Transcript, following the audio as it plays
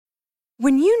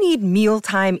When you need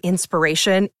mealtime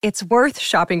inspiration, it's worth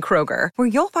shopping Kroger, where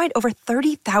you'll find over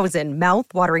 30,000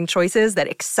 mouth-watering choices that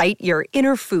excite your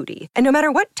inner foodie. And no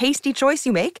matter what tasty choice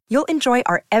you make, you'll enjoy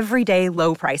our everyday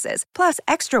low prices, plus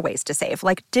extra ways to save,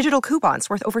 like digital coupons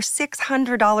worth over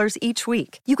 $600 each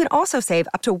week. You can also save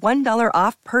up to $1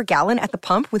 off per gallon at the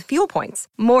pump with fuel points.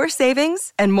 More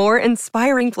savings and more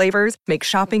inspiring flavors make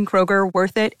shopping Kroger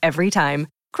worth it every time.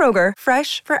 Kroger,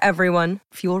 fresh for everyone.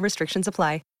 Fuel restrictions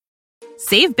apply.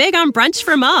 Save big on brunch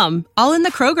for mom, all in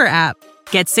the Kroger app.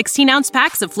 Get 16-ounce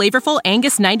packs of flavorful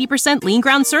Angus 90% lean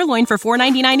ground sirloin for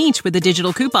 $4.99 each with a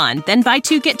digital coupon. Then buy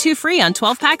 2, get 2 free on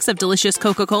 12 packs of delicious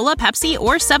Coca-Cola, Pepsi,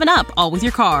 or 7-Up, all with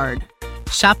your card.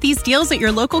 Shop these deals at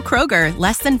your local Kroger,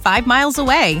 less than 5 miles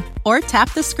away. Or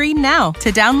tap the screen now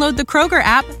to download the Kroger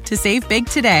app to save big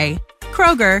today.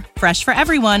 Kroger, fresh for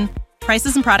everyone.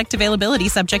 Prices and product availability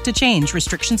subject to change.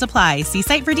 Restrictions apply. See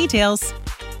site for details.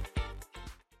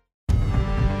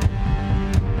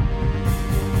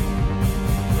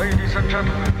 Ladies and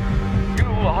gentlemen, you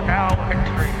are now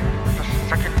entering the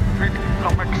Second Print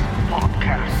Comics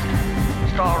podcast,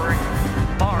 starring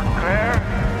Mark Claire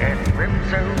and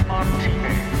Remzo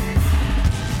Martinez.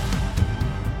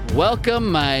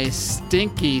 Welcome, my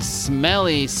stinky,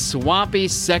 smelly, swampy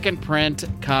Second Print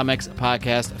Comics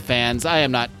podcast fans. I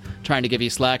am not trying to give you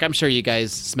slack. I'm sure you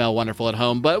guys smell wonderful at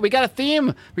home, but we got a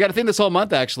theme. We got a theme this whole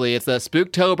month, actually. It's the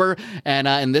Spooktober, and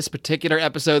in this particular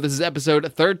episode, this is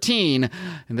episode 13.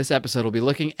 In this episode, we'll be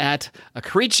looking at a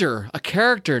creature, a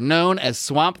character known as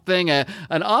Swamp Thing, and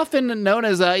often known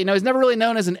as, he's never really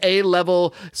known as an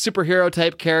A-level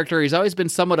superhero-type character. He's always been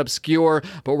somewhat obscure,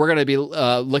 but we're going to be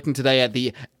looking today at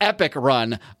the epic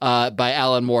run by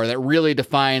Alan Moore that really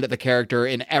defined the character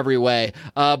in every way.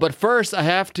 But first, I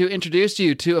have to introduce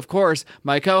you to, of course,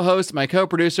 my co-host, my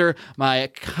co-producer, my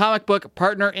comic book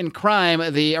partner in crime,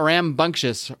 the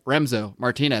rambunctious Remzo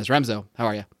Martinez. Remzo, how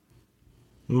are you?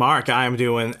 Mark, I am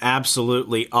doing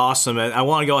absolutely awesome. And I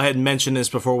want to go ahead and mention this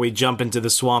before we jump into the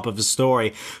swamp of the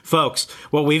story. Folks,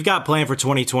 what we've got planned for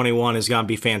 2021 is going to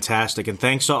be fantastic. And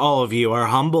thanks to all of you, our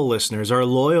humble listeners, our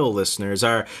loyal listeners,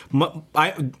 Mark,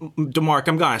 I'm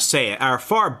going to say it, our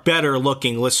far better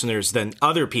looking listeners than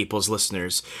other people's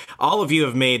listeners. All of you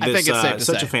have made this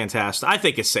such a fantastic. I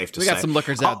think it's safe to say. We got some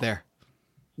lookers out there.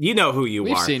 You know who you are.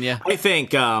 We've seen you. I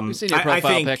think. We've seen your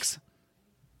profile pics.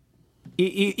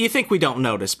 You think we don't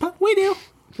notice, but we do.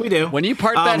 We do. When you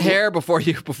part that hair before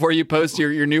you post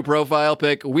your new profile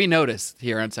pic, we notice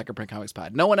here on Second Print Comics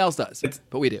Pod. No one else does,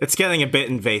 but we do. It's getting a bit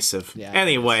invasive. Yeah,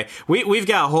 anyway, we've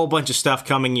got a whole bunch of stuff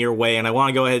coming your way, and I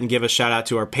want to go ahead and give a shout out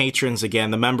to our patrons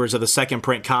again, the members of the Second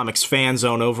Print Comics Fan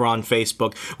Zone over on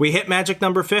Facebook. We hit magic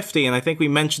number 50, and I think we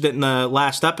mentioned it in the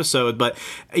last episode, but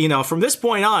from this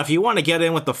point on, if you want to get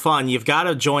in with the fun, you've got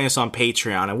to join us on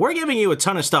Patreon, and we're giving you a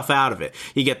ton of stuff out of it.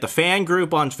 You get the fan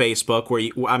group on Facebook, where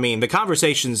the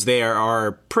conversations there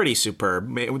are pretty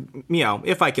superb,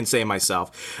 if I can say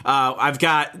myself. I've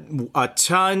got a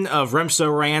ton of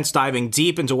Remso rants diving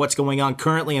deep into what's going on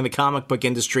currently in the comic book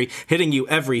industry, hitting you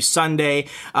every Sunday.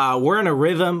 We're in a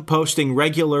rhythm, posting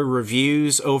regular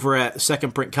reviews over at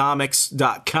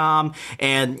secondprintcomics.com,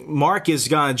 and Mark is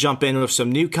going to jump in with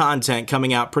some new content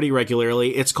coming out pretty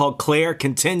regularly. It's called Claire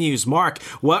Continues. Mark,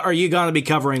 what are you going to be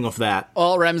covering with that?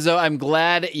 Well, Remzo, I'm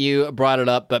glad you brought it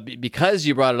up, but because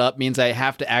you brought it up means I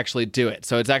have to actually do it.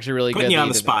 So it's actually really putting good. You on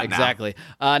the spot exactly.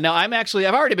 No, I've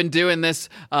already been doing this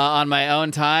on my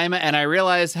own time, and I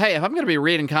realized, hey, if I'm going to be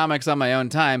reading comics on my own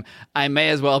time, I may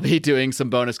as well be doing some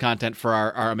bonus content for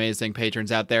our amazing patrons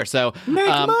out there. So make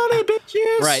money,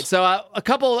 bitches. Right. So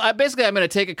basically, I'm going to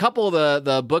take a couple of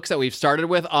the books that we've started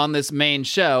with on this main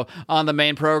show, on the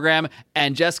main program,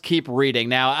 and just keep reading.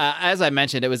 Now, as I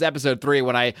mentioned, it was episode 3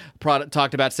 when I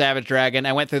talked about Savage Dragon.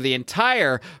 I went through the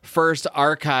entire first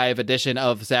archive edition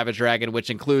of Savage Dragon,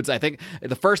 which includes, I think,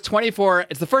 the first 24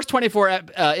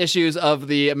 issues of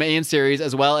the main series,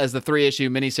 as well as the 3-issue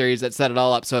miniseries that set it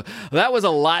all up. So that was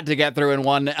a lot to get through in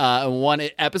one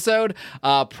episode,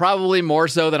 probably more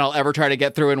so than I'll ever try to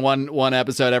get through in one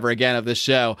episode ever again of this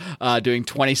show, doing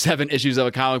 27 issues of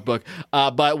a comic book.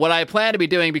 But what I plan to be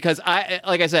doing, because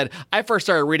like I said, I first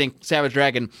started reading Savage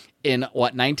Dragon in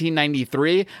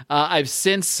 1993. I've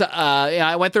since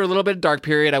I went through a little bit of dark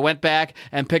period. I went back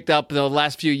and picked up the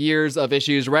last few years of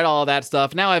issues, read all of that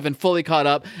stuff. Now I've been fully caught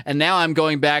up, and now I'm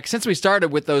going back. Since we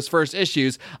started with those first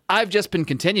issues, I've just been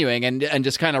continuing and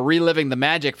just kind of reliving the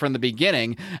magic from the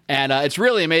beginning. And it's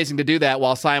really amazing to do that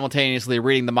while simultaneously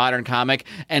reading the modern comic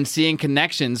and seeing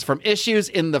connections from issues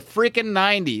in the freaking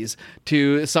 90s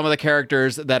to some of the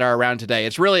characters that are around today.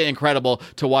 It's really incredible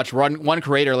to watch one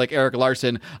creator like Eric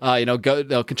Larson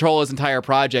control his entire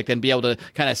project and be able to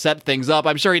kind of set things up.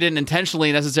 I'm sure he didn't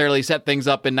intentionally necessarily set things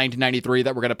up in 1993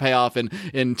 that were going to pay off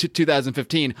in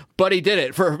 2015, but he did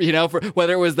it for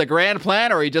whether it was the grand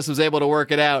plan or he just was able to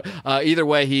work it out. Either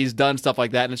way, he's done stuff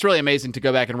like that, and it's really amazing to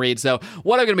go back and read. So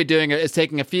what I'm going to be doing is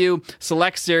taking a few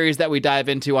select series that we dive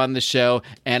into on this show,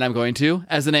 and I'm going to,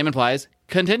 as the name implies,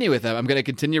 continue with them. I'm going to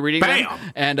continue reading them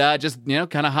and just,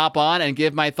 kind of hop on and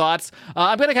give my thoughts.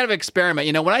 I'm going to kind of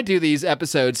experiment. When I do these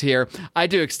episodes here, I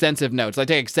do extensive notes. I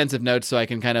take extensive notes so I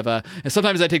can kind of, and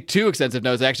sometimes I take too extensive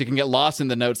notes. I actually can get lost in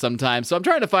the notes sometimes. So I'm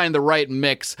trying to find the right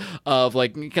mix of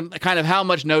kind of how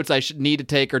much notes I should need to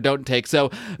take or don't take.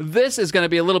 So this is going to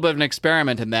be a little bit of an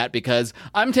experiment in that because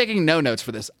I'm taking no notes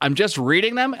for this. I'm just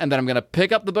reading them and then I'm going to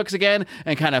pick up the books again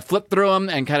and kind of flip through them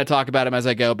and kind of talk about them as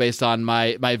I go based on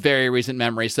my very recent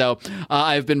memory. So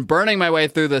I've been burning my way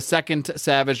through the second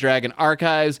Savage Dragon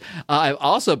archives. I've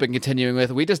also been continuing with,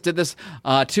 we just did this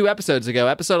 2 episodes ago,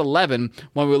 episode 11,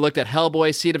 when we looked at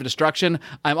Hellboy, Seed of Destruction.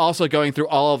 I'm also going through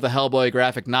all of the Hellboy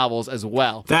graphic novels as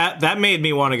well. That made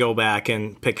me want to go back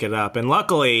and pick it up. And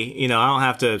luckily, I don't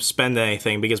have to spend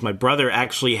anything because my brother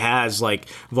actually has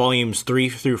volumes 3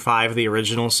 through 5 of the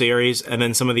original series and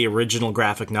then some of the original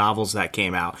graphic novels that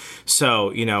came out.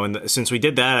 So, since we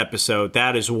did that episode,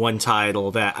 that is one title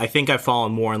that I think I've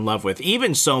fallen more in love with,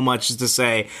 even so much as to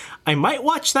say I might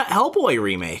watch that Hellboy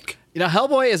remake.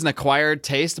 Hellboy is an acquired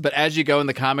taste, but as you go in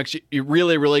the comics, it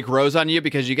really, really grows on you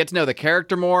because you get to know the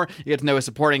character more, you get to know his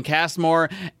supporting cast more,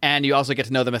 and you also get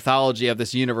to know the mythology of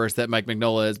this universe that Mike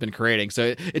Mignola has been creating.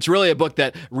 So it's really a book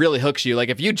that really hooks you.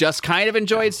 If you just kind of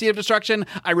enjoyed Seed of Destruction,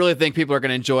 I really think people are going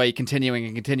to enjoy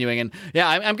continuing. And yeah,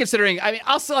 I'm considering,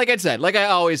 also, like I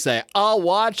always say, I'll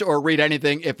watch or read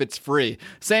anything if it's free.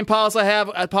 Same policy I have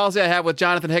with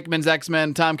Jonathan Hickman's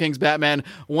X-Men, Tom King's Batman.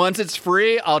 Once it's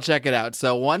free, I'll check it out.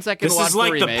 So once I This is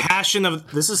like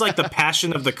the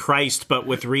Passion of the Christ, but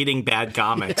with reading bad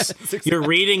comics. Yes, exactly. You're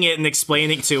reading it and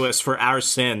explaining to us for our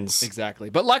sins. Exactly.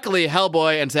 But luckily,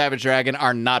 Hellboy and Savage Dragon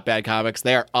are not bad comics.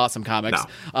 They are awesome comics.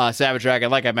 No. Savage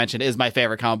Dragon, like I mentioned, is my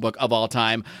favorite comic book of all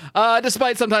time.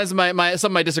 Despite sometimes some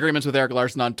of my disagreements with Eric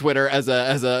Larson on Twitter as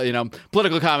a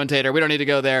political commentator, we don't need to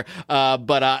go there.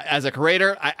 But as a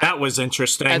creator, that was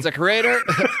interesting. As a creator,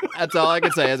 that's all I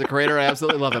can say. As a creator, I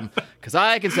absolutely love him because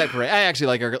I can separate. I actually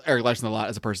like Eric Larson a lot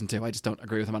as a person too. I just don't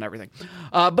agree with him on everything.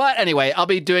 But anyway, I'll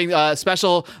be doing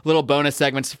special little bonus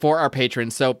segments for our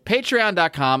patrons. So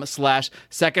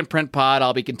patreon.com/secondprintpod.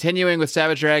 I'll be continuing with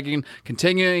Savage Dragon,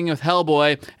 continuing with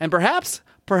Hellboy, and perhaps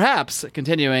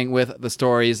continuing with the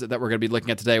stories that we're going to be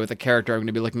looking at today, with the character I'm going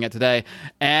to be looking at today,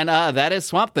 and that is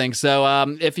Swamp Thing.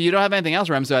 So if you don't have anything else,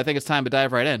 Rem, so I think it's time to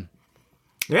dive right in.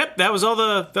 Yep, that was all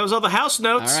the house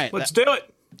notes. All right, let's do it.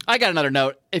 I got another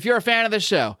note. If you're a fan of this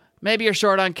show, maybe you're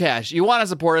short on cash. You want to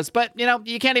support us, but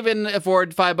you can't even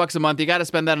afford $5 a month. You got to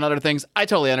spend that on other things. I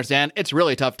totally understand. It's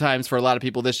really tough times for a lot of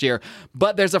people this year,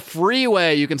 but there's a free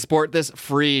way you can support this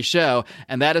free show,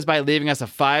 and that is by leaving us a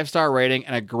 5-star rating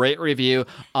and a great review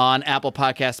on Apple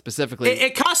Podcasts specifically.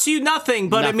 It costs you nothing,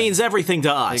 but it means everything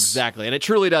to us. Exactly, and it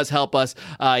truly does help us.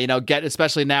 Get,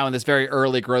 especially now in this very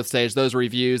early growth stage, those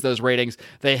reviews, those ratings,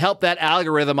 they help that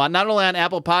algorithm on not only on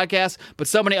Apple Podcasts, but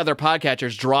so many other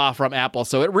podcatchers draw from Apple.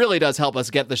 So it really does help us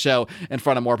get the show in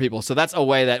front of more people. So that's a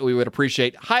way that we would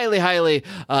appreciate highly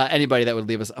anybody that would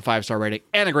leave us a 5-star rating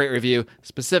and a great review,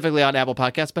 specifically on Apple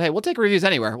Podcasts. But hey, we'll take reviews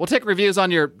anywhere. We'll take reviews on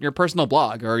your personal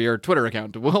blog or your Twitter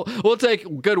account. We'll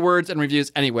take good words and reviews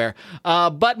anywhere.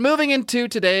 But moving into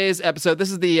today's episode,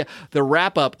 this is the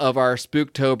wrap up of our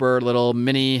Spooktober little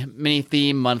mini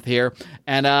theme month here,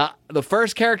 and the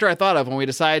first character I thought of when we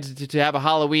decided to have a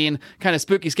Halloween kind of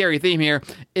spooky, scary theme here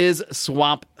is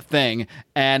Swamp Thing,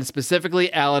 and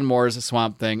specifically Alan Moore's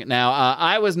Swamp Thing. Now,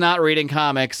 I was not reading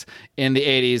comics in the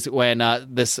 80s when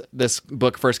this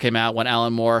book first came out, when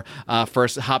Alan Moore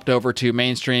first hopped over to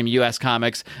mainstream U.S.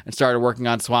 comics and started working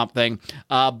on Swamp Thing.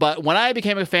 But when I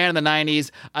became a fan in the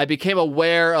 90s, I became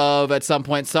aware of, at some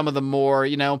point, some of the more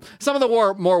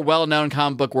well-known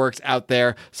comic book works out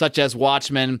there, such as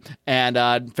Watchmen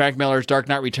and Frank Miller's Dark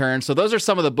Knight Returns. So those are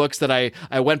some of the books that I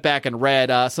went back and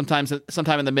read sometime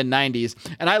in the mid-90s.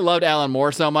 And I loved Alan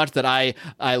Moore so much that I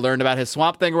learned about his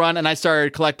Swamp Thing run, and I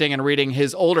started collecting and reading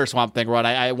his older Swamp Thing run.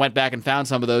 I went back and found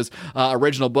some of those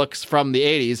original books from the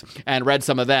 80s and read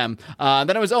some of them. Then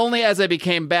it was only as I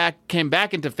came back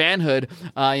into fanhood,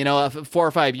 4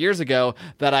 or 5 years ago,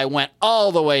 that I went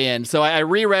all the way in. So I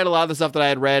reread a lot of the stuff that I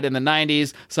had read in the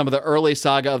 90s, some of the early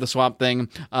saga of the Swamp Thing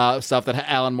stuff that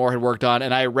Alan Moore had worked on,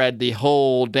 and I read the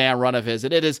whole damn run of his.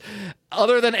 And it is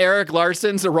other than Eric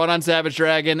Larson's run on Savage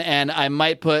Dragon, and I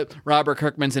might put Robert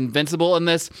Kirkman's Invincible in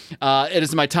this, it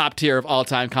is my top tier of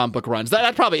all-time comic book runs.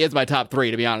 That probably is my top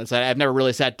 3, to be honest. I've never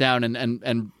really sat down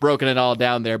and broken it all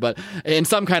down there, but in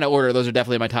some kind of order, those are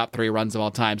definitely my top 3 runs of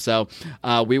all time. So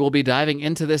we will be diving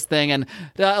into this thing. And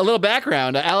a little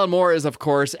background, Alan Moore is, of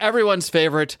course, everyone's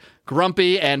favorite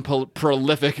grumpy and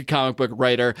prolific comic book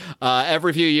writer.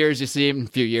 Every few years you see,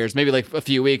 maybe like a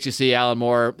few weeks, you see Alan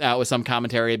Moore out with some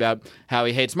commentary about how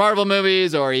he hates Marvel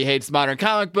movies, or he hates modern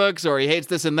comic books, or he hates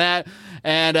this and that.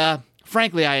 And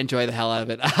frankly, I enjoy the hell out of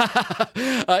it.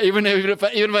 Even if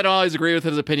I don't always agree with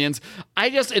his opinions, I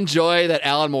just enjoy that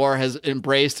Alan Moore has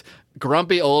embraced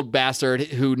grumpy old bastard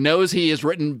who knows he has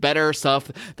written better stuff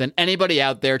than anybody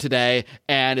out there today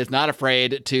and is not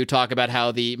afraid to talk about how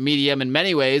the medium in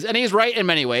many ways, and he's right in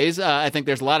many ways, I think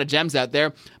there's a lot of gems out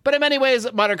there, but in many ways,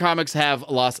 modern comics have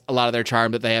lost a lot of their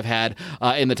charm that they have had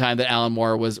in the time that Alan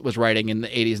Moore was writing in the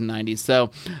 80s and 90s.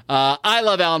 So I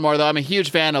love Alan Moore, though. I'm a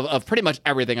huge fan of pretty much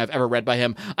everything I've ever read by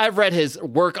him. I've read his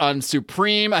work on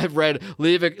Supreme. I've read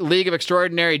League of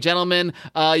Extraordinary Gentlemen.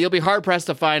 You'll be hard-pressed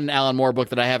to find an Alan Moore book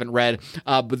that I haven't read.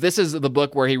 But this is the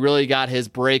book where he really got his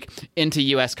break into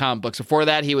U.S. comic books. Before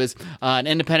that, he was an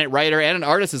independent writer and an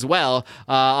artist as well,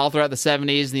 all throughout the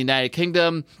 70s in the United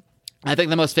Kingdom. I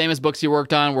think the most famous books he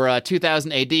worked on were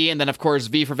 2000 AD, and then, of course,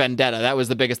 V for Vendetta. That was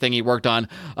the biggest thing he worked on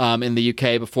in the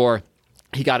UK before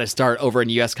he got his start over in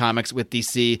U.S. Comics with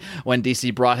DC when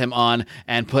DC brought him on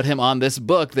and put him on this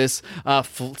book, this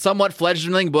somewhat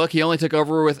fledgling book. He only took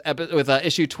over with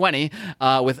issue 20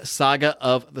 with Saga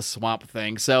of the Swamp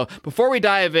Thing. So before we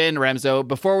dive in, Remzo,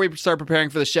 before we start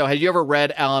preparing for the show, had you ever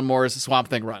read Alan Moore's Swamp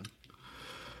Thing run?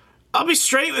 I'll be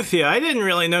straight with you. I didn't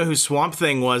really know who Swamp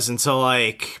Thing was until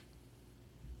like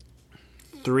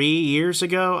 3 years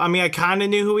ago. I mean, I kind of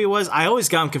knew who he was. I always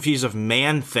got him confused with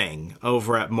Man-Thing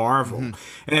over at Marvel.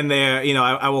 Mm-hmm. And there,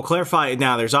 I will clarify it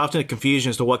now. There's often a confusion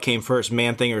as to what came first,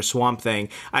 Man-Thing or Swamp Thing.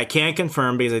 I can't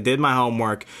confirm because I did my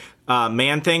homework.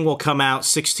 Man-Thing will come out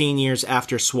 16 years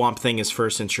after Swamp Thing is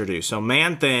first introduced. So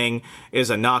Man-Thing is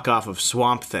a knockoff of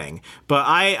Swamp Thing. But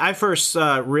I first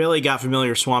really got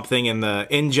familiar with Swamp Thing in the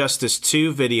Injustice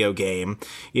 2 video game.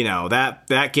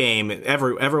 That game,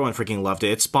 everyone freaking loved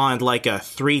it. It spawned like a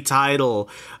 3-title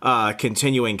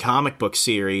continuing comic book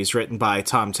series written by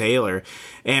Tom Taylor.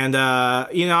 And,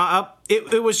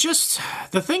 it was just...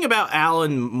 The thing about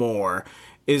Alan Moore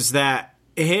is that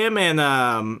him and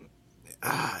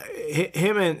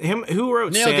who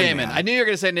wrote Neil Sandman? Gaiman. I knew you were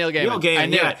going to say Neil Gaiman. Neil Gaiman, I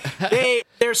knew it.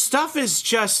 Their stuff is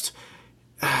just...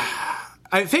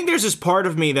 I think there's this part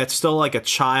of me that's still like a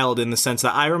child in the sense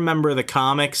that I remember the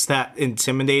comics that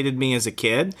intimidated me as a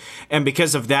kid, and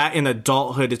because of that, in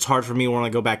adulthood, it's hard for me to want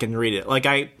to go back and read it. Like,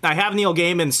 I have Neil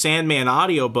Gaiman's Sandman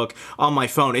audiobook on my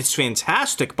phone. It's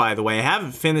fantastic, by the way. I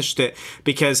haven't finished it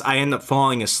because I end up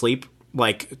falling asleep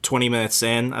like 20 minutes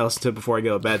in. I listen to it before I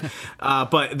go to bed.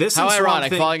 But this How is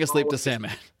ironic, falling asleep to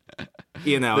Sandman.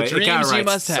 The dreams you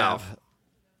must have.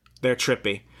 They're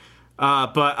trippy.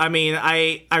 But I mean,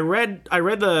 I read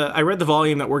the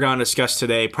volume that we're going to discuss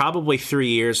today probably 3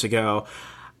 years ago.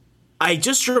 I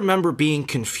just remember being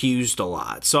confused a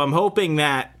lot. So I'm hoping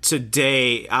that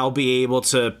today I'll be able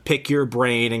to pick your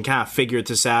brain and kind of figure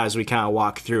this out as we kind of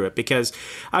walk through it. Because,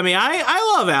 I mean,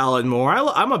 I love Alan Moore.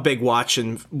 I'm a big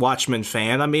Watchmen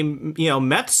fan. I mean,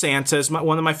 Meth Santa is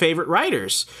one of my favorite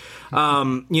writers.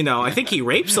 I think he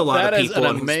rapes a lot of people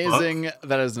in his book.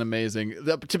 That is an amazing...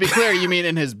 To be clear, you mean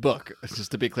in his book. Just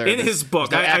to be clear. In his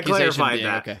book. I clarified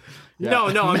that. Okay.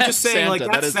 Yeah. No, I'm just saying, Santa,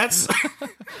 like, that's...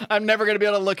 I'm never going to be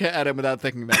able to look at him without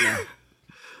thinking that now.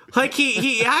 Like,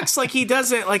 he acts like he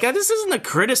doesn't... Like, this isn't a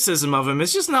criticism of him.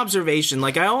 It's just an observation.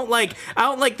 Like, I don't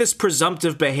like this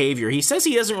presumptive behavior. He says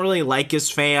he doesn't really like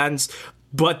his fans,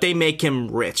 but they make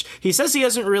him rich. He says he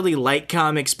doesn't really like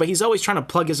comics, but he's always trying to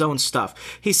plug his own stuff.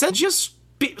 He said,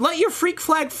 let your freak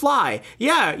flag fly.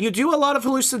 Yeah, you do a lot of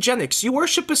hallucinogenics. You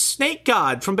worship a snake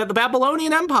god from the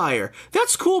Babylonian Empire.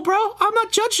 That's cool, bro. I'm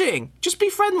not judging. Just be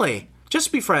friendly.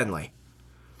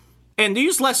 And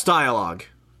use less dialogue.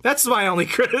 That's my only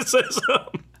criticism.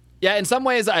 Yeah, in some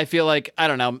ways, I feel like, I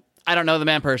don't know the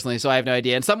man personally, so I have no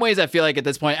idea. In some ways, I feel like at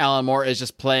this point, Alan Moore is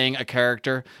just playing a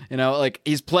character. Like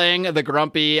he's playing the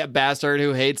grumpy bastard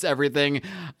who hates everything.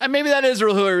 And maybe that is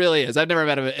who he really is. I've never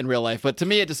met him in real life, but to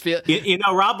me, it just feels...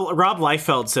 Rob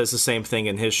Liefeld says the same thing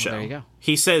in his show. Well, there you go.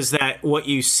 He says that what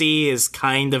you see is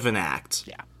kind of an act.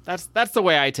 Yeah. That's the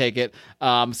way I take it.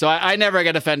 So I never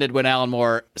get offended when Alan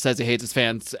Moore says he hates his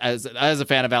fans. As a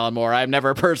fan of Alan Moore, I'm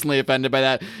never personally offended by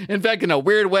that. In fact, in a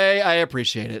weird way, I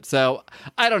appreciate it. So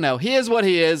I don't know. He is what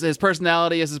he is. His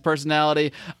personality is his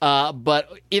personality. But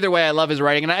either way, I love his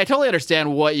writing, and I totally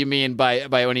understand what you mean by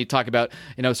when you talk about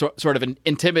sort of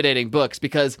intimidating books,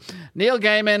 because Neil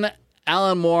Gaiman,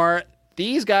 Alan Moore,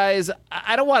 these guys,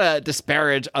 I don't want to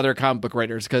disparage other comic book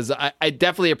writers, because I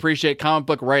definitely appreciate comic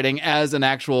book writing as an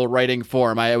actual writing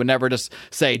form. I would never just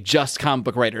say just comic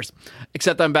book writers,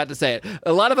 except I'm about to say it.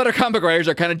 A lot of other comic book writers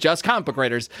are kind of just comic book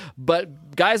writers,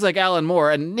 but guys like Alan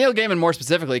Moore, and Neil Gaiman more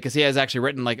specifically, because he has actually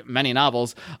written like many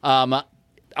novels,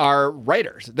 are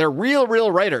writers. They're real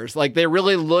writers. Like, they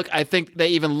really look, I think they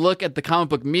even look at the comic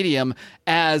book medium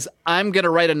as, I'm going to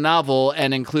write a novel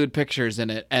and include pictures in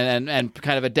it and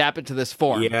kind of adapt it to this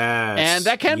form. Yes. And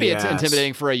that can be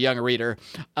intimidating for a young reader.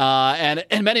 And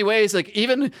in many ways, like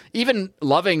even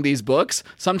loving these books,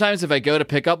 sometimes if I go to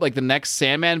pick up like the next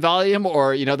Sandman volume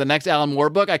or, the next Alan Moore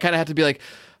book, I kind of have to be like,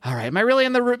 all right, am I really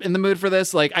in the mood for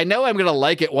this? Like, I know I'm going to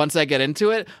like it once I get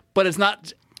into it, but it's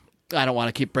not, I don't want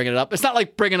to keep bringing it up. It's not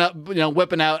like whipping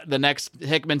out the next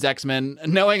Hickman's X-Men,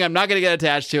 knowing I'm not going to get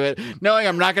attached to it, knowing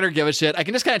I'm not going to give a shit. I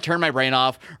can just kind of turn my brain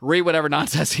off, read whatever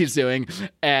nonsense he's doing,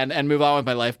 and move on with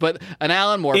my life. But an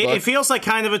Alan Moore book... It feels like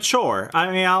kind of a chore.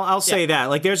 I mean, I'll say that.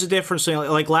 Like, there's a difference.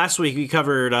 Like, last week we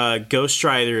covered Ghost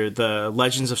Rider, The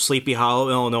Legends of Sleepy Hollow,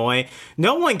 Illinois.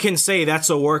 No one can say that's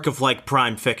a work of, like,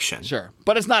 prime fiction. Sure.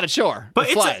 But it's not a chore. But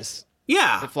it flies.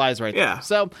 Yeah. It flies right there.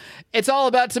 So it's all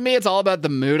about the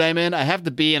mood I'm in. I have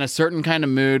to be in a certain kind of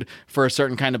mood for a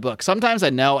certain kind of book. Sometimes I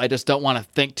know I just don't want to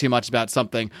think too much about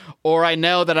something, or I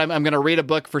know that I'm going to read a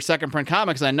book for Second Print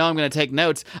Comics and I know I'm going to take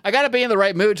notes. I got to be in the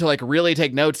right mood to like really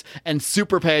take notes and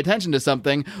super pay attention to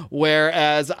something.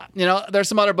 Whereas, there's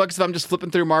some other books, if I'm just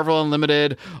flipping through Marvel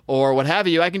Unlimited or what have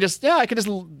you, I can just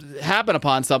happen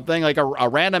upon something like a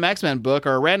random X-Men book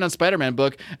or a random Spider-Man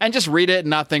book and just read it and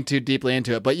not think too deeply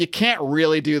into it. But you can't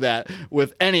really do that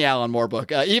with any Alan Moore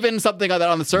book. Even something like that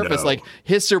on the surface, like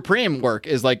his Supreme work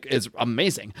is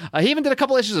amazing. He even did a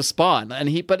couple issues of Spawn, and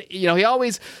he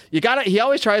always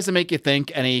tries to make you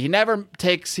think, and he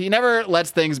never lets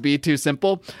things be too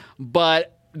simple,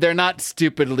 but they're not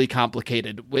stupidly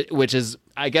complicated, which is,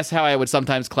 I guess, how I would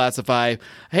sometimes classify.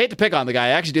 I hate to pick on the guy. I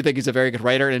actually do think he's a very good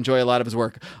writer and enjoy a lot of his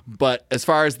work. But as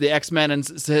far as the X-Men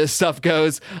and stuff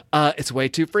goes, it's way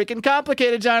too freaking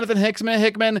complicated, Jonathan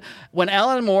Hickman. When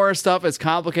Alan Moore stuff is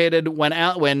complicated, when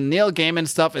Neil Gaiman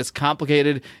stuff is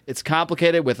complicated, it's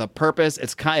complicated with a purpose.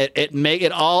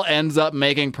 It all ends up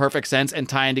making perfect sense and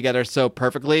tying together so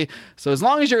perfectly. So as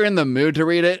long as you're in the mood to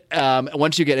read it,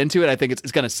 once you get into it, I think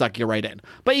it's going to suck you right in.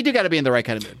 But you do got to be in the right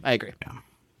kind of mood. I agree. Yeah.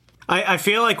 I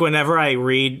feel like whenever I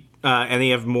read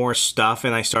any of Moore's stuff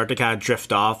and I start to kind of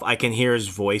drift off, I can hear his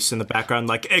voice in the background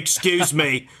like, "Excuse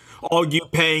me, are you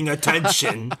paying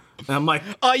attention?" And I'm like,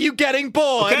 "Are you getting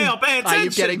bored? Okay, I'll pay attention. Are you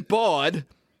getting bored?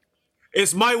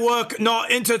 Is my work not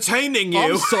entertaining you?"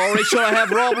 I'm sorry, should I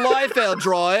have Rob Liefeld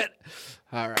draw it?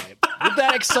 All right. Would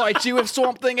that excite you if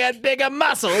Swamp Thing had bigger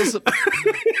muscles?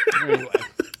 Anyway,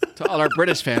 to all our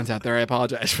British fans out there, I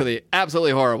apologize for the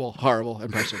absolutely horrible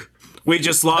impression. We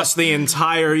just lost the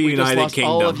entire United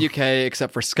Kingdom. All of UK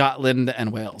except for Scotland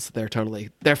and Wales. They're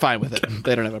fine with it.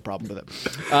 They don't have a problem with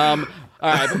it. All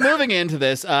right, but moving into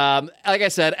this, like I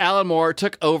said, Alan Moore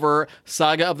took over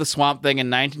Saga of the Swamp Thing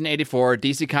in 1984.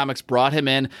 DC Comics brought him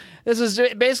in. This is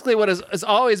basically what has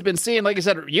always been seen. Like I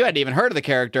said, you hadn't even heard of the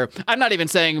character. I'm not even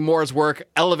saying Moore's work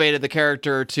elevated the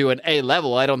character to an A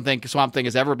level. I don't think Swamp Thing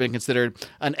has ever been considered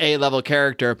an A level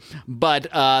character, but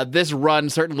this run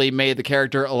certainly made the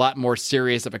character a lot more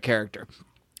serious of a character.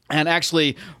 And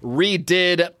actually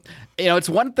redid... it's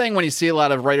one thing when you see a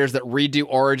lot of writers that redo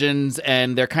origins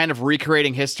and they're kind of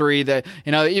recreating history. That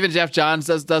even Jeff Johns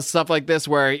does stuff like this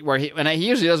where he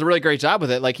usually does a really great job with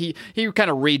it. Like he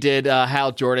kind of redid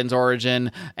Hal Jordan's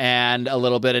origin and a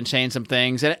little bit and changed some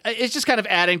things, and it's just kind of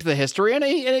adding to the history, and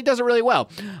he does it really well.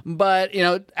 But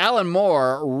Alan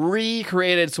Moore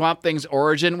recreated Swamp Thing's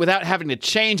origin without having to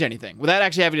change anything, without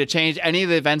actually having to change any of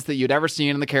the events that you'd ever seen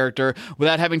in the character,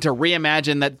 without having to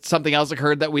reimagine that something else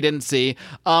occurred that we didn't see.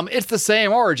 It's the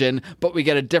same origin, but we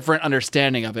get a different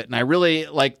understanding of it. And I really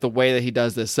like the way that he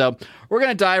does this. So we're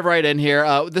going to dive right in here.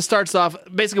 This starts off,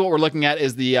 basically what we're looking at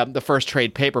is the first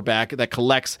trade paperback that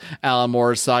collects Alan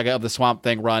Moore's Saga of the Swamp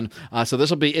Thing run. So this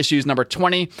will be issues number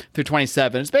 20 through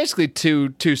 27. It's basically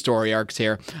two story arcs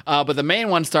here. But the main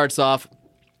one starts off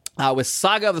with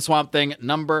Saga of the Swamp Thing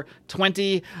number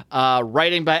 20,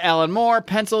 writing by Alan Moore,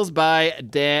 pencils by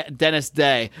Dan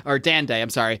Day. I'm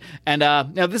sorry. And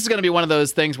now this is going to be one of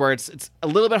those things where it's a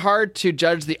little bit hard to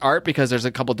judge the art because there's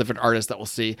a couple different artists that we'll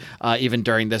see even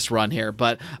during this run here.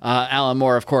 But Alan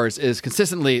Moore, of course, is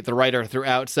consistently the writer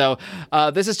throughout. So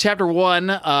this is chapter 1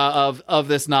 of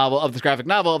this novel, of this graphic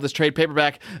novel, of this trade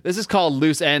paperback. This is called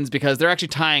Loose Ends because they're actually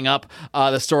tying up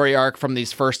the story arc from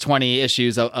these first 20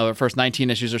 issues, first 19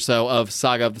 issues or so of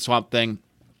Saga of the Swamp Thing,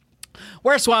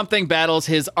 where Swamp Thing battles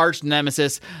his arch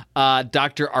nemesis,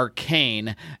 Dr.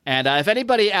 Arcane. And if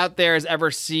anybody out there has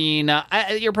ever seen,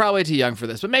 you're probably too young for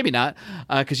this, but maybe not,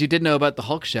 because you did know about the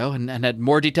Hulk show and had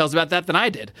more details about that than I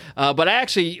did. But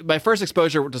my first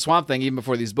exposure to Swamp Thing, even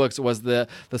before these books, was the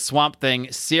Swamp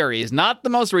Thing series. Not the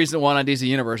most recent one on DC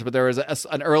Universe, but there was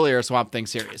an earlier Swamp Thing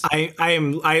series. I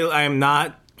am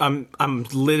not. I'm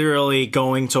literally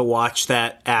going to watch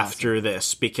that after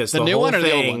this because the new whole one or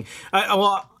thing. The old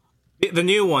one? The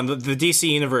new one, the DC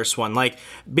Universe one. Like,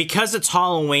 because it's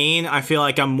Halloween, I feel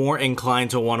like I'm more inclined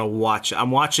to want to watch it.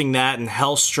 I'm watching that and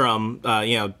Hellstrom,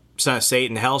 Son of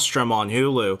Satan, Hellstrom on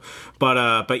Hulu.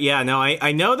 But yeah, no,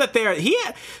 I know that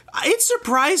it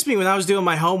surprised me when I was doing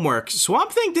my homework.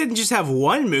 Swamp Thing didn't just have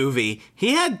one movie;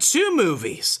 he had 2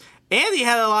 movies, and he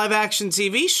had a live action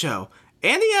TV show.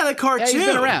 And he had a cartoon. Yeah, he's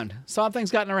been around. Swamp Thing's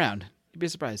gotten around. You'd be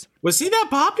surprised. Was he that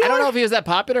popular? I don't know if he was that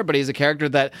popular, but he's a character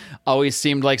that always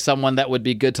seemed like someone that would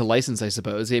be good to license, I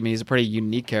suppose. I mean, he's a pretty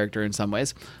unique character in some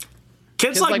ways.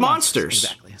 Kids like monsters.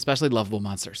 Exactly. Especially lovable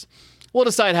monsters. We'll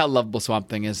decide how lovable Swamp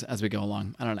Thing is as we go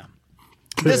along. I don't know.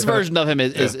 This version of him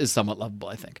is somewhat lovable,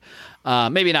 I think.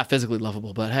 Maybe not physically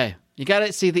lovable, but hey, you got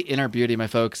to see the inner beauty, my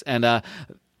folks. And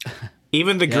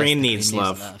even the green needs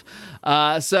love.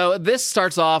 So this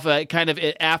starts off kind of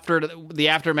after the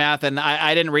aftermath, and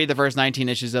I didn't read the first 19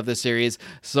 issues of this series,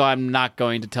 so I'm not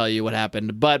going to tell you what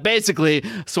happened. But basically,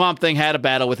 Swamp Thing had a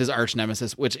battle with his arch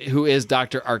nemesis, who is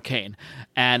Dr. Arcane.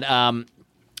 And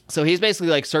so he's basically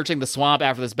like searching the swamp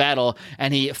after this battle,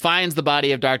 and he finds the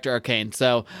body of Dr. Arcane.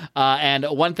 So, and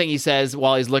one thing he says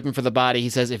while he's looking for the body, he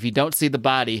says, if you don't see the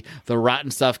body, the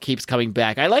rotten stuff keeps coming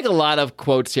back. I like a lot of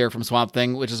quotes here from Swamp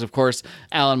Thing, which is, of course,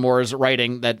 Alan Moore's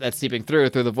writing that's seeping through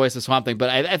the voice of Swamp Thing. But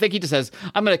I think he just says,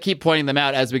 I'm going to keep pointing them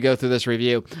out as we go through this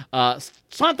review.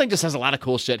 Swamp Thing just has a lot of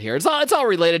cool shit here. It's all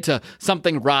related to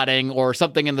something rotting or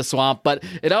something in the swamp, but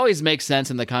it always makes sense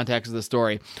in the context of the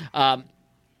story.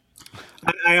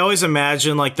 I always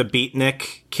imagine like the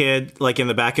beatnik kid, like in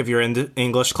the back of your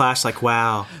English class, like,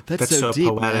 wow, that's so deep,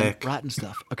 poetic. Man. Rotten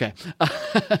stuff. Okay.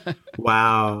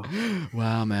 Wow,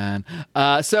 man.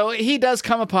 So he does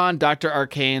come upon Dr.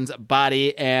 Arcane's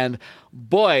body, and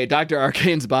boy, Dr.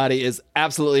 Arcane's body is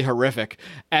absolutely horrific.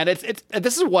 And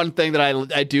this is one thing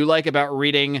that I do like about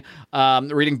reading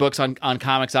books on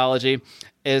Comixology,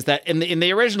 is that in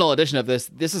the original edition of this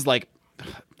is like,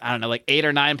 I don't know, like 8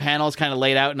 or 9 panels kind of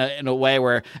laid out in a way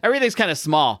where everything's kind of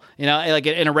small, like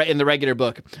in the regular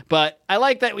book. But I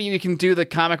like that you can do the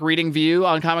comic reading view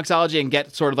on Comixology and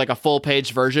get sort of like a full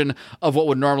page version of what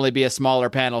would normally be a smaller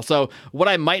panel. So what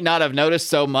I might not have noticed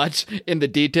so much in the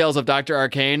details of Dr.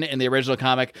 Arcane in the original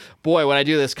comic, boy, when I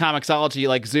do this Comixology,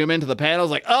 like zoom into the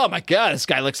panels, like, oh my God, this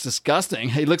guy looks disgusting.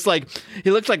 He looks like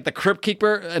the Crypt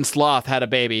Keeper and Sloth had a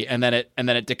baby and then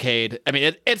it decayed. I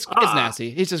mean, it's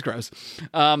nasty. He's just gross.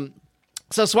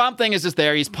 So Swamp Thing is just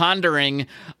there. He's pondering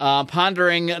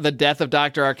the death of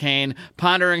Dr. Arcane,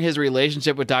 pondering his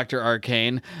relationship with Dr.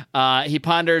 Arcane. He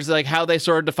ponders like how they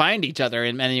sort of defined each other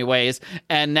in many ways.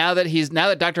 And now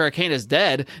that Dr. Arcane is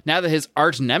dead, now that his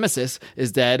arch nemesis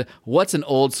is dead, what's an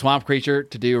old swamp creature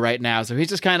to do right now? So he's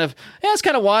just kind of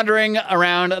wandering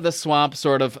around the swamp,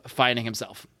 sort of finding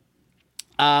himself.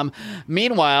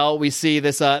 Meanwhile, we see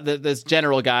this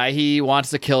general guy. He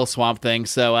wants to kill Swamp Thing,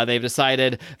 so they've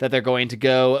decided that they're going to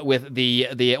go with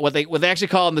what they actually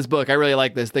call in this book. I really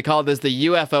like this. They call this the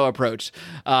UFO approach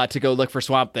to go look for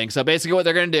Swamp Thing. So basically, what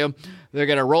they're going to do, they're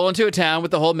going to roll into a town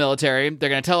with the whole military. They're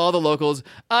going to tell all the locals,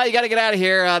 you got to get out of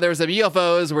here. There's some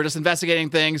UFOs. We're just investigating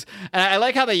things. And I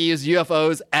like how they use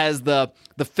UFOs as the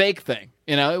fake thing.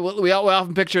 We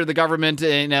often picture the government,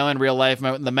 in real life,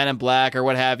 the Men in Black or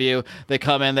what have you. They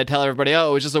come in, they tell everybody, oh,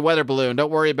 it was just a weather balloon.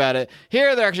 Don't worry about it.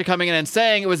 Here, they're actually coming in and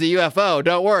saying it was a UFO.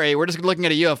 Don't worry. We're just looking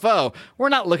at a UFO. We're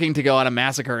not looking to go on a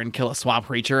massacre and kill a swamp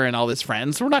creature and all his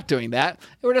friends. We're not doing that.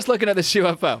 We're just looking at this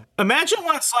UFO. Imagine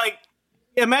what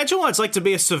it's like to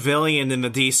be a civilian in the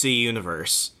DC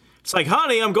universe. It's like,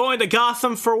 honey, I'm going to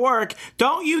Gotham for work.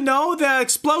 Don't you know there are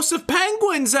explosive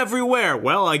penguins everywhere?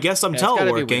 Well, I guess I'm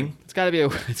teleworking. It's got to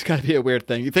be a weird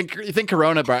thing. You think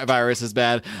coronavirus is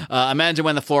bad? Imagine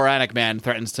when the Floronic Man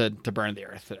threatens to burn the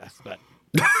earth to death. But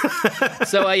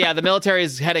So yeah, the military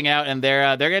is heading out, and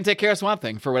they're going to take care of Swamp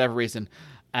Thing for whatever reason.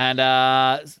 And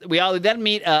we all then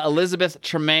meet Elizabeth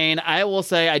Tremaine. I will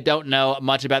say I don't know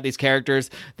much about these characters.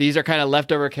 These are kind of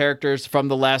leftover characters from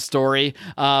the last story.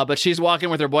 But she's walking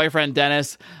with her boyfriend,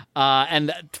 Dennis.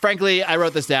 And frankly, I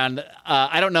wrote this down.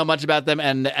 I don't know much about them,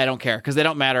 and I don't care because they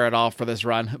don't matter at all for this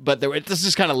run. But this is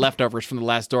just kind of leftovers from the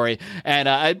last story. And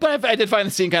I did find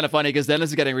the scene kind of funny because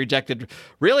Dennis is getting rejected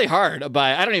really hard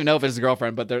by, I don't even know if it's his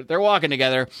girlfriend, but they're walking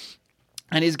together.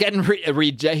 And he's getting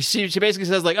rejected. She basically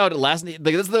says, like, oh, this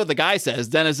is what the guy says.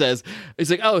 Dennis says, he's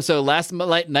like, oh, so last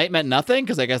night meant nothing?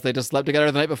 Because I guess they just slept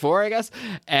together the night before, I guess.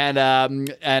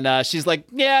 And she's like,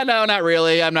 yeah, no, not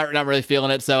really. I'm not really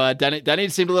feeling it. So Denny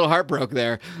seemed a little heartbroken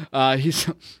there.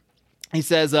 He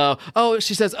says,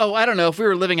 she says, I don't know, if we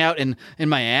were living out in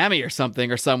Miami or something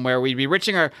or somewhere, we'd be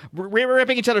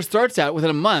ripping each other's throats out within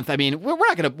a month. I mean, we're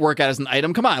not going to work out as an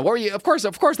item. Come on. What were you? Of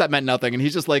course that meant nothing. And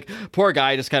he's just like, poor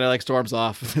guy, just kind of like storms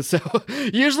off. So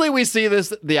usually we see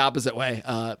this the opposite way,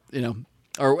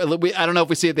 Or I don't know if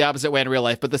we see it the opposite way in real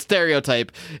life, but the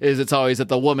stereotype is it's always that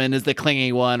the woman is the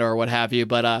clingy one or what have you.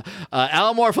 But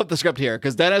Alan Moore flipped the script here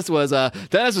because Dennis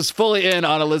was fully in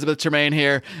on Elizabeth Tremaine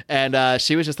here, and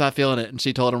she was just not feeling it, and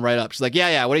she told him right up. She's like,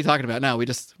 yeah, what are you talking about? No, we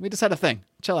just had a thing.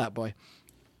 Chill out, boy.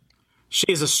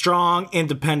 She's a strong,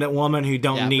 independent woman who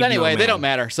don't need. But anyway, no man. They don't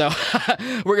matter, so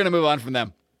we're gonna move on from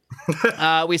them.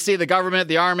 We see the government,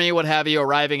 the army, what have you,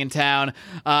 arriving in town.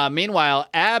 Meanwhile,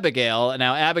 Abigail.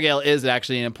 Now, Abigail is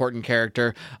actually an important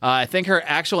character. I think her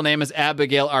actual name is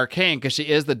Abigail Arcane because she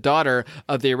is the daughter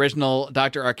of the original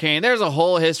Dr. Arcane. There's a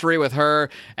whole history with her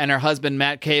and her husband,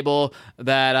 Matt Cable,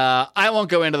 that I won't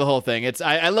go into the whole thing.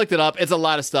 I looked it up. It's a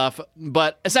lot of stuff.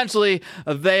 But essentially,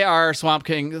 they are Swamp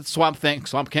Things. She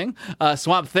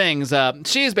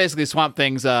is basically Swamp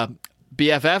Thing's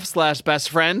BFF / best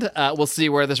friend. We'll see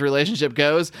where this relationship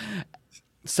goes.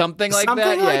 Something like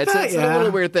that. It's a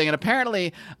little weird thing. And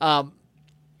apparently,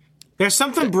 there's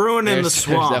something brewing in the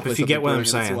swamp, if you get what I'm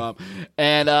saying.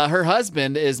 And her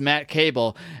husband is Matt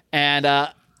Cable. And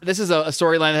this is a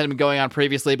storyline that had been going on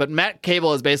previously, but Matt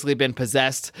Cable has basically been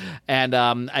possessed. And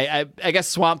I guess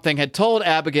Swamp Thing had told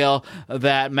Abigail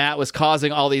that Matt was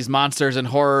causing all these monsters and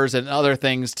horrors and other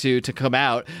things to come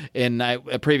out in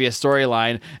a previous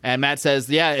storyline. And Matt says,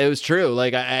 yeah, it was true.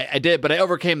 Like, I did, but I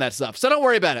overcame that stuff. So don't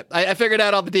worry about it. I figured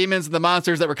out all the demons and the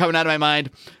monsters that were coming out of my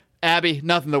mind. Abby,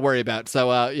 nothing to worry about.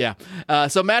 So, yeah.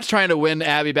 So Matt's trying to win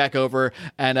Abby back over,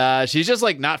 and she's just,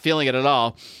 like, not feeling it at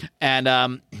all.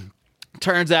 And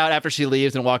turns out after she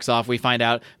leaves and walks off, we find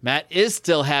out Matt is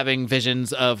still having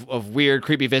visions of weird,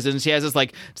 creepy visions. He has this,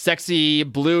 like, sexy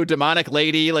blue demonic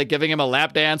lady, like, giving him a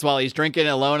lap dance while he's drinking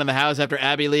alone in the house after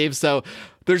Abby leaves. So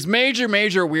there's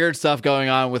major weird stuff going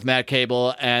on with Matt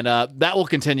Cable, and that will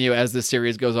continue as this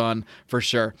series goes on for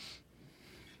sure.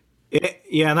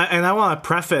 And I want to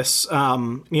preface,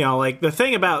 like the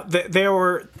thing about there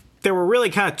were really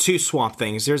kind of two Swamp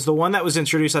Things. There's the one that was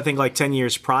introduced, I think, like 10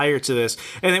 years prior to this,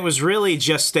 and it was really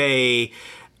just a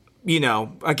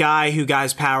guy who got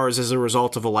his powers as a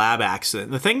result of a lab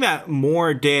accident. The thing that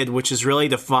Moore did, which is really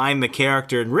define the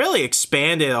character and really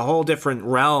expanded a whole different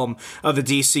realm of the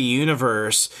DC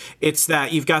universe, it's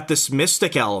that you've got this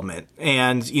mystic element.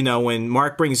 And, when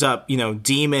Mark brings up,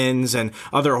 demons and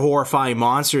other horrifying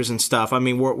monsters and stuff, I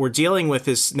mean, we're dealing with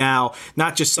this now,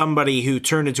 not just somebody who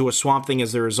turned into a Swamp Thing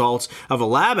as the result of a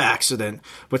lab accident,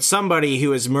 but somebody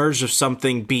who has merged with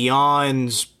something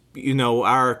beyond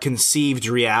our conceived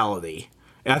reality.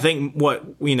 And I think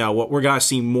what we're going to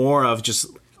see more of just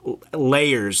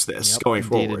layers going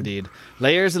forward. Indeed.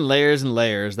 Layers and layers and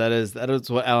layers. That is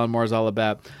what Alan Moore is all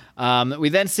about. We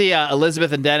then see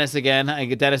Elizabeth and Dennis again.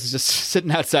 Dennis is just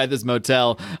sitting outside this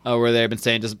motel where they've been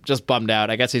staying, just bummed out.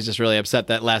 I guess he's just really upset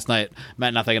that last night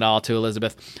meant nothing at all to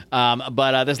Elizabeth.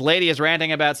 But this lady is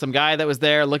ranting about some guy that was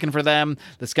there looking for them.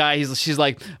 This guy, she's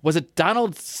like, was it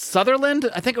Donald Sutherland?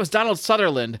 I think it was Donald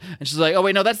Sutherland. And she's like, oh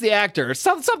wait, no, that's the actor.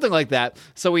 Something like that.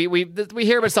 So we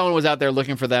hear about someone was out there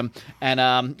looking for them.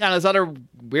 And this other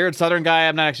weird Southern guy,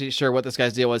 I'm not actually sure what this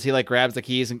guy's deal was. He like grabs the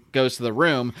keys and goes to the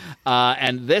room.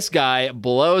 And this guy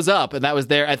blows up, and that was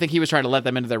there. I think he was trying to let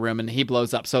them into their room, and he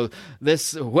blows up. So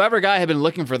whoever guy had been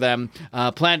looking for them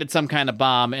planted some kind of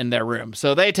bomb in their room.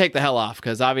 So they take the hell off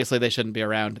because obviously they shouldn't be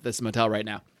around this motel right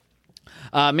now.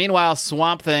 Meanwhile,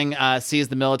 Swamp Thing sees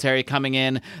the military coming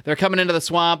in. They're coming into the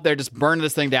swamp. They're just burning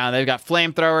this thing down. They've got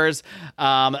flamethrowers.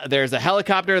 There's a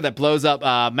helicopter that blows up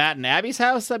Matt and Abby's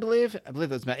house, I believe. I believe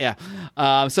that's Matt.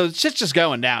 Yeah. So shit's just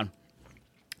going down.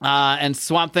 And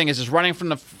Swamp Thing is just running from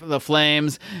the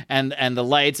flames and the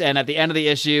lights. And at the end of the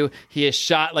issue, he is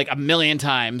shot like 1,000,000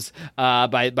 times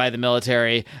by the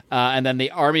military. And then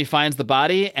the army finds the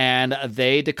body and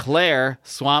they declare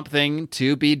Swamp Thing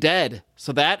to be dead.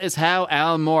 So that is how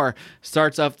Alan Moore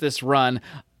starts off this run.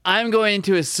 I'm going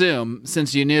to assume,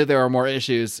 since you knew there were more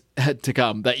issues to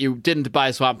come, that you didn't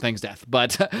buy Swamp Thing's death.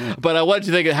 But what did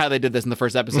you think of how they did this in the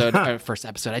first episode? First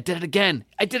episode. I did it again.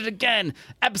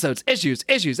 Episodes, issues,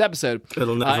 episode.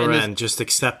 It'll never end. Just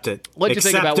accept it. What did you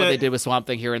think about what they did with Swamp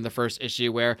Thing here in the first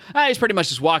issue, where he's pretty much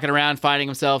just walking around, finding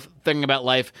himself, thinking about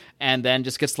life, and then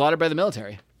just gets slaughtered by the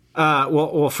military?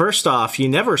 Well, first off, you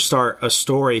never start a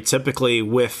story typically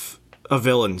with a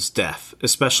villain's death,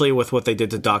 especially with what they did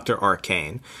to Dr.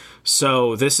 Arcane.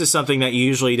 So this is something that you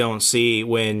usually don't see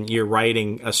when you're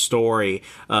writing a story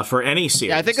for any series.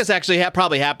 Yeah, I think this actually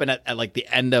probably happened at like the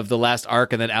end of the last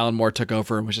arc, and then Alan Moore took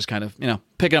over and was just kind of,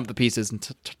 picking up the pieces and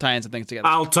tying some things together.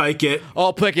 I'll take it.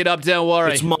 I'll pick it up, don't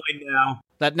worry. It's mine now.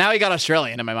 Now he got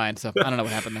Australian in my mind, so I don't know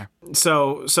what happened there.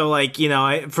 So like,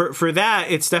 for that,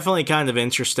 it's definitely kind of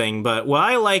interesting. But what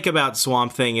I like about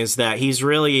Swamp Thing is that he's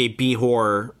really a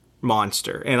B-horror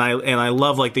monster, and I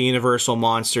love like the Universal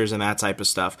monsters and that type of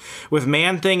stuff. With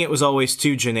Man-Thing, it was always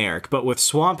too generic, but with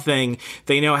Swamp Thing,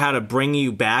 they know how to bring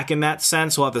you back in that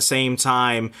sense, while at the same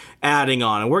time adding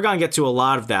on. And we're gonna get to a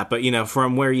lot of that, but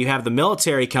from where you have the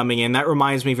military coming in, that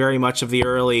reminds me very much of the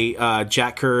early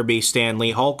Jack Kirby, Stan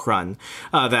Lee Hulk run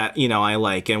that I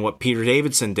like, and what Peter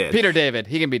Davidson did. Peter David,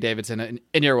 he can be Davidson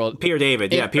in your world. Peter David,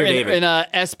 Peter David. In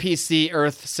SPC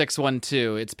Earth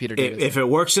 612, it's Peter Davidson. If it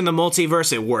works in the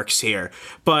multiverse, it works here.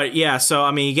 But yeah, so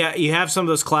I mean, you have some of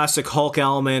those classic Hulk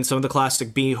elements, some of the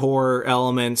classic B horror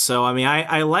elements. So I mean,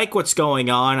 I like what's going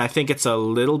on. I think it's a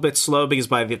little bit slow because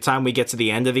by the time we get to the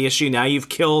end of the issue, now you've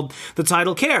killed the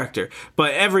title character.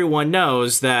 But everyone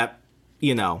knows that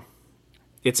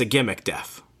it's a gimmick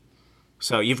death.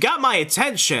 So you've got my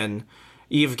attention.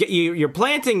 You're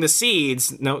planting the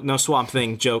seeds. No Swamp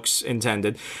Thing jokes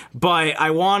intended. But I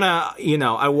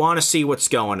wanna see what's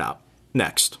going up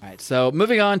next. All right, so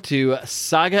moving on to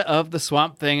Saga of the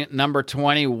Swamp Thing number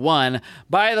 21.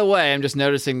 By the way, I'm just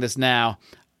noticing this now.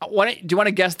 Do you want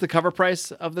to guess the cover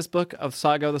price of this book of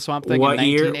Saga of the Swamp Thing in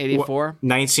 1984?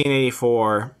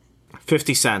 1984,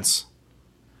 50 cents.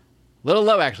 A little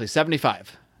low, actually,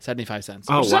 75 cents.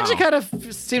 Oh, which wow. actually kind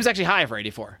of seems actually high for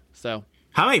 84. So,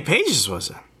 how many pages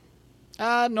was it?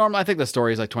 Normal. I think the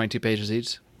story is like 22 pages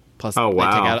each. Plus, oh,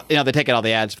 wow. they take out all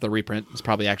the ads for the reprint. It's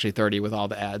probably actually 30 with all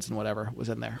the ads and whatever was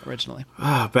in there originally.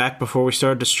 Back before we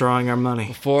started destroying our money.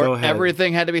 Before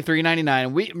everything had to be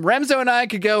 $3.99. Remzo and I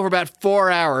could go for about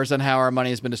 4 hours on how our money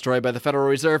has been destroyed by the Federal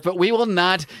Reserve, but we will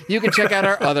not. You can check out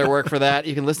our other work for that.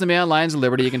 You can listen to me on Lions of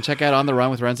Liberty. You can check out On the Run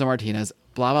with Renzo Martinez.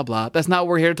 Blah, blah, blah. That's not what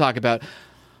we're here to talk about.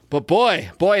 But boy,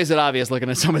 is it obvious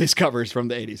looking at some of these covers from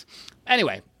the 80s.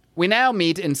 Anyway, we now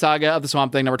meet in Saga of the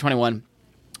Swamp Thing number 21.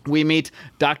 We meet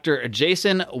Dr.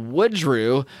 Jason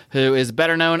Woodrue, who is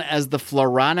better known as the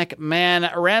Floronic Man.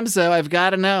 Remzo, I've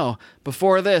got to know,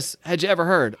 before this, had you ever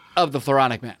heard of the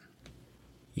Floronic Man?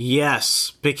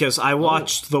 Yes, because I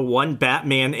watched the one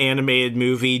Batman animated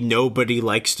movie nobody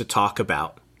likes to talk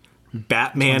about.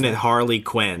 Batman and Harley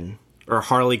Quinn. Or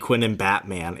Harley Quinn and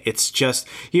Batman. It's just...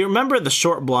 You remember the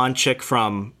short blonde chick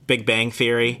from Big Bang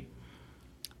Theory?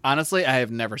 Honestly, I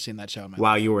have never seen that show.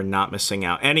 Wow, you were not missing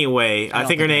out. Anyway, I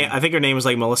think her name was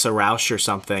like Melissa Rauch or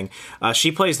something.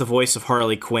 She plays the voice of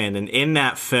Harley Quinn, and in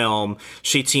that film,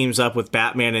 she teams up with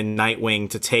Batman and Nightwing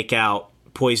to take out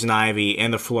Poison Ivy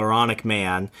and the Floronic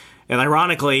Man. And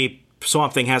ironically,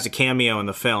 Swamp Thing has a cameo in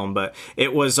the film, but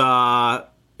it's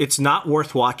not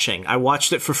worth watching. I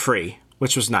watched it for free,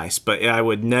 which was nice, but I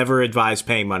would never advise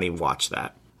paying money to watch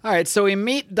that. All right, so we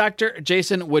meet Dr.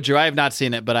 Jason Woodrue. I have not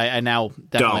seen it, but I now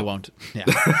definitely won't. Yeah.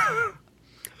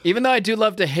 Even though I do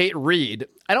love to hate read,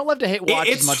 I don't love to hate watch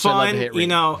as much as I love to hate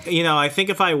read. I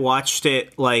think if I watched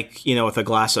it with a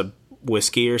glass of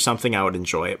whiskey or something, I would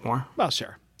enjoy it more. Well,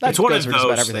 sure. It's one of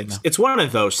those things. It's one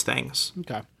of those things.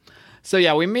 Okay. So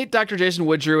yeah, we meet Dr. Jason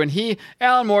Woodrue, and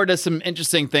Alan Moore does some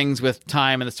interesting things with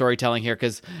time and the storytelling here,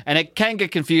 and it can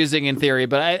get confusing in theory,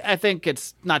 but I think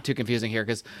it's not too confusing here,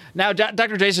 because now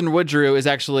Dr. Jason Woodrue is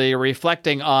actually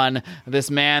reflecting on this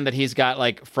man that he's got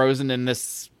like frozen in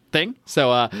this thing.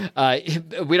 So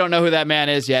we don't know who that man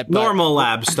is yet. But, normal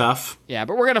lab stuff. Yeah,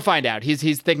 but we're gonna find out.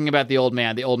 He's thinking about the old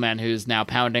man who's now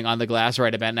pounding on the glass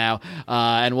right about now,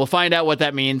 and we'll find out what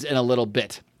that means in a little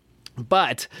bit.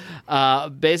 But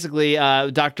basically,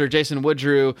 Dr. Jason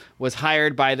Woodrue was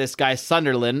hired by this guy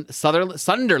Sunderland,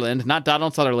 not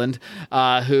Donald Sutherland,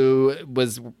 who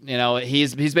was,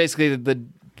 he's basically the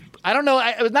I don't know.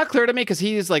 It was not clear to me because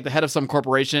he's like the head of some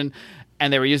corporation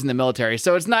and they were using the military.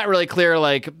 So it's not really clear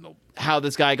like how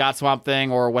this guy got Swamp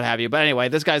Thing or what have you. But anyway,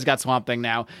 this guy's got Swamp Thing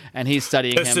now and he's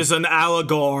studying him. This is an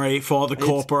allegory for the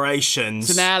corporations.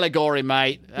 It's an allegory,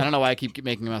 mate. I don't know why I keep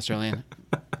making him Australian.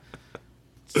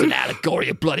 It's an allegory,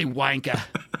 you bloody wanker.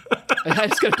 I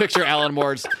just got to picture Alan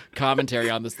Moore's commentary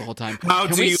on this the whole time. How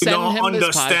do you not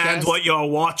understand what you're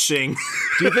watching?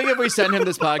 Do you think if we send him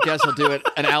this podcast, he'll do it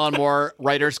an Alan Moore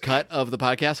writer's cut of the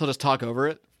podcast? He'll just talk over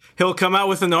it? He'll come out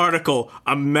with an article,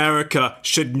 America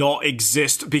should not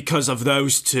exist because of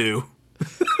those two.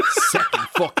 Second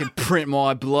fucking print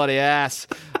my bloody ass.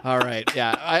 All right,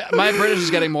 yeah. My British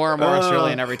is getting more and more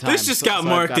Australian every time. This just got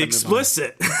marked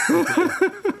explicit.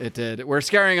 It did. We're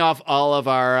scaring off all of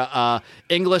our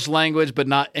English language, but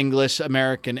not English,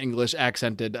 American English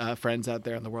accented friends out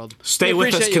there in the world. Stay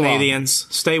with us, Canadians.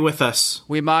 Stay with us.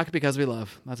 We mock because we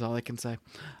love. That's all I can say.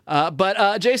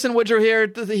 But Jason Woodrue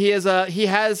here,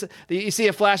 you see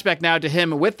a flashback now to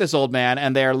him with this old man,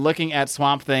 and they're looking at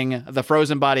Swamp Thing, the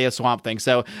frozen body of Swamp Thing.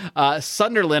 So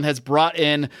Sunderland has brought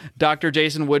in Dr.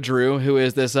 Jason Woodrue, who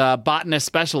is this botanist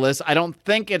specialist. I don't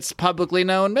think it's publicly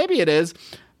known. Maybe it is.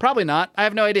 Probably not. I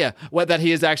have no idea that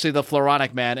he is actually the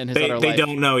Floronic Man in his other life. They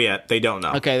don't know yet. They don't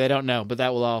know. Okay, they don't know, but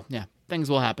that will all,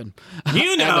 things will happen.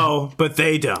 You know, but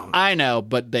they don't. I know,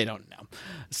 but they don't know.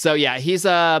 So yeah, he's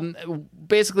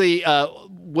basically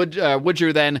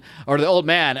Woodrue then, or the old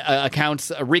man,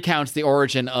 recounts the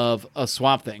origin of a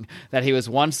Swamp Thing. That he was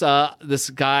once this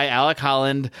guy, Alec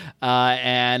Holland,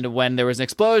 and when there was an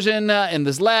explosion in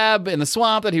this lab in the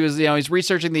swamp, that he was, he's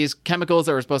researching these chemicals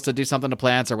that were supposed to do something to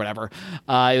plants or whatever.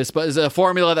 It was a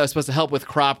formula that was supposed to help with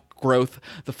crop growth.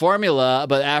 The formula,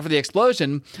 but after the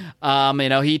explosion,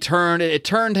 it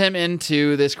turned him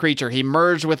into this creature. He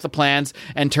merged with the plants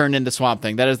and turned into Swamp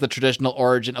Thing. That is the traditional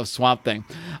origin of Swamp Thing.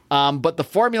 But the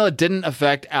formula didn't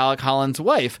affect Alec Holland's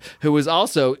wife, who was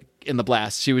also in the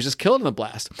blast. She was just killed in the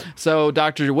blast. So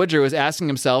Dr. Woodrue was asking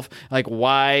himself, like,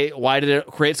 why did it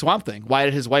create Swamp Thing? Why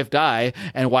did his wife die?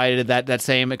 And why did that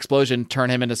same explosion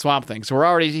turn him into Swamp Thing? So we're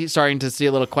already starting to see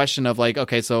a little question of like,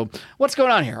 okay, so what's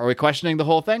going on here? Are we questioning the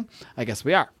whole thing? I guess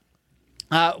we are.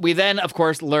 We then, of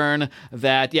course, learn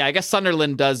that I guess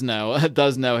Sunderland does know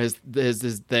his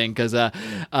thing because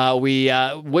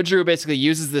Woodrue basically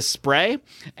uses this spray,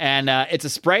 and it's a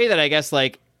spray that I guess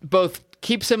like both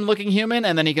keeps him looking human,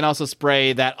 and then he can also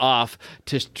spray that off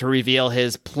to reveal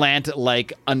his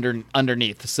plant-like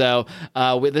underneath. So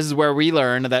this is where we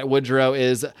learn that Woodrue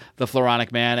is the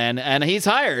Floronic Man, and he's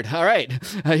hired. All right,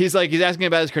 he's asking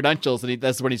about his credentials, and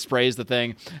that's when he sprays the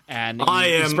thing. And I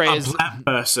am a plant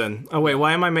person. Oh wait,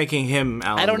 why am I making him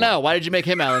Alan? I don't know. Why did you make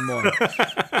him Alan Moore?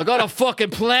 I got a fucking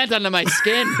plant under my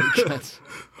skin.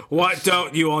 What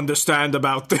don't you understand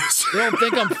about this? You don't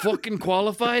think I'm fucking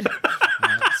qualified?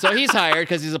 So he's hired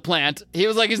because he's a plant. He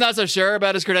was like, he's not so sure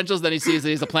about his credentials. Then he sees that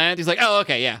he's a plant. He's like, oh,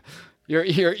 okay, yeah,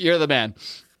 you're the man.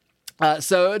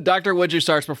 So Dr. Woodrue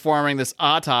starts performing this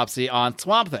autopsy on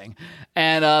Swamp Thing.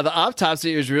 And the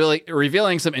autopsy is really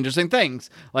revealing some interesting things.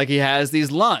 Like he has these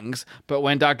lungs, but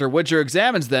when Dr. Woodrue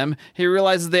examines them, he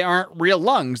realizes they aren't real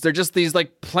lungs. They're just these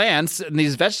like plants and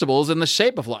these vegetables in the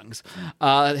shape of lungs.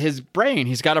 His brain,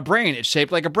 he's got a brain. It's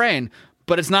shaped like a brain.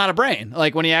 But it's not a brain.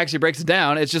 Like when he actually breaks it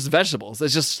down, it's just vegetables.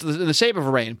 It's just in the shape of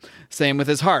a brain. Same with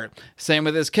his heart. Same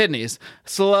with his kidneys.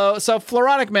 So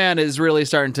Floronic Man is really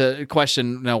starting to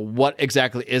question, what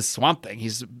exactly is Swamp Thing?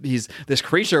 He's this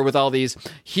creature with all these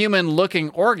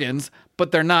human-looking organs,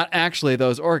 but they're not actually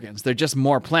those organs. They're just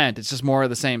more plant. It's just more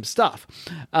of the same stuff.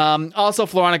 Also,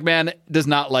 Floronic Man does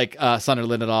not like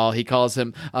Sunderland at all.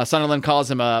 Sunderland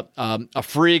calls him a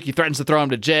freak. He threatens to throw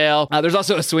him to jail. There's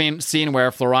also a scene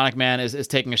where Floronic Man is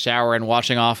taking a shower and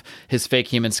washing off his fake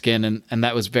human skin, and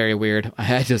that was very weird.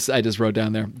 I just wrote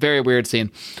down there. Very weird scene.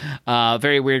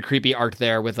 Very weird, creepy art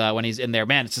there with when he's in there.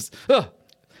 Man, it's just...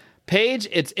 Page,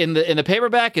 it's in the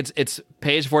paperback. It's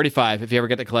page 45. If you ever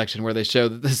get the collection where they show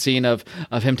the scene of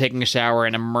him taking a shower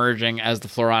and emerging as the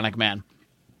Floronic Man.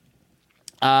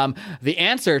 The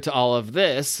answer to all of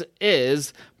this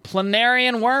is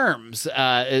planarian worms.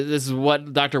 This is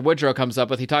what Dr. Woodrue comes up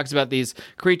with. He talks about these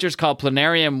creatures called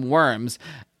planarian worms.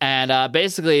 And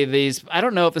basically these, I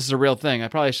don't know if this is a real thing. I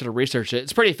probably should have researched it.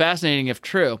 It's pretty fascinating if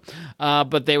true.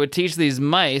 But they would teach these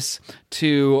mice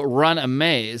to run a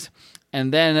maze.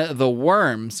 And then the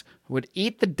worms would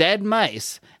eat the dead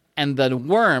mice, and the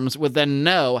worms would then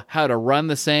know how to run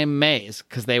the same maze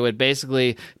because they would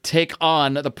basically take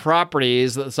on the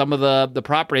properties, some of the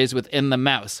properties within the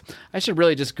mouse. I should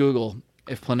really just Google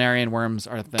if planarian worms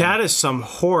are a thing. That is some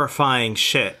horrifying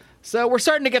shit. So we're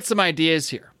starting to get some ideas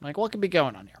here. Like, what could be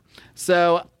going on here?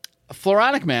 So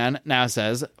Floronic Man now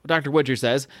says, Dr. Woodger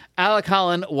says, Alec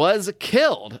Holland was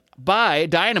killed by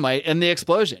dynamite in the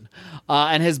explosion.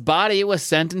 And his body was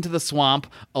sent into the swamp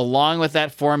along with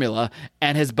that formula,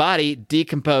 and his body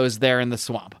decomposed there in the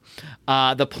swamp.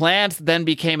 The plants then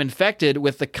became infected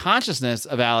with the consciousness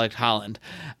of Alec Holland.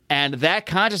 And that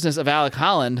consciousness of Alec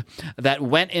Holland that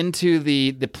went into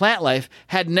the plant life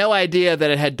had no idea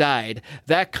that it had died.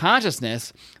 That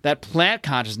consciousness, that plant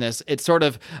consciousness, it sort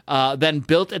of then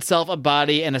built itself a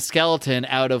body and a skeleton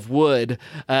out of wood,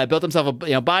 built himself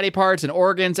body parts and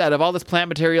organs out of all this plant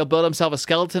material, built himself a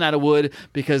skeleton out of wood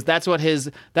because that's what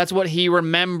he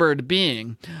remembered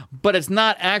being. But it's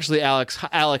not actually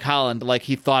Alec Holland like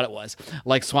he thought it was,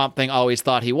 like Swamp Thing always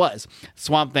thought he was.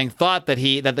 Swamp Thing thought that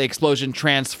the explosion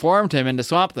transformed him into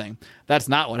Swamp Thing. That's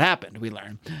not what happened, we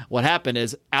learn. What happened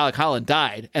is Alec Holland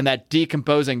died, and that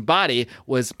decomposing body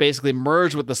was basically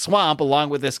merged with the swamp along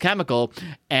with this chemical,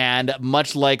 and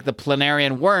much like the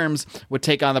planarian worms would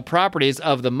take on the properties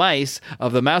of the mouse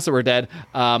that were dead,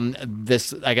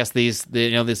 these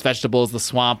vegetables, the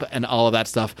swamp, and all of that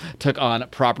stuff took on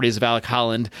properties of Alec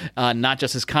Holland, not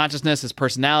just his consciousness, his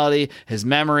personality, his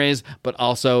memories, but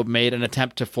also made an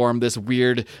attempt to form this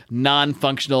weird,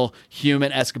 non-functional,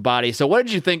 human-esque body. So what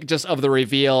did you think just of the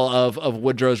reveal of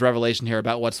Woodrow's revelation here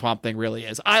about what Swamp Thing really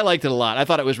is? I liked it a lot. I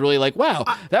thought it was really wow,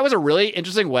 that was a really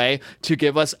interesting way to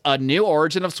give us a new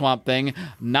origin of Swamp Thing,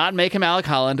 not make him Alec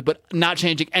Holland, but not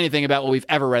changing anything about what we've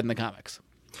ever read in the comics.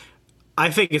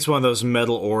 I think it's one of those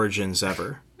metal origins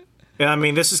ever. I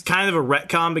mean, this is kind of a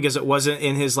retcon because it wasn't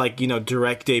in his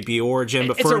direct debut origin.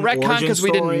 But it's a retcon because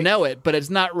we didn't know it, but it's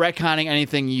not retconning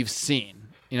anything you've seen.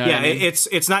 You know what I mean?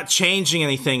 It's not changing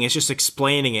anything. It's just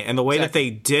explaining it. And the way that they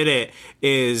did it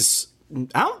is,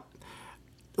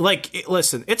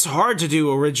 listen, it's hard to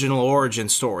do original origin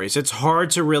stories. It's hard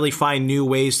to really find new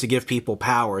ways to give people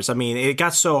powers. I mean, it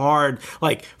got so hard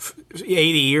 80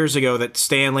 years ago that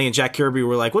Stan Lee and Jack Kirby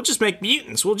were like, we'll just make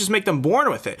mutants. We'll just make them born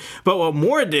with it. But what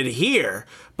Moore did here,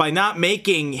 by not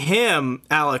making him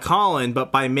Alec Holland,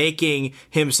 but by making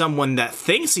him someone that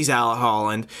thinks he's Alec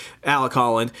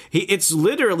Holland, it's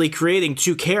literally creating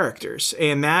two characters.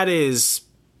 And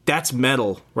that's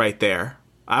metal right there.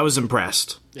 I was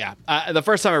impressed. Yeah. The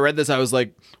first time I read this, I was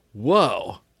like,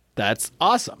 whoa, that's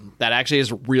awesome. That actually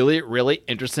is really, really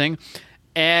interesting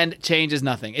and changes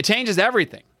nothing. It changes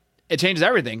everything. It changes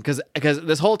everything because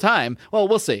this whole time, well,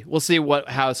 we'll see. We'll see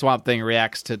how Swamp Thing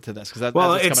reacts to this.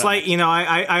 It's like,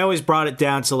 I always brought it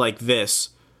down to this.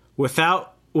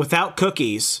 Without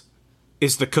cookies,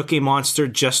 is the Cookie Monster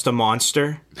just a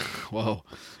monster? Whoa.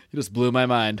 You just blew my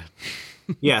mind.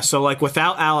 Yeah, so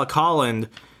without Alec Holland,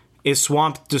 does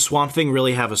Swamp Thing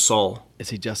really have a soul? Is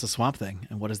he just a Swamp Thing?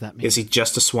 And what does that mean? Is he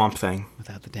just a Swamp Thing?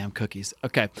 Without the damn cookies.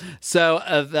 Okay. So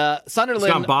the Sunderland...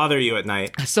 It's going to bother you at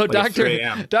night. So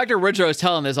Dr. Woodrow is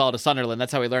telling this all to Sunderland.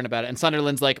 That's how we learn about it. And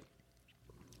Sunderland's like,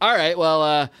 all right,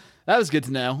 well, that was good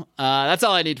to know. That's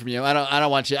all I need from you. I don't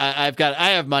want you. I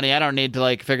have money. I don't need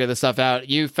to figure this stuff out.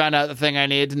 You found out the thing I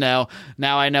needed to know.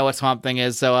 Now I know what Swamp Thing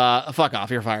is. So fuck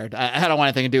off. You're fired. I don't want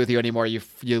anything to do with you anymore. You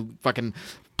fucking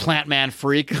plant man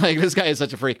freak. This guy is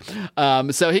such a freak.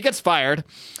 So he gets fired.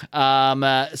 So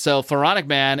Floronic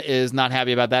Man is not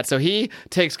happy about that. So he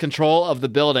takes control of the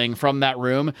building from that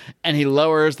room and he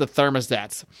lowers the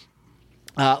thermostats.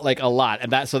 A lot.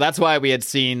 And that's why we had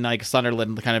seen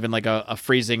Sunderland kind of in a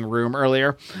freezing room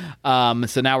earlier.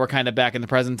 So now we're kind of back in the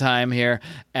present time here.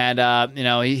 And,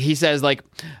 he says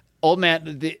old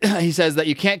man, he says that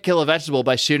you can't kill a vegetable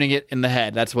by shooting it in the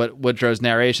head. That's what Woodrow's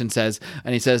narration says.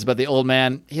 And he says, but the old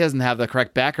man, he doesn't have the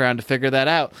correct background to figure that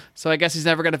out. So I guess he's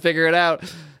never going to figure it out.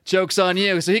 Joke's on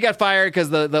you. So he got fired because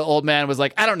the old man was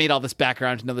like, I don't need all this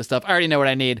background to know this stuff. I already know what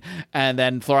I need. And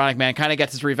then Floronic Man kind of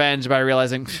gets his revenge by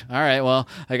realizing, all right, well,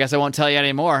 I guess I won't tell you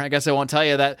anymore. I guess I won't tell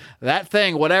you that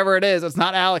thing, whatever it is, it's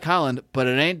not Alec Holland, but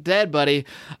it ain't dead, buddy.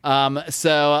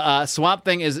 So Swamp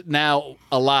Thing is now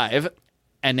alive.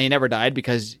 And he never died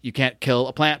because you can't kill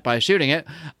a plant by shooting it.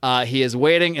 He is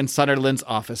waiting in Sunderland's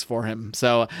office for him.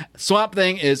 So Swamp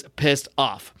Thing is pissed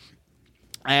off.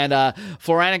 And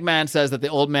Floronic Man says that the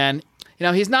old man,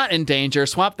 he's not in danger.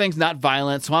 Swamp Thing's not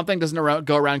violent. Swamp Thing doesn't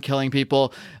go around killing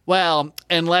people. Well,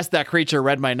 unless that creature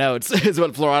read my notes, is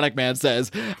what Floronic Man says.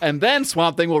 And then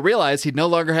Swamp Thing will realize he no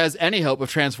longer has any hope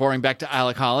of transforming back to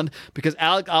Alec Holland because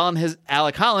Alec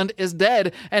Holland is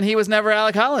dead and he was never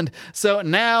Alec Holland. So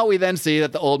now we then see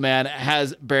that the old man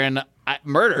has been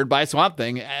murdered by Swamp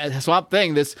Thing. Swamp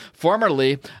Thing, this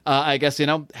formerly, I guess,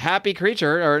 happy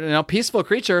creature or, peaceful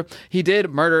creature, he did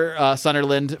murder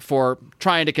Sunderland for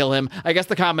trying to kill him. I guess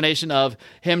the combination of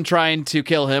him trying to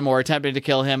kill him or attempting to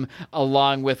kill him,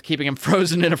 along with keeping him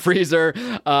frozen in a freezer,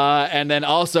 and then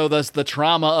also the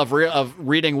trauma of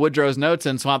reading Woodrow's notes,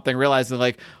 and Swamp Thing realizing,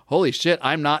 like, holy shit,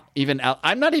 I'm not even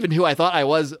who I thought I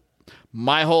was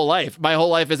my whole life. My whole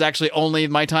life is actually only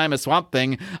my time as Swamp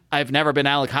Thing. I've never been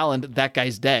Alec Holland. That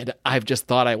guy's dead. I've just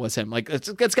thought I was him. Like,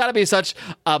 it's got to be such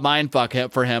a mind fuck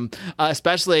for him.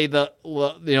 Especially the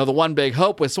one big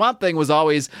hope with Swamp Thing was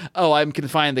always, I can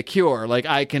find the cure. Like,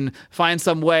 I can find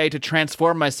some way to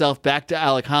transform myself back to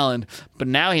Alec Holland. But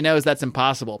now he knows that's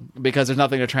impossible because there's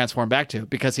nothing to transform back to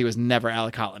because he was never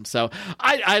Alec Holland. So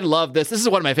I love this. This is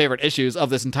one of my favorite issues of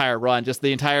this entire run. Just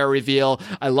the entire reveal.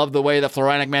 I love the way that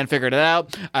Floronic Man figured it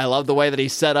out. I love the way that he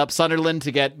set up Sunderland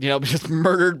to get, just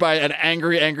murdered by an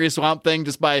angry Swamp Thing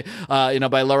just by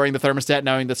lowering the thermostat,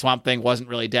 knowing the Swamp Thing wasn't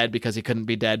really dead because he couldn't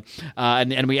be dead.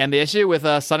 And we end the issue with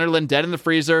Sunderland dead in the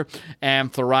freezer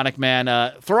and Floronic Man.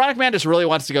 Floronic Man just really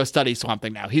wants to go study Swamp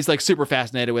Thing now. He's like super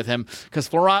fascinated with him because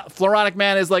Floronic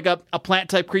Man is like a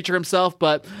plant type creature himself,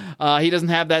 but he doesn't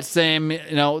have that same,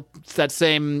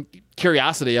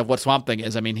 curiosity of what Swamp Thing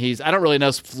is. I mean, I don't really know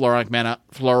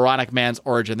Floronic Man's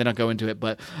origin. They don't go into it,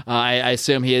 but I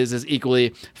assume he is as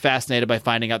equally fascinated by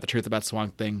finding out the truth about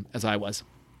Swamp Thing as I was.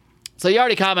 So you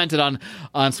already commented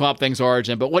on Swamp Thing's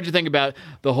origin, but what do you think about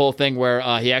the whole thing where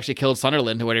he actually killed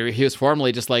Sunderland, where he was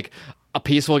formerly just like a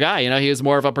peaceful guy? He was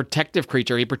more of a protective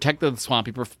creature. He protected the swamp.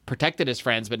 He protected his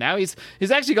friends, but now he's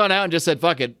actually gone out and just said,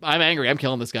 fuck it, I'm angry. I'm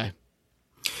killing this guy.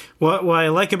 What I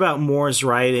like about Moore's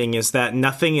writing is that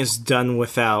nothing is done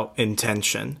without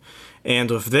intention.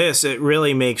 And with this, it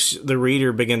really makes the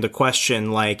reader begin to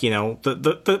question, like,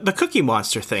 the Cookie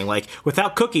Monster thing. Like,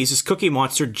 without cookies, is Cookie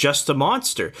Monster just a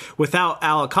monster? Without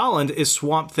Alec Holland, is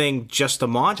Swamp Thing just a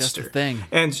monster? Just a thing.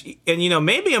 And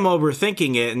maybe I'm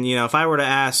overthinking it. And, if I were to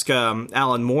ask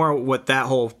Alan Moore what that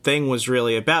whole thing was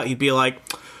really about, he'd be like,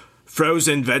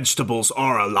 frozen vegetables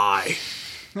are a lie.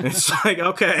 It's like,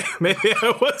 okay, maybe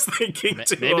I was thinking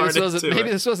too hard into it.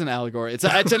 Maybe this was an allegory. It's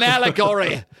an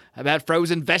allegory about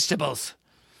frozen vegetables.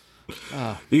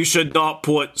 You should not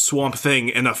put Swamp Thing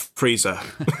in a freezer.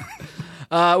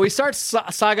 We start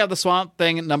Saga of the Swamp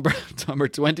Thing number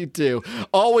 22.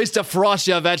 Always defrost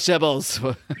your vegetables.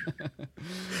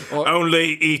 Only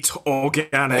eat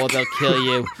organic. Or they'll kill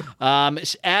you.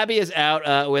 Abby is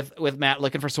out with Matt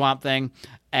looking for Swamp Thing.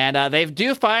 And they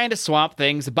do find Swamp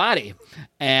Thing's body,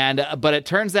 but it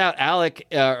turns out Alec,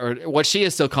 or what she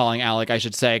is still calling Alec, I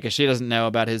should say, because she doesn't know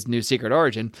about his new secret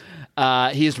origin.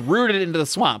 He's rooted into the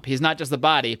swamp. He's not just the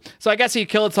body. So I guess he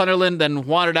killed Sunderland, then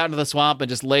wandered out into the swamp and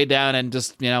just laid down and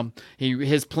just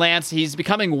his plants. He's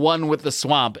becoming one with the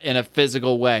swamp in a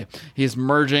physical way. He's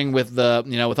merging with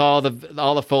with all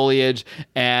the foliage,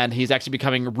 and he's actually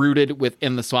becoming rooted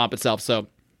within the swamp itself. So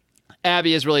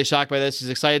Abby is really shocked by this. She's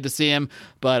excited to see him,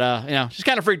 but she's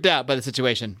kind of freaked out by the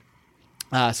situation,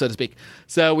 so to speak.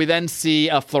 So we then see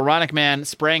a Floronic Man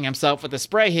spraying himself with the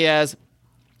spray he has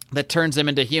that turns him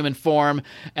into human form.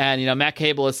 And, Matt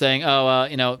Cable is saying,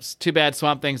 it's too bad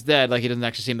Swamp Thing's dead. Like, he doesn't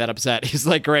actually seem that upset. He's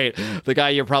like, great. The guy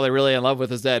you're probably really in love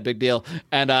with is dead. Big deal.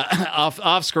 And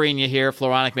off screen, you hear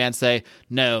Floronic Man say,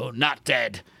 no, not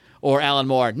dead. Or Alan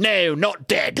Moore, no, not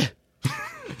dead.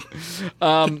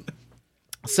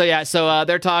 So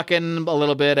they're talking a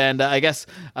little bit, and I guess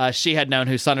she had known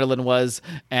who Sunderland was,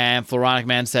 and Floronic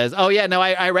Man says, "Oh yeah, no,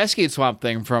 I rescued Swamp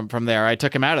Thing from there. I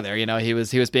took him out of there. He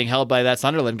was being held by that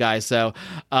Sunderland guy. So,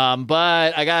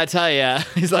 but I gotta tell you,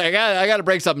 he's like, I gotta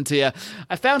break something to you.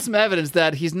 I found some evidence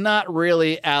that he's not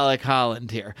really Alec Holland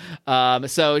here.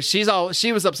 So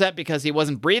she was upset because he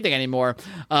wasn't breathing anymore.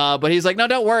 But he's like, no,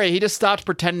 don't worry. He just stopped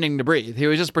pretending to breathe. He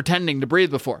was just pretending to breathe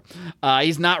before.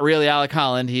 He's not really Alec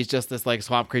Holland. He's just this like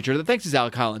swamp creature that thinks he's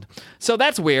Alec Holland. So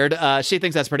that's weird. She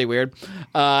thinks that's pretty weird.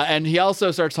 And he also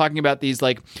starts talking about these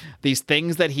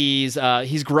things that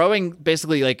he's growing,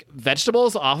 basically like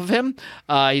vegetables off of him.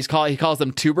 He calls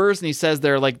them tubers, and he says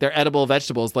they're edible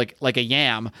vegetables, like a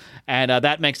yam. And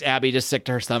that makes Abby just sick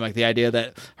to her stomach. The idea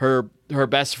that her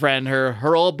best friend,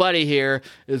 her old buddy here,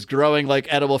 is growing like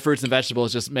edible fruits and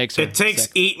vegetables just makes her. It takes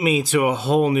sick. Eat Me to a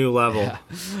whole new level. Yeah.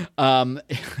 And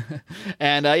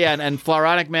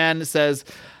Floronic Man says,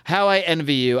 How I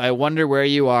envy you. I wonder where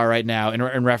you are right now,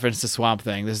 in reference to Swamp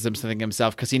Thing. This is him thinking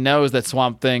himself, because he knows that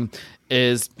Swamp Thing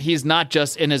he's not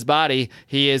just in his body,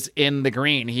 he is in the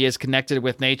green. He is connected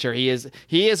with nature. He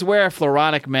is where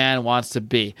Floronic Man wants to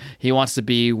be. He wants to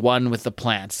be one with the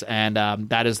plants, and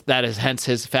that is hence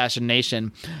his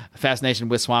fascination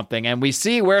with Swamp Thing. And we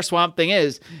see where Swamp Thing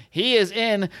is. He is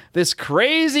in this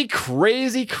crazy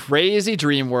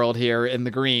dream world here in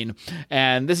the green,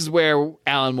 and this is where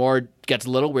Alan Moore gets a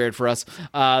little weird for us.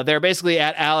 They're basically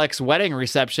at Alec's wedding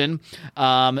reception.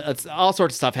 It's, all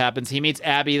sorts of stuff happens. He meets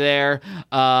Abby there.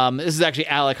 This is actually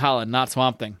Alec Holland, not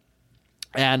Swamp Thing.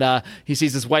 And he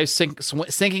sees his wife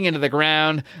sinking into the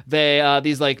ground.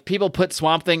 These like people put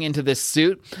Swamp Thing into this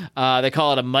suit. They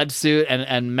call it a mud suit,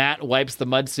 and Matt wipes the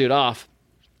mud suit off.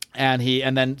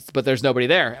 But there's nobody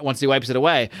there once he wipes it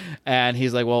away. And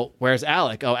he's like, well, where's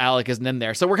Alec? Oh, Alec isn't in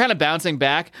there. So we're kind of bouncing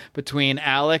back between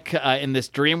Alec in this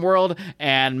dream world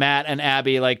and Matt and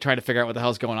Abby, like trying to figure out what the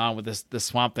hell's going on with this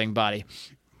Swamp Thing body.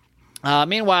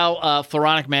 Meanwhile,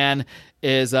 Floronic Man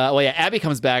is, Abby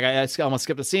comes back. I almost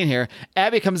skipped a scene here.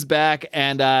 Abby comes back,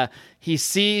 and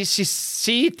she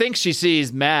thinks she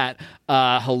sees Matt,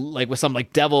 like with some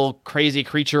like devil crazy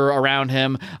creature around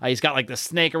him. He's got like the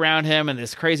snake around him and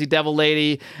this crazy devil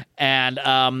lady,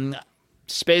 and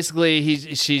basically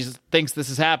she thinks this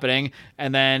is happening,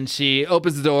 and then she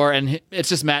opens the door and it's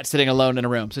just Matt sitting alone in a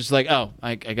room. So she's like, oh,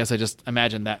 I guess I just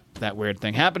imagined that weird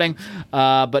thing happening.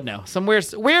 But no, some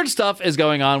weird stuff is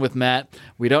going on with Matt.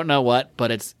 We don't know what,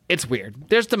 but it's weird.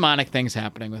 There's demonic things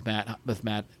happening with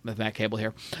Matt Cable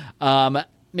here.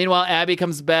 Meanwhile, Abby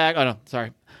comes back. Oh no,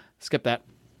 sorry. Skip that.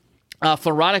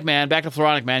 Floronic Man, back to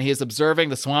Floronic Man. He is observing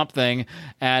the Swamp Thing,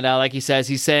 and like he says,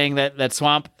 he's saying that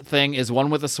Swamp Thing is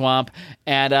one with the swamp.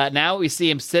 And now we see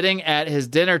him sitting at his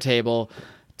dinner table,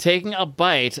 taking a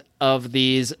bite of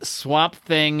these Swamp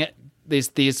Thing,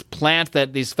 these plants,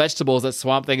 these vegetables that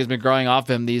Swamp Thing has been growing off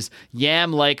him, these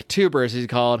yam-like tubers, he's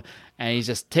called, and he's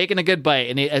just taking a good bite.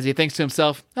 And as he thinks to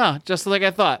himself, oh, just like I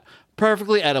thought.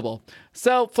 Perfectly edible.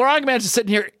 So Floronic Man's just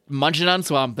sitting here munching on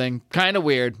Swamp Thing. Kind of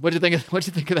weird. What'd you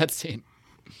think of that scene?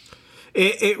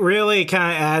 It really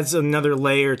kind of adds another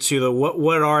layer to the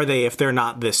what are they if they're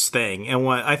not this thing? And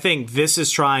what I think this is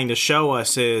trying to show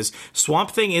us is Swamp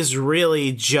Thing is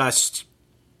really just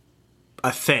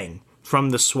a thing from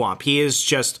the swamp. He is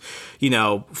just,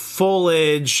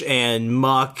 foliage and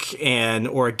muck and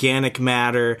organic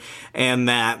matter, and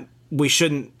that we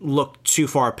shouldn't look too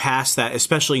far past that,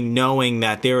 especially knowing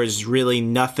that there is really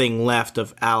nothing left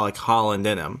of Alec Holland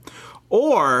in him.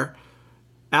 Or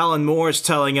Alan Moore is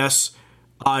telling us,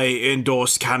 I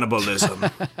endorse cannibalism,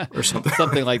 or something.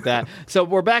 Something like that. So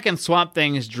we're back in Swamp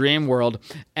Thing's dream world,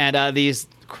 and these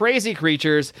crazy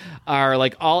creatures are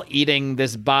like all eating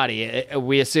this body.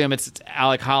 We assume it's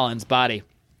Alec Holland's body.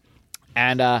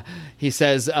 And he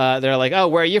says, they're like, oh,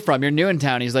 where are you from? You're new in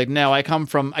town. He's like, no, I come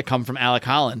from Alec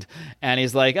Holland. And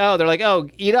he's like, oh, they're like, oh,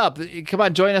 eat up. Come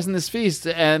on, join us in this feast.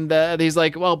 And he's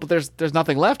like, well, but there's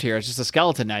nothing left here. It's just a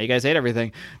skeleton now. You guys ate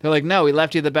everything. They're like, no, we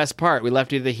left you the best part. We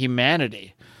left you the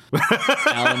humanity.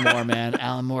 Alan Moore, man.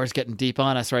 Alan Moore's getting deep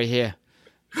on us right here.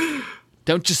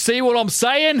 Don't you see what I'm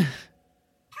saying?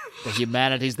 The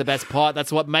humanity's the best part.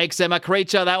 That's what makes him a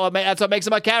creature. That's what makes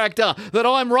him a character that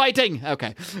I'm writing.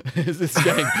 Okay. It's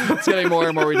getting more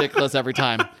and more ridiculous every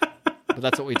time. But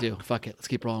that's what we do. Fuck it. Let's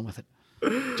keep rolling with it.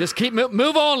 Just keep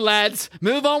move on, lads.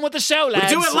 Move on with the show,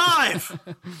 lads. We do it live.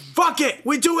 Fuck it.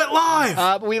 We do it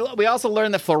live. We also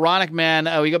learned that Floronic Man.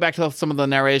 We go back to some of the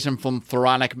narration from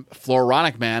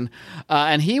Floronic Man,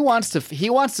 and he wants to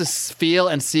feel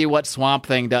and see what Swamp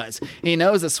Thing does. He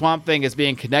knows that Swamp Thing is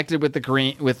being connected with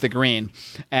the green,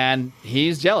 and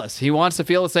he's jealous. He wants to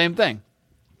feel the same thing.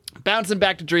 Bouncing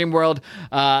back to Dream World,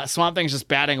 Swamp Thing's just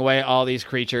batting away all these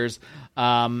creatures.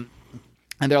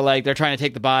 And they're trying to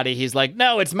take the body. He's like,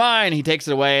 no, it's mine. He takes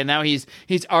it away. And now he's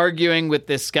arguing with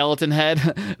this skeleton head.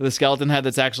 The skeleton head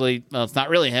that's actually, well, it's not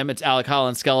really him. It's Alec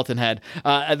Holland's skeleton head.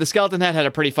 The skeleton head had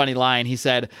a pretty funny line. He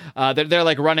said, they're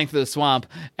like running through the swamp.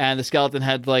 And the skeleton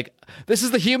head like, this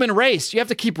is the human race. You have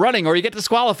to keep running or you get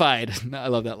disqualified. I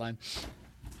love that line.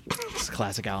 It's a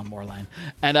classic Alan Moore line.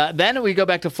 And then we go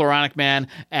back to Floronic Man,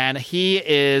 and he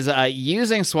is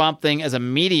using Swamp Thing as a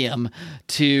medium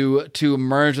to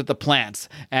merge with the plants.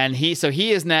 And he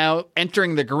is now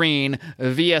entering the green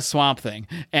via Swamp Thing.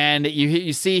 And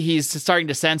you see he's starting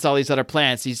to sense all these other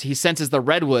plants. He senses the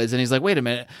redwoods, and he's like, wait a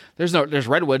minute, there's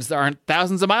redwoods that aren't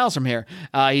thousands of miles from here.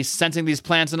 He's sensing these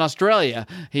plants in Australia.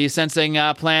 He's sensing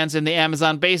plants in the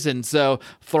Amazon basin. So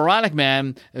Floronic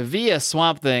Man via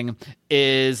Swamp Thing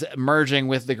is merging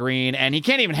with the green, and he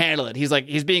can't even handle it.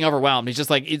 He's being overwhelmed. He's just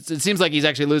like, it seems like he's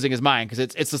actually losing his mind, because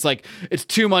it's just like, it's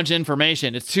too much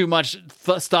information. It's too much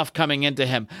stuff coming into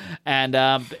him. And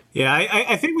I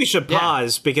think we should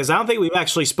pause, because I don't think we've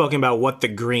actually spoken about what the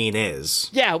green is.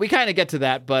 Yeah, we kind of get to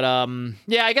that, but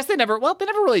I guess they never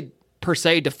really per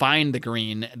se define the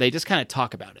green. They just kind of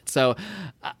talk about it. So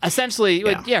essentially,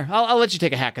 I'll let you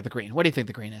take a hack at the green. What do you think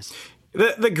the green is?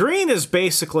 The green is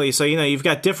basically, so, you've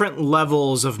got different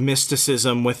levels of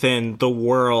mysticism within the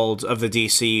world of the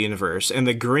DC universe, and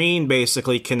the green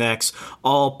basically connects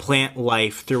all plant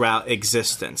life throughout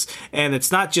existence. And it's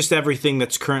not just everything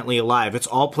that's currently alive, it's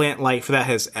all plant life that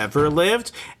has ever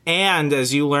lived. And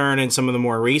as you learn in some of the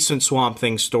more recent Swamp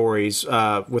Thing stories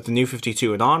with the New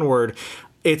 52 and onward,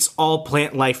 it's all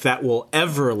plant life that will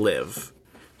ever live.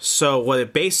 So what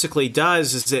it basically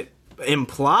does is it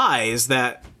implies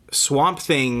that Swamp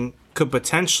Thing could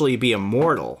potentially be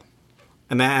immortal,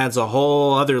 and that adds a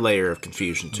whole other layer of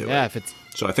confusion to it. Yeah, if it's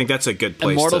so, I think that's a good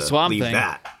place Immortal to Swamp leave Thing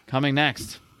that. Coming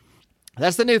next.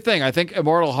 That's the new thing. I think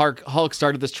Immortal Hulk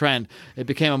started this trend. It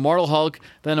became Immortal Hulk,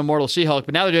 then Immortal She-Hulk,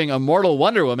 but now they're doing Immortal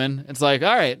Wonder Woman. It's like,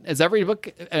 all right, is every book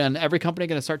and every company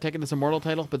going to start taking this Immortal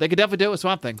title? But they could definitely do it with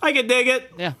Swamp Thing. I could dig it.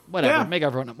 Yeah, whatever. Yeah. Make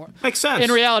everyone immortal. Makes sense.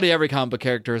 In reality, every comic book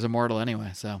character is immortal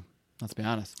anyway, so let's be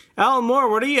honest. Alan Moore,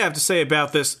 what do you have to say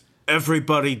about this?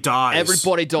 Everybody dies.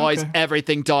 Everybody dies, Okay.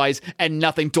 Everything dies, and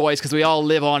nothing dies, because we all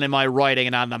live on in my writing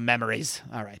and on the memories.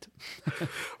 All right.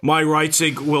 My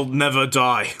writing will never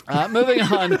die. Moving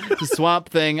on to Swamp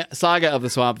Thing, Saga of the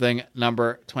Swamp Thing,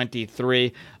 number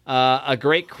 23. A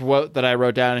great quote that I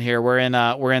wrote down here. We're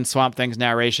in Swamp Thing's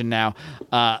narration now.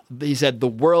 He said, "The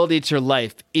world eats your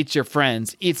life, eats your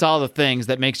friends, eats all the things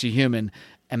that makes you human,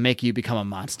 and make you become a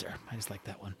monster." I just like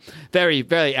that one. Very,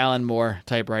 very Alan Moore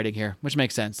type writing here, which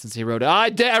makes sense since he wrote it.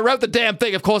 I wrote the damn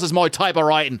thing. Of course, it's my type of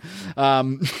writing.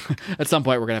 At some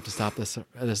point, we're gonna have to stop this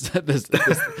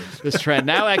trend.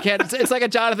 Now I can't. It's like a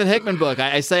Jonathan Hickman book.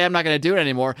 I say I'm not gonna do it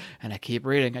anymore, and I keep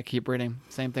reading.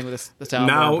 Same thing with this Alan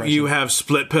Moore Now impression. you have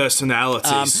split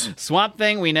personalities. Swamp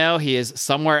Thing, we know he is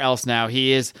somewhere else now.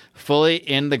 He is fully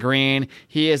in the green.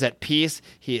 He is at peace.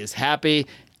 He is happy.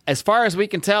 As far as we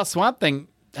can tell, Swamp Thing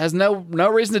has no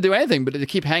reason to do anything but to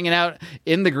keep hanging out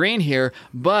in the green here.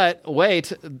 But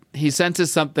wait, he senses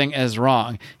something is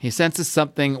wrong. He senses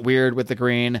something weird with the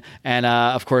green. And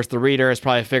of course, the reader has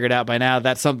probably figured out by now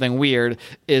that something weird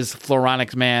is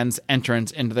Floronic Man's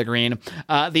entrance into the green.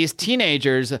 These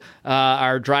teenagers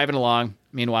are driving along,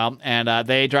 meanwhile, and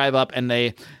they drive up, and one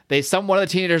of the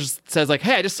teenagers says, like,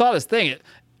 "Hey, I just saw this thing.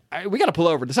 We got to pull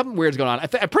over. Something weird's going on.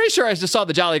 I'm pretty sure I just saw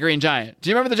the Jolly Green Giant. Do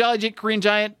you remember the Jolly Green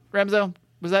Giant, Remzo?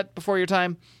 Was that before your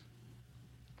time?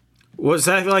 Was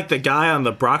that like the guy on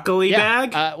the broccoli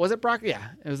bag? Was it broccoli? Yeah,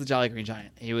 it was the Jolly Green Giant.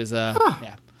 He was,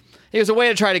 he was a way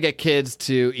to try to get kids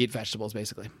to eat vegetables,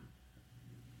 basically.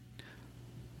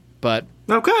 But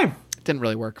Okay. it didn't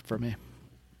really work for me,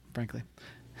 frankly.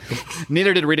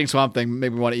 Neither did reading Swamp Thing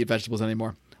make me want to eat vegetables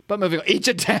anymore. But moving on,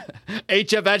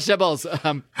 eat your vegetables.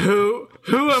 Who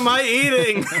am I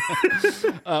eating?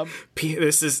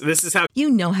 This is how You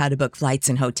know how to book flights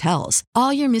and hotels.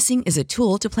 All you're missing is a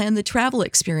tool to plan the travel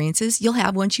experiences you'll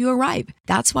have once you arrive.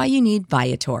 That's why you need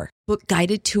Viator. Book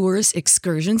guided tours,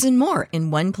 excursions, and more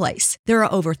in one place. There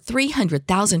are over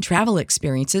 300,000 travel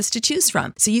experiences to choose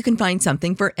from, so you can find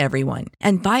something for everyone.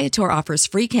 And Viator offers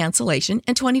free cancellation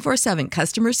and 24/7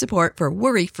 customer support for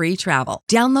worry-free travel.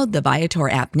 Download the Viator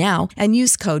app now and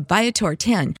use code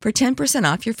Viator10 for 10%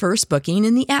 off your first booking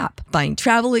in the app. Find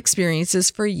travel experiences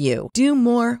for you. Do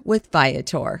more with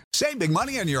Viator. Save big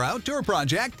money on your outdoor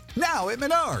project now at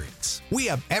Menards. We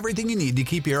have everything you need to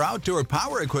keep your outdoor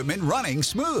power equipment running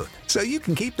smooth, so you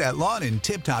can keep that lawn in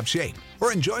tip-top shape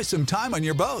or enjoy some time on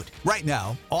your boat. Right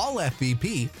now, all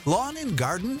FVP, lawn and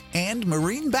garden, and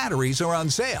marine batteries are on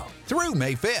sale through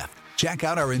May 5th. Check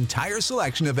out our entire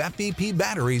selection of FVP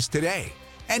batteries today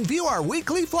and view our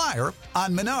weekly flyer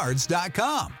on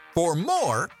Menards.com for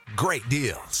more great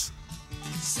deals.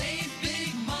 Save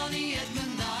big money at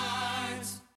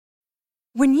Menards.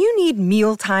 When you need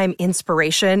mealtime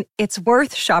inspiration, it's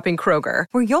worth shopping Kroger,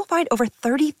 where you'll find over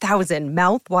 30,000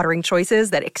 mouth-watering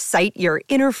choices that excite your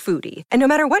inner foodie. And no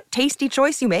matter what tasty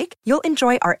choice you make, you'll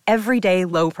enjoy our everyday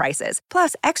low prices,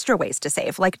 plus extra ways to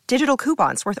save, like digital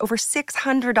coupons worth over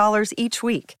 $600 each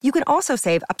week. You can also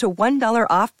save up to $1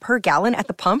 off per gallon at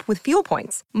the pump with fuel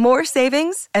points. More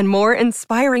savings and more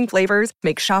inspiring flavors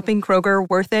make shopping Kroger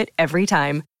worth it every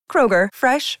time. Kroger,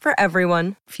 fresh for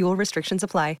everyone. Fuel restrictions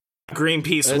apply.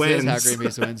 Greenpeace wins. This is how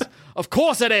Greenpeace wins. Of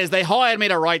course it is. They hired me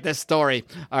to write this story.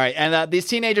 All right, and these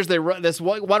teenagers, this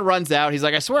one runs out. He's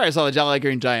like, I swear I saw the Jolly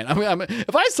Green Giant.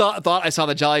 If I thought I saw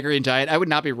the Jolly Green Giant, I would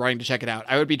not be running to check it out.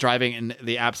 I would be driving in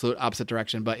the absolute opposite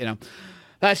direction. But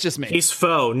that's just me. He's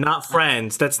foe, not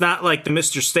friends. That's not like the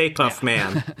Mr. Stay Puft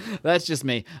man. That's just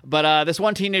me. But this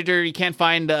one teenager, he can't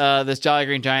find this Jolly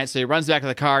Green Giant, so he runs back to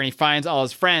the car and he finds all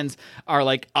his friends are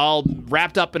like all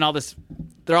wrapped up in all this.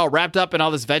 They're all wrapped up in all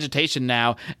this vegetation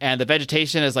now, and the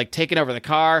vegetation is like taking over the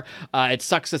car. It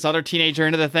sucks this other teenager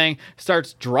into the thing,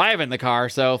 starts driving the car.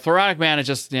 So Floronic Man is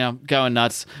just going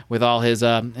nuts with all his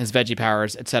veggie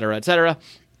powers, etc., etc.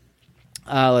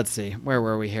 Let's see, where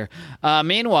were we here?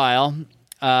 Meanwhile.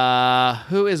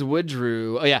 Who is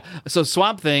Woodrue? Oh yeah. So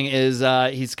Swamp Thing is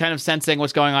he's kind of sensing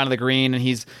what's going on in the green, and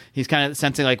he's kind of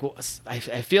sensing like I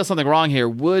feel something wrong here.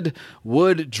 Woodrue?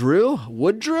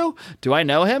 Do I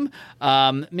know him?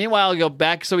 Meanwhile, I go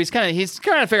back. So he's trying to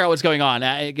figure out what's going on.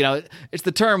 It's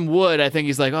the term wood. I think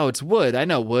he's like, oh, it's wood. I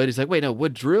know wood. He's like, wait, no,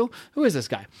 Woodrue? Who is this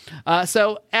guy?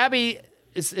 So Abby.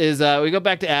 We go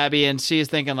back to Abby, and she's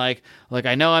thinking like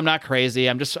I know I'm not crazy.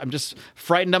 I'm just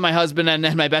frightened of my husband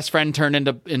and my best friend turned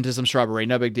into some shrubbery.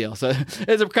 No big deal. So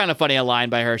it's a kind of funny line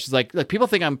by her. She's like, look, people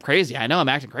think I'm crazy. I know I'm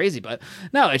acting crazy, but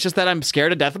no, it's just that I'm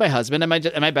scared to death of my husband and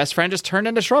my best friend just turned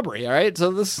into shrubbery. All right,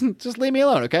 so just leave me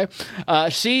alone, okay?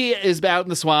 She is out in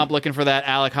the swamp looking for that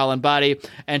Alec Holland body,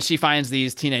 and she finds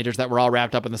these teenagers that were all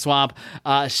wrapped up in the swamp.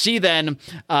 She then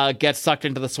gets sucked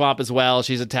into the swamp as well.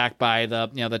 She's attacked by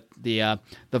the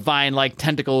vine-like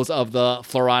tentacles of the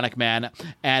Floronic Man,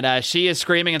 and she is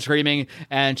screaming,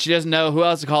 and she doesn't know who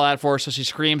else to call out for, so she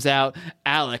screams out,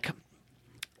 Alec.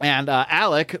 And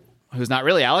Alec, who's not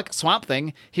really Alec, Swamp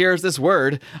Thing, hears this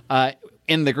word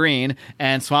in the green,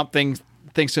 and Swamp Thing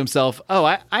thinks to himself, oh,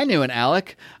 I knew an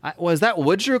Alec. Was that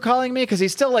Woodrue calling me? Because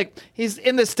he's still he's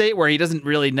in this state where he doesn't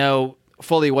really know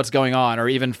fully what's going on or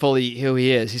even fully who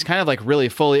he is. He's kind of like really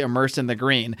fully immersed in the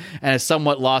green and has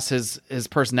somewhat lost his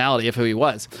personality of who he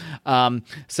was.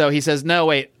 So he says, no,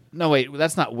 wait,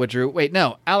 that's not Woodrue. Wait,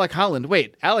 no, Alec Holland.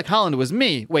 Wait, Alec Holland was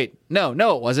me. Wait, no,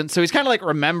 it wasn't. So he's kind of like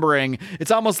remembering. It's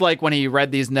almost like when he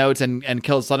read these notes and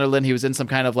killed Sunderland, he was in some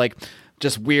kind of like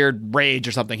just weird rage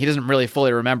or something. He doesn't really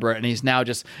fully remember it, and he's now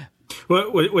just...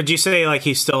 Would you say like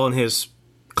he's still in his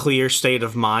clear state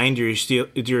of mind, or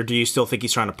do you still think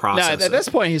he's trying to process No, at this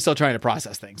point he's still trying to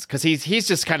process things, because he's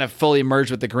just kind of fully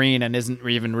merged with the green and isn't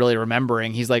even really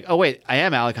remembering. He's like, oh wait, I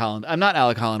am Alec Holland. I'm not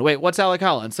Alec Holland. Wait, what's Alec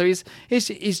Holland? So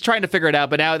he's trying to figure it out,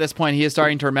 but now at this point he is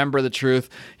starting to remember the truth.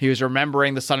 He was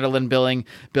remembering the Sunderland building.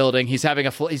 He's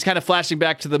kind of flashing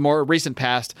back to the more recent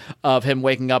past of him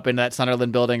waking up in that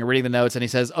Sunderland building and reading the notes, and he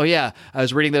says, oh yeah, I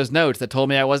was reading those notes that told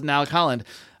me I wasn't Alec Holland.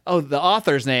 Oh, the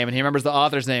author's name, and he remembers the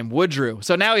author's name, Woodrue.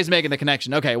 So now he's making the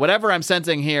connection. Okay, whatever I'm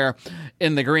sensing here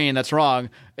in the green that's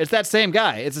wrong, it's that same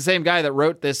guy. It's the same guy that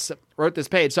wrote this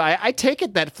page. So I take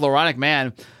it that Floronic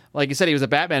Man, like you said, he was a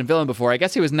Batman villain before. I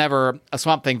guess he was never a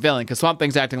Swamp Thing villain, because Swamp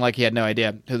Thing's acting like he had no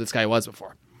idea who this guy was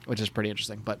before, which is pretty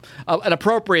interesting. But an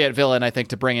appropriate villain, I think,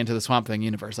 to bring into the Swamp Thing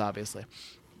universe, obviously.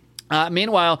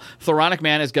 Meanwhile, Floronic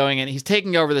Man is going in. He's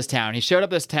taking over this town. He showed up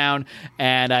this town,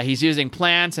 and he's using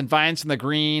plants and vines from the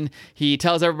green. He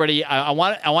tells everybody, I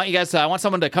want you guys I want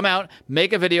someone to come out,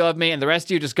 make a video of me, and the rest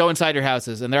of you just go inside your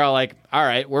houses. And they're all like, all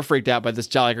right, we're freaked out by this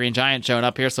Jolly Green Giant showing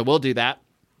up here, so we'll do that.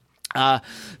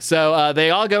 So they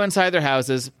all go inside their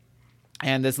houses.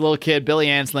 And this little kid, Billy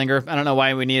Anslinger, I don't know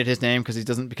why we needed his name, because he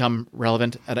doesn't become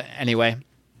relevant anyway.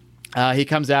 He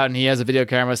comes out and he has a video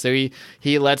camera, so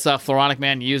he lets Floronic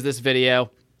Man use this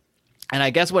video. And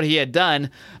I guess what he had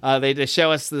done, they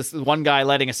show us this one guy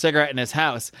lighting a cigarette in his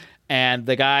house, and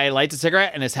the guy lights a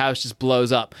cigarette and his house just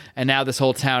blows up, and now this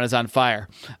whole town is on fire.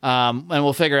 And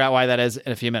we'll figure out why that is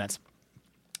in a few minutes.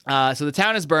 So the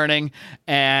town is burning,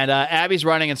 and Abby's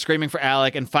running and screaming for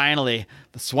Alec, and finally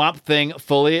the Swamp Thing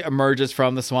fully emerges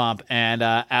from the swamp, and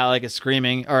Alec is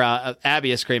screaming, or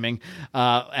Abby is screaming,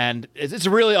 and it's a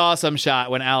really awesome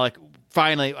shot when Alec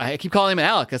finally, I keep calling him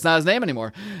Alec, that's not his name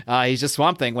anymore, he's just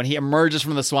Swamp Thing, when he emerges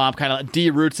from the swamp, kind of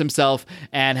de-roots himself,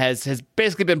 and has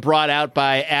basically been brought out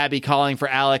by Abby calling for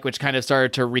Alec, which kind of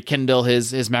started to rekindle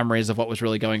his memories of what was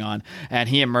really going on. And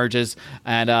he emerges,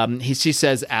 and she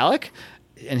says, Alec?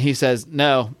 And he says,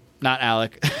 no, not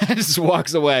Alec. And just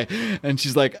walks away. And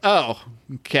she's like, oh,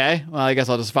 okay. Well, I guess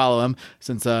I'll just follow him,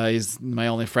 since he's my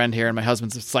only friend here and my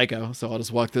husband's a psycho. So I'll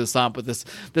just walk through the swamp with this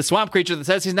swamp creature that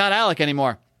says he's not Alec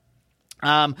anymore.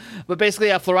 But basically,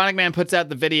 Floronic Man puts out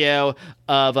the video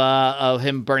of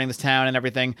him burning this town and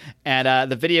everything.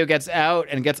 And the video gets out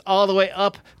and gets all the way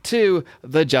up to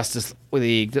the Justice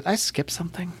League. Did I skip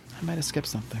something? I might have skipped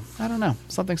something. I don't know.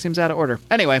 Something seems out of order.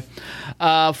 Anyway,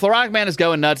 Floronic Man is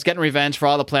going nuts, getting revenge for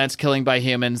all the plants killing by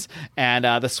humans, and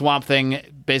the Swamp Thing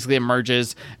basically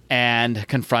emerges and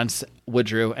confronts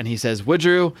Woodrue, and he says,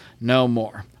 Woodrue, no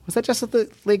more. Was that just the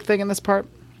League thing in this part?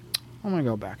 I'm going to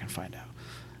go back and find out.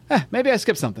 Maybe I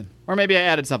skipped something, or maybe I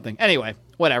added something. Anyway,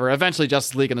 whatever. Eventually,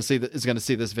 Justice League is going to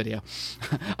see this video.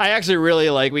 I actually really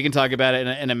like. We can talk about it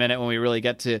in a minute when we really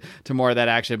get to more of that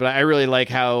action. But I really like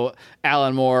how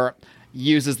Alan Moore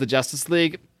uses the Justice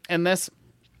League in this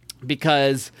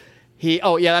because.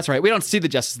 Oh, yeah, that's right. We don't see the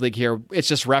Justice League here. It's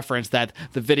just referenced that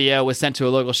the video was sent to a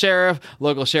local sheriff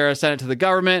sent it to the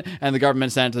government, and the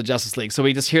government sent it to the Justice League. So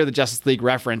we just hear the Justice League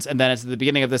reference, and then it's at the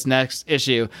beginning of this next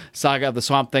issue, Saga of the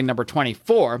Swamp Thing number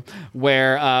 24,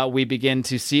 where we begin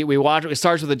to see, it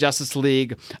starts with the Justice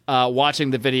League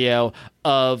watching the video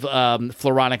of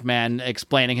Floronic Man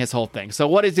explaining his whole thing. So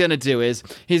what he's going to do is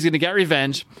he's going to get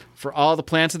revenge for all the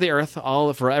plants of the earth, all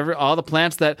the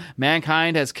plants that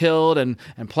mankind has killed and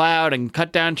plowed and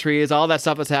cut down trees, all that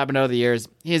stuff that's happened over the years.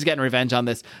 He's getting revenge on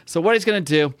this. So what he's going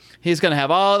to do, he's going to have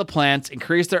all the plants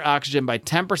increase their oxygen by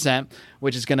 10%,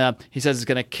 which is he says it's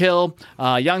going to kill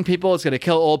young people, it's going to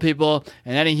kill old people,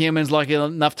 and any humans lucky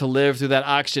enough to live through that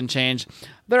oxygen change,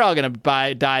 they're all going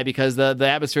to die because the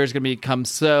atmosphere is going to become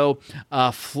so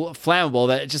flammable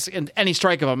that just any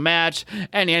strike of a match,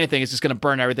 anything is just going to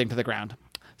burn everything to the ground.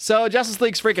 So Justice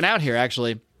League's freaking out here,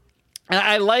 actually.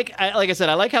 And like I said,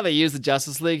 I like how they use the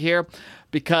Justice League here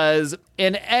because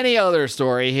in any other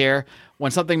story here,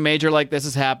 when something major like this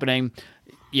is happening,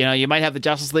 you might have the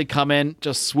Justice League come in,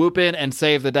 just swoop in and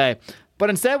save the day. But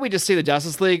instead, we just see the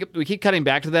Justice League. We keep cutting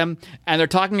back to them, and they're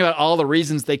talking about all the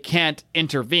reasons they can't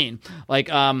intervene. Like,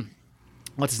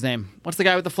 what's his name? What's the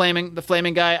guy with the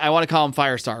flaming guy? I want to call him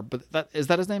Firestar, but is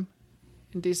that his name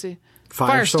in DC?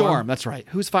 Firestorm, that's right.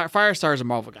 Who's Firestar is a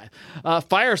Marvel guy.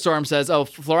 Firestorm says,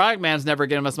 Floronic Man's never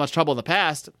given us much trouble in the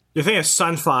past. You're thinking of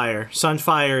Sunfire.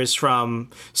 Sunfire is from...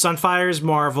 Sunfire's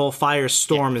Marvel,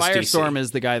 Firestorm is DC. Firestorm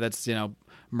is the guy that's,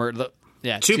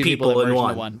 two people in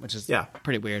one. Which is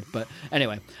pretty weird. But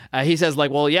anyway, he says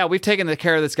we've taken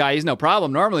care of this guy. He's no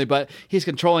problem normally, but he's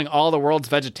controlling all the world's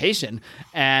vegetation.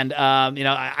 And,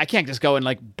 I can't just go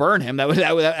and burn him. That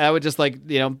would just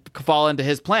fall into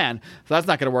his plan. So that's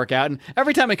not going to work out. And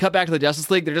every time we cut back to the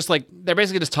Justice League, they're they're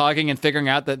basically just talking and figuring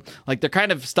out that they're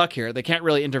kind of stuck here. They can't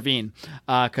really intervene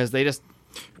because they just...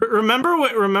 Remember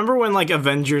when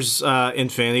Avengers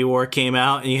Infinity War came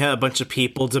out and you had a bunch of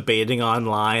people debating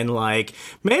online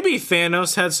maybe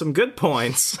Thanos had some good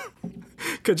points.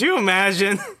 Could you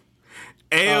imagine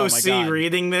AOC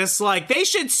reading this? They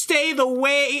should stay the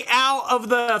way out of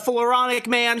the Floronic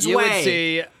Man's way. You would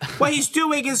see what he's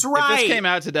doing is right. If this came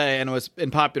out today and was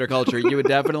in popular culture, you would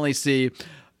definitely see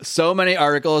so many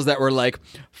articles that were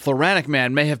Floronic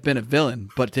Man may have been a villain,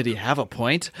 but did he have a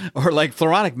point? Or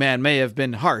Floronic Man may have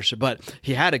been harsh, but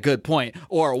he had a good point.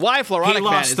 Or why Floronic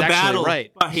Man is actually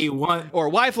right. But he won. Or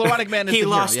why Floronic Man is he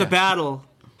lost the battle.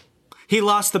 He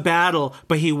lost the battle,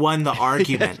 but he won the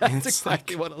argument. That's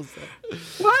exactly what I'll say.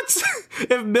 What?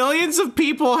 If millions of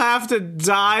people have to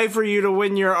die for you to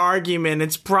win your argument,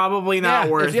 it's probably not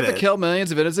worth it. If you have to kill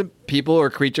millions of innocent people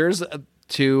or creatures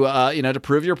to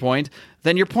prove your point,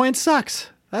 then your point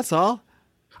sucks. That's all.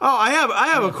 Oh, I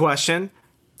have a question.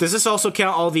 Does this also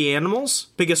count all the animals?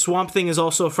 Because Swamp Thing is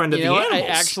also a friend of the animals. I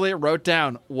actually wrote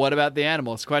down, what about the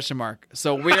animals? ?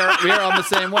 So we are on the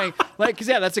same way.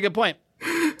 That's a good point.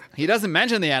 He doesn't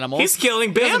mention the animals. He's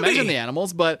killing Bambi. He doesn't mention the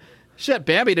animals, but shit,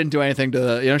 Bambi didn't do anything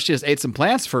to she just ate some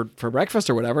plants for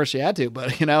breakfast or whatever she had to. But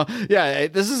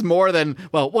this is more than,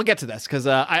 we'll get to this because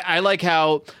I like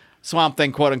how Swamp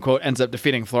Thing, quote unquote, ends up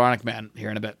defeating Floronic Man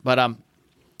here in a bit. But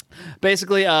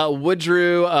basically,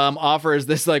 Woodrue offers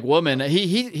this woman.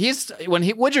 He's when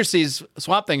Woodrue sees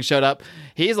Swamp Thing showed up,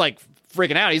 he's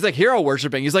freaking out. He's hero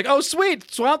worshiping. He's oh sweet,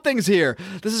 Swamp Thing's here.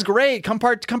 This is great. Come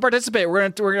participate. We're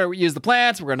gonna use the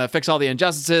plants. We're gonna fix all the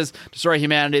injustices, destroy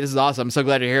humanity. This is awesome. I'm so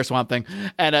glad you're here, Swamp Thing.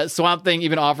 And Swamp Thing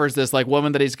even offers this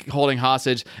woman that he's holding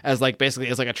hostage as basically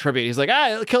as a tribute. He's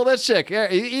kill this chick. Yeah,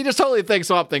 he just totally thinks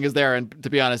Swamp Thing is there and to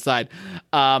be on his side.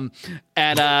 And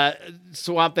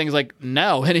Swamp Thing's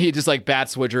no, and he just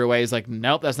bats Woodrue away. He's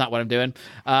nope, that's not what I'm doing.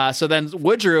 So then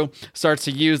Woodrue starts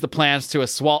to use the plants to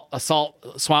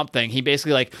assault Swamp Thing. He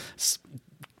basically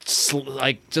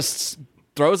just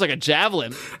throws a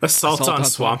javelin. Assault on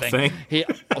Swamp Thing. He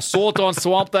assault on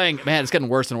Swamp Thing. Man, it's getting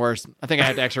worse and worse. I think I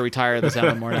have to actually retire this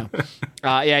album more now.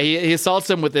 He assaults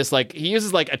him with this he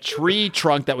uses a tree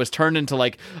trunk that was turned into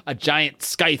a giant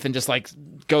scythe and just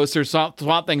goes through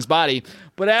Swamp Thing's body.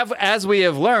 But as we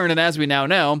have learned and as we now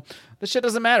know, this shit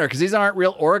doesn't matter because these aren't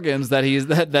real organs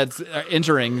that's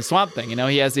injuring Swamp Thing.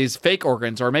 He has these fake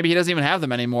organs, or maybe he doesn't even have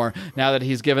them anymore now that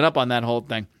he's given up on that whole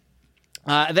thing.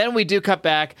 Then we do cut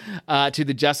back to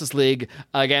the Justice League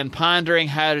again, pondering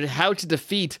how to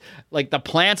defeat like the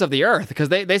plants of the earth, because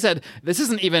they said this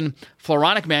isn't even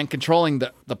Floronic Man controlling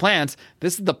the plants.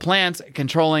 This is the plants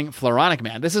controlling Floronic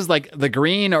Man. This is like the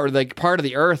green or like part of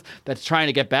the earth that's trying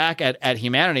to get back at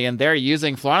humanity, and they're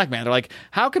using Floronic Man. They're like,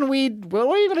 how can we? What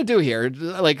are you going to do here?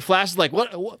 Like Flash is like,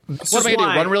 what am I going to do?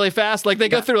 Run really fast? Like they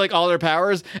go through like all their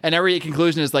powers, and every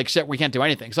conclusion is like, shit, we can't do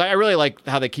anything. So I really like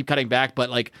how they keep cutting back,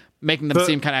 but like making them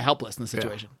seem kind of helpless in the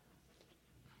situation.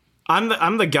 Yeah.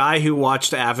 I'm the guy who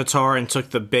watched Avatar and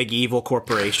took the big evil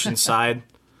corporation side.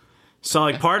 So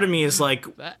like part of me is like,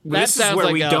 this is where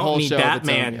like we don't need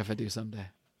Batman. If I do someday,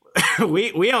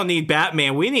 we don't need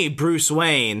Batman. We need Bruce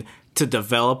Wayne to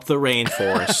develop the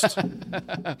rainforest.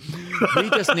 We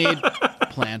just need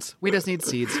plants. We just need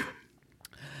seeds.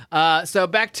 So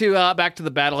back to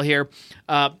the battle here.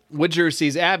 Woodrue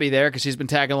sees Abby there because she's been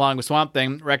tagging along with Swamp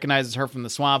Thing, recognizes her from the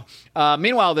swamp.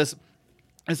 Meanwhile, this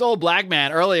old black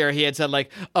man earlier, he had said like,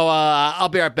 I'll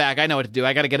be right back. I know what to do.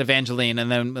 I got to get Evangeline.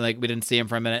 And then like we didn't see him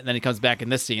for a minute. And then he comes back in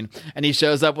this scene and he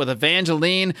shows up with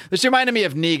Evangeline. This reminded me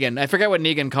of Negan. I forget what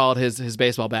Negan called his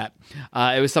baseball bat.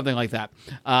 It was something like that.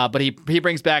 But he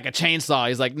brings back a chainsaw.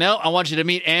 He's like, no, I want you to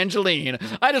meet Angeline.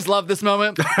 I just love this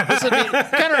moment. This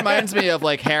kind of reminds me of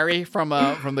like Harry from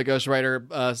the Ghost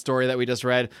Rider story that we just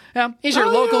read. Yeah, he's your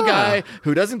local guy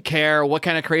who doesn't care what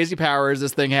kind of crazy powers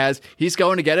this thing has. He's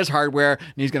going to get his hardware.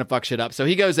 He's going to fuck shit up. So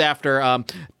he goes after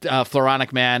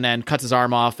Floronic Man and cuts his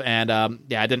arm off. And I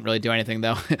didn't really do anything,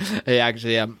 though. He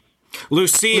actually...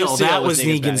 Lucille, that was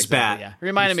Negan's bat. Yeah. It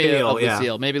reminded me of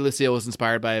Lucille. Yeah. Maybe Lucille was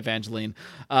inspired by Evangeline.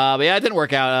 But yeah, it didn't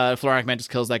work out. Floronic Man just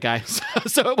kills that guy.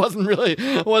 So it wasn't really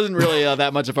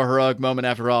that much of a heroic moment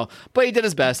after all. But he did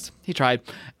his best. He tried.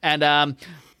 And...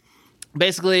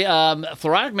 basically,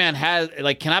 Floronic Man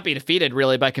cannot be defeated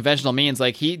really by conventional means.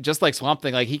 Like he, just like Swamp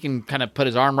Thing, like he can kind of put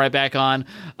his arm right back on.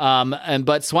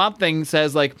 But Swamp Thing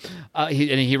says like,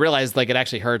 he realized like it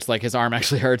actually hurts, like his arm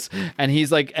actually hurts. And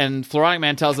he's like, and Floronic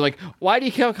Man tells him like, why do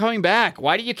you keep coming back?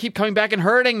 Why do you keep coming back and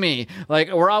hurting me?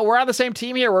 Like we're on the same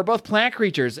team here. We're both plant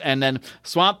creatures. And then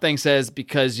Swamp Thing says,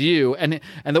 because you, and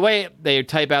the way they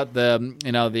type out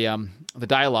the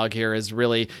dialogue here is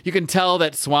really, you can tell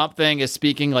that Swamp Thing is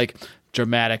speaking like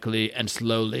dramatically and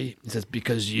slowly. He says,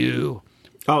 because you.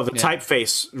 Oh, the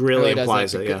typeface really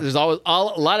implies it. Yeah. There's always a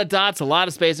lot of dots, a lot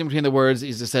of spacing between the words.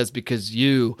 He just says, because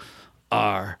you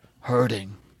are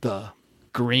hurting the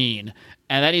green.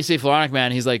 And then you see Floronic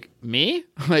Man. He's like, me?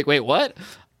 Like, wait, what?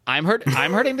 I'm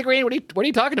hurting the green? What are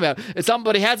you talking about? It's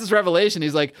somebody has this revelation.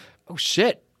 He's like, oh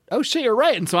shit, you're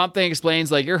right. And Swamp Thing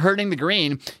explains, like, you're hurting the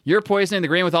green. You're poisoning the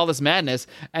green with all this madness.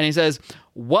 And he says,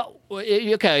 what?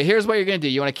 Okay, here's what you're going to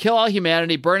do. You want to kill all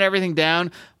humanity, burn everything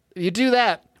down. You do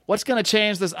that. What's going to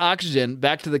change this oxygen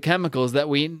back to the chemicals that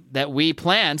we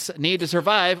plants need to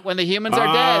survive when the humans are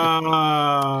dead?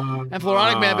 And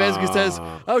Floronic Man basically says,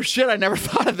 oh shit, I never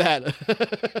thought of that.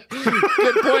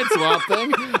 Good point, Swamp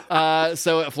Thing.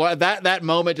 So that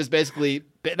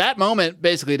moment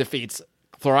basically defeats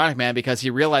Floronic Man because he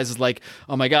realizes like,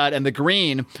 oh my god, and the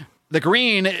green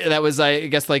that was, I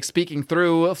guess, like speaking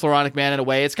through Floronic Man in a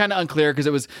way. It's kind of unclear because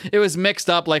it was mixed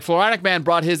up. Like Floronic Man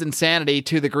brought his insanity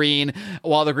to the green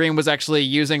while the green was actually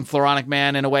using Floronic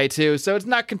Man in a way too. So it's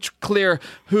not clear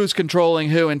who's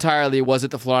controlling who entirely. Was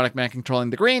it the Floronic Man controlling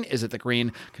the green? Is it the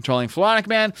green controlling Floronic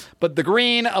Man? But the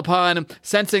green, upon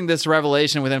sensing this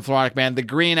revelation within Floronic Man, the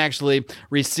green actually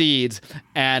recedes,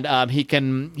 and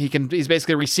he's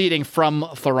basically receding from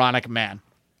Floronic Man.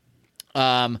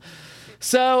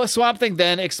 So Swamp Thing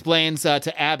then explains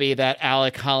to Abby that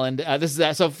Alec Holland,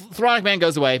 so Floronic Man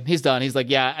goes away. He's done. He's like,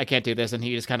 yeah, I can't do this. And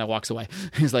he just kind of walks away.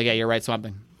 He's like, yeah, you're right, Swamp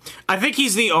Thing. I think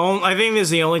this is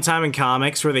the only time in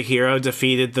comics where the hero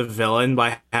defeated the villain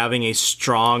by having a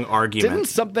strong argument.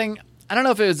 I don't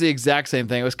know if it was the exact same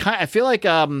thing. It was I feel like,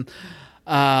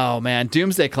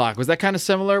 Doomsday Clock. Was that kind of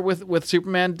similar with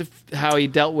Superman, how he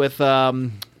dealt with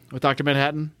Dr.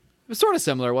 Manhattan? It was sort of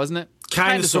similar, wasn't it?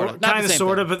 Kind of, sort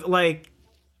of, but like,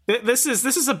 this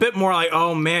is a bit more like,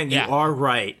 oh man, you are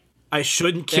right. I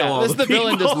shouldn't kill all the people. This is the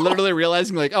villain just literally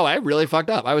realizing like, oh, I really fucked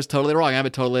up. I was totally wrong. I'm a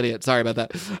total idiot. Sorry about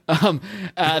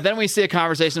that. Then we see a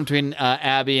conversation between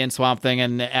Abby and Swamp Thing,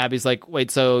 and Abby's like,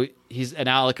 wait, so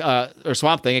or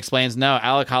Swamp Thing explains, no,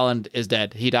 Alec Holland is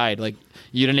dead. He died. Like,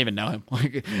 you didn't even know him.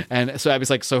 And so Abby's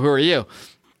like, so who are you?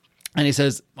 And he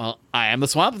says, well, I am the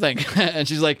Swamp Thing. And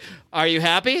she's like, are you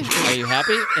happy? Are you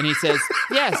happy? And he says,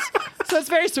 yes. So it's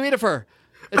very sweet of her.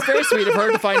 It's very sweet of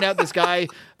her to find out this guy.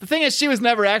 The thing is, she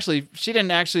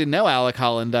didn't actually know Alec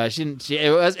Holland.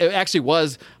 It actually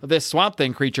was this Swamp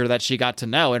Thing creature that she got to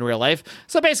know in real life.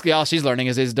 So basically, all she's learning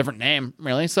is his different name,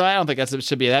 really. So I don't think it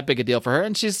should be that big a deal for her.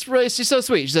 And she's so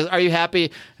sweet. She says, "Are you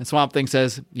happy?" And Swamp Thing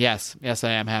says, "Yes,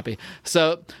 I am happy."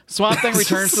 So Swamp Thing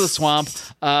returns to the swamp.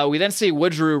 We then see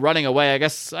Woodrue running away. I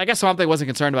guess Swamp Thing wasn't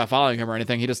concerned about following him or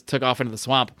anything. He just took off into the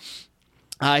swamp.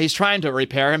 He's trying to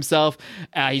repair himself.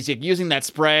 He's using that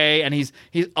spray, and he's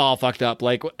all fucked up.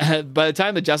 Like, by the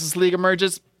time the Justice League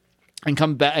emerges and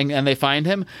come back and they find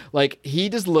him, like, he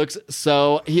looks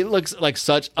like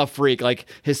such a freak. Like,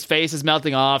 his face is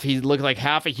melting off. He looks like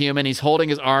half a human. He's holding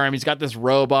his arm. He's got this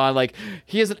robe on. Like,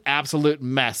 he is an absolute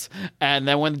mess. And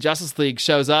then when the Justice League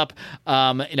shows up,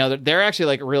 they're actually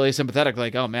like really sympathetic.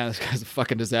 Like, oh man, this guy's a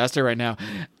fucking disaster right now.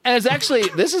 And it's actually,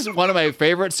 this is one of my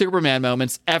favorite Superman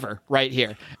moments ever right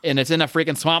here. And it's in a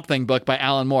freaking Swamp Thing book by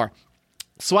Alan Moore.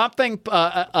 Swamp Thing,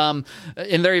 and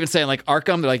they're even saying like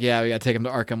Arkham. They're like, yeah, we gotta take him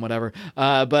to Arkham, whatever.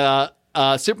 But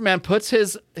Superman puts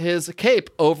his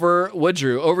cape over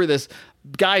Woodrue, over this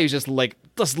guy who's just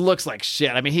looks like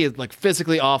shit. I mean, he is like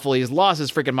physically awful. He's lost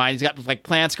his freaking mind. He's got like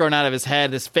plants growing out of his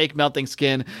head, this fake melting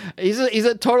skin. He's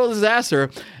a total disaster.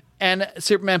 And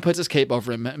Superman puts his cape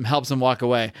over him and helps him walk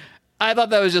away. I thought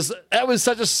that was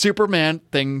such a Superman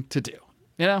thing to do.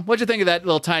 You know, what'd you think of that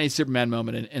little tiny Superman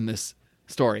moment in this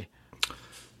story?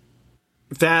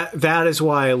 That is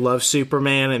why I love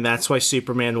Superman, and that's why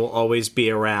Superman will always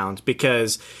be around.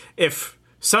 Because if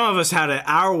some of us had it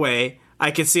our way,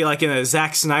 I could see, like in a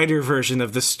Zack Snyder version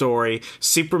of the story,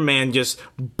 Superman just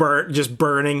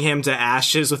burning him to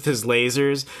ashes with his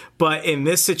lasers. But in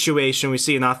this situation, we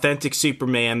see an authentic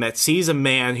Superman that sees a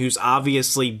man who's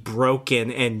obviously broken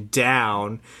and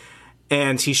down,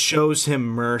 and he shows him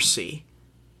mercy.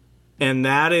 And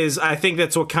that is, I think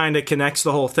that's what kind of connects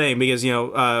the whole thing, because,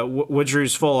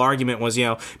 Woodrue's full argument was,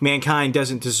 mankind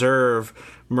doesn't deserve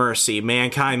mercy.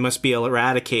 Mankind must be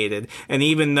eradicated. And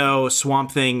even though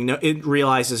Swamp Thing it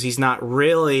realizes he's not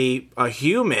really a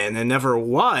human and never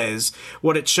was,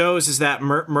 what it shows is that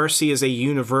mercy is a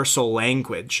universal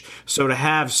language. So to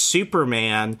have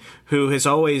Superman, who has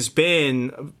always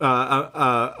been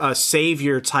a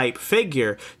savior type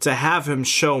figure, to have him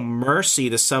show mercy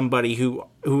to somebody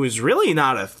who is really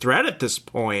not a threat at this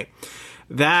point,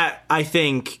 that, I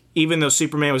think, even though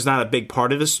Superman was not a big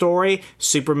part of the story,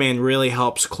 Superman really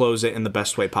helps close it in the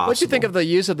best way possible. What do you think of the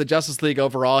use of the Justice League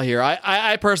overall here?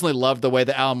 I personally loved the way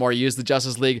that Alan Moore used the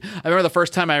Justice League. I remember the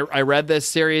first time I read this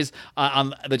series,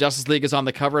 on the Justice League is on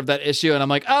the cover of that issue, and I'm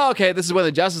like, oh, okay, this is when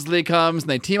the Justice League comes, and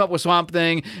they team up with Swamp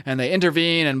Thing, and they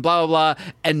intervene, and blah, blah, blah,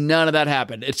 and none of that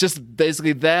happened. It's just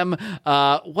basically them.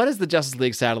 What is the Justice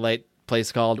League satellite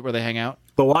place called where they hang out?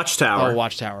 The Watchtower. Oh,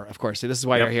 Watchtower, of course. See, this is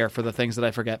why you're here, for the things that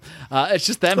I forget. It's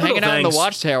just them hanging out in the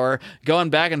Watchtower, going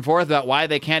back and forth about why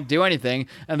they can't do anything,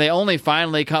 and they only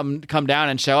finally come down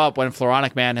and show up when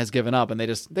Floronic Man has given up, and they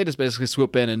just basically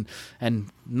swoop in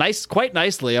and quite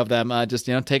nicely of them,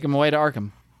 take him away to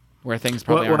Arkham, where things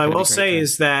probably aren't. What I will say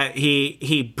is that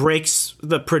he breaks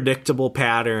the predictable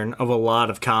pattern of a lot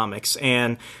of comics,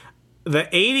 and the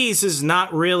 80s is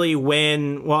not really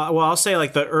when, I'll say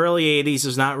like the early 80s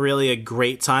is not really a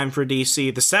great time for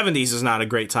DC. The 70s is not a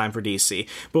great time for DC.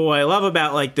 But what I love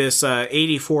about like this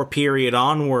 84 period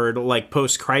onward, like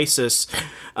post-crisis,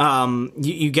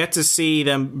 you get to see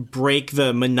them break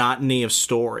the monotony of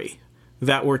story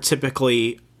that we're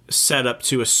typically set up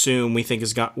to assume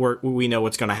we know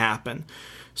what's going to happen.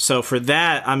 So for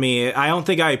that, I mean, I don't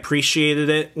think I appreciated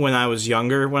it when I was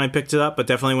younger when I picked it up, but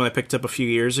definitely when I picked it up a few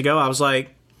years ago, I was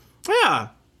like, yeah,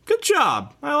 good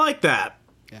job. I like that.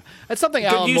 Yeah, that's something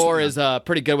Alan Moore is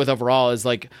pretty good with overall, is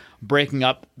like breaking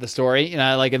up the story.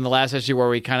 Like in the last issue where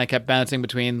we kind of kept bouncing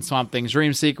between Swamp Thing's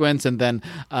dream sequence and then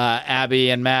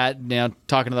Abby and Matt,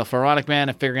 talking to the Floronic Man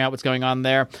and figuring out what's going on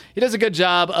there. He does a good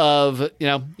job of,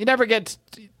 you never get...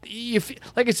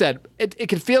 like I said, it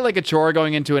can feel like a chore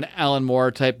going into an Alan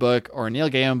Moore type book or a Neil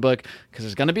Gaiman book, because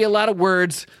there's going to be a lot of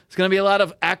words, there's going to be a lot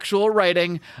of actual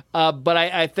writing, but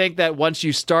I think that once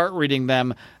you start reading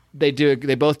them, they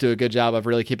both do a good job of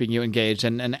really keeping you engaged,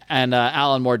 and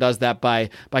Alan Moore does that by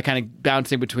kind of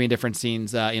bouncing between different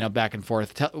scenes, back and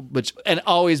forth, and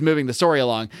always moving the story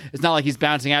along. It's not like he's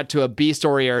bouncing out to a B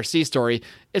story or a C story.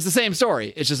 It's the same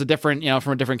story. It's just a different,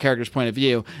 from a different character's point of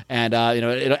view, and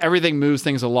everything moves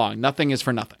things along. Nothing is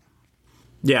for nothing.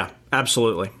 Yeah,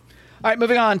 absolutely. All right,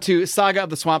 moving on to Saga of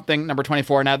the Swamp Thing, number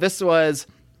 24. Now, this was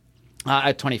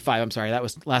At 25, I'm sorry. That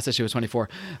was last issue was 24.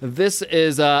 This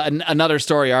is another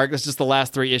story arc. This is just the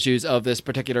last 3 issues of this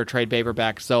particular trade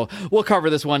paperback. So we'll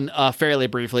cover this one fairly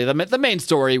briefly. The main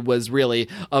story was really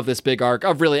of this big arc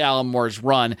of really Alan Moore's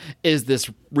run is this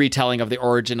retelling of the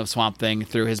origin of Swamp Thing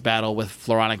through his battle with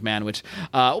Floronic Man. Which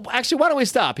actually, why don't we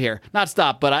stop here? Not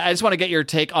stop, but I just want to get your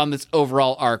take on this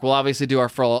overall arc. We'll obviously do our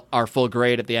full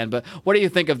grade at the end. But what do you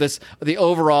think of this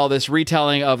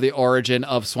retelling of the origin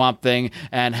of Swamp Thing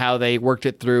and how they worked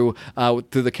it through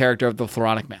the character of the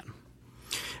Floronic Man?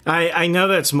 I know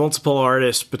that's multiple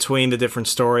artists between the different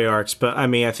story arcs, but I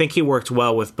mean, I think he worked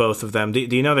well with both of them. Do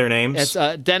you know their names?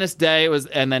 It's Dennis Day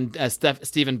and then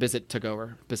Stephen Bissett took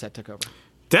over.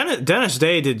 Dennis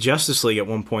Day did Justice League at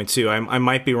one point too. I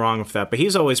might be wrong with that, but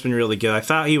he's always been really good. I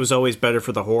thought he was always better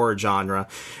for the horror genre.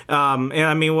 And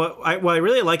I mean, what I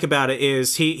really like about it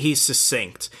is he's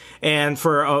succinct. And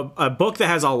for a book that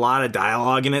has a lot of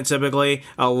dialogue in it, typically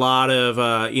a lot of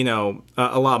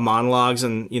monologues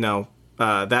and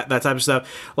that type of stuff.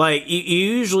 Like you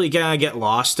usually kind of get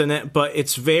lost in it, but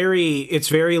it's very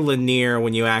linear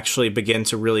when you actually begin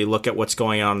to really look at what's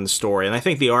going on in the story. And I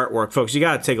think the artwork, folks, you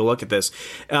got to take a look at this.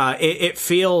 It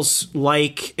feels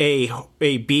like a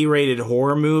B-rated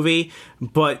horror movie,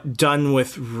 but done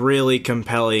with really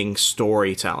compelling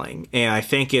storytelling. And I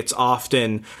think it's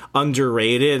often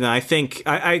underrated. And I think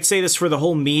I'd say this for the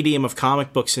whole medium of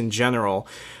comic books in general.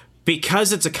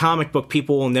 Because it's a comic book,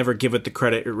 people will never give it the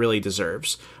credit it really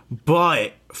deserves.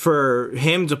 But for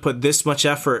him to put this much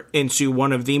effort into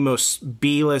one of the most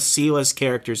B-list, C-list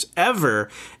characters ever,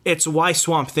 it's why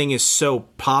Swamp Thing is so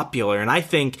popular. And I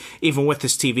think even with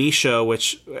this TV show,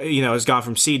 which, has gone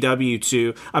from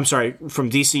from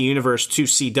DC Universe to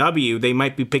CW, they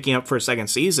might be picking up for a second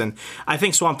season. I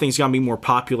think Swamp Thing's going to be more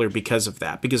popular because of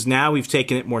that. Because now we've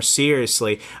taken it more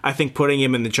seriously. I think putting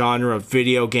him in the genre of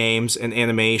video games and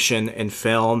animation and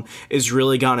film is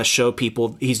really going to show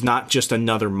people he's not just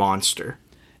another monster.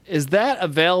 Is that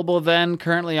available then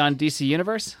currently on DC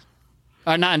Universe?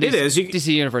 Not on DC, it is.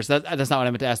 DC Universe. That's not what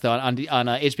I meant to ask though. On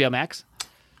HBO Max?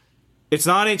 It's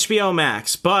not on HBO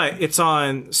Max, but it's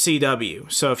on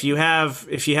CW. So if you have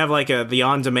like the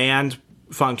on-demand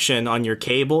function on your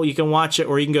cable, you can watch it,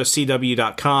 or you can go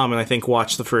CW.com and I think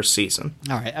watch the first season.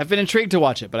 All right. I've been intrigued to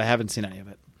watch it, but I haven't seen any of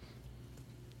it.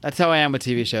 That's how I am with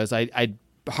TV shows. I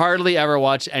hardly ever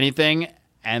watch anything.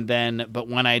 But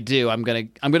when I do, I'm gonna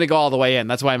go all the way in.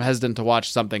 That's why I'm hesitant to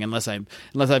watch something unless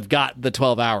I've got the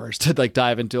 12 hours to like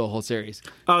dive into a whole series.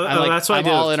 That's what I do.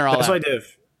 All in or all that's out. what I do.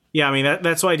 Yeah, I mean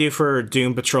that's what I do for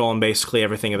Doom Patrol and basically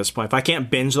everything at this point. If I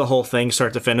can't binge the whole thing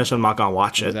start to finish, I'm not gonna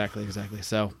watch it. Exactly.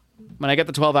 So when I get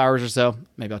the 12 hours or so,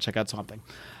 maybe I'll check out something.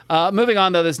 Moving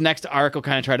on though, this next arc, we'll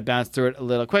kind of try to bounce through it a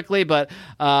little quickly, but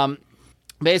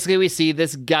basically we see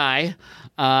this guy.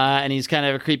 And he's kind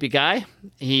of a creepy guy.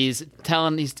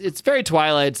 It's very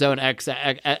Twilight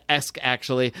Zone-esque,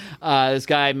 actually. This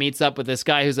guy meets up with this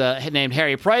guy who's named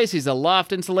Harry Price. He's a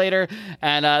loft insulator.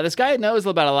 And this guy knows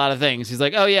about a lot of things. He's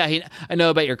like, oh, yeah, I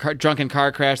know about your drunken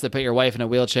car crash that put your wife in a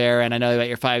wheelchair. And I know about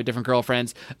your 5 different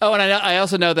girlfriends. Oh, and I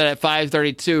also know that at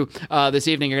 5:32 this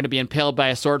evening, you're going to be impaled by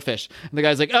a swordfish. And the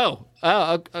guy's like, oh,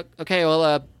 okay,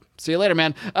 well, see you later,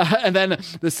 man. And then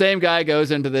the same guy goes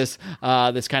into this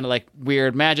kind of like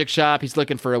weird magic shop. He's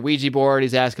looking for a Ouija board.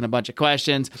 He's asking a bunch of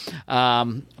questions.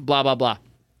 Blah, blah, blah.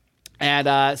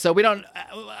 And so we don't.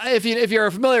 If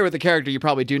you're familiar with the character, you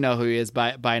probably do know who he is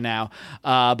by now.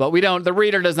 But we don't. The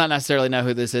reader does not necessarily know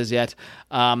who this is yet.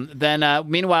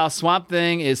 Meanwhile, Swamp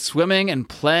Thing is swimming and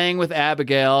playing with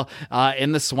Abigail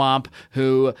in the swamp.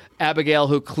 Who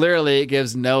clearly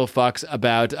gives no fucks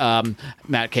about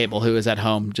Matt Cable, who is at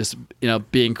home just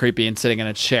being creepy and sitting in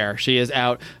a chair. She is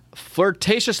out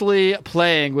flirtatiously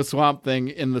playing with Swamp Thing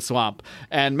in the swamp.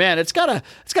 And man, it's gotta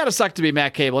suck to be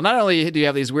Matt Cable. Not only do you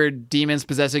have these weird demons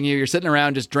possessing you, you're sitting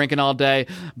around just drinking all day,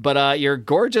 but your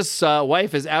gorgeous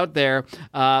wife is out there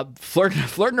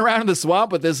flirting around in the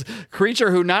swamp with this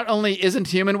creature who not only isn't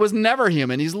human, was never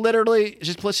human. He's literally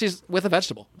she's with a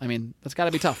vegetable. I mean, that's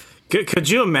gotta be tough. Could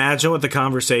you imagine what the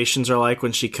conversations are like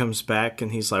when she comes back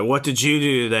and he's like, "What did you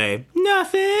do today?"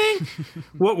 "Nothing."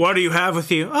 What do you have with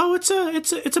you?" "Oh, it's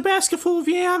a basket full of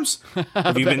yams."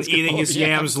 "Have you been eating his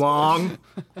yams long?"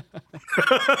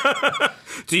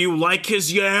 "Do you like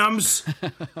his yams?"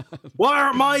 "Why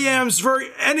aren't my yams for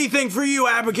anything for you,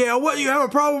 Abigail? What, you have a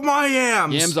problem with my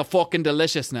yams?" Yams are fucking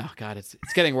delicious now. God, it's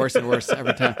getting worse and worse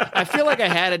every time. I feel like I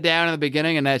had it down in the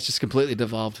beginning and that's just completely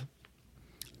devolved.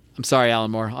 I'm sorry, Alan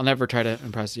Moore. I'll never try to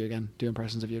impress you again. Do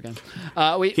impressions of you again.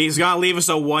 He's gonna leave us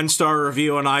a 1-star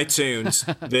review on iTunes.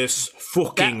 This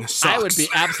fucking sucks. I would be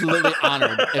absolutely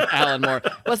honored if Alan Moore.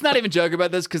 Let's not even joke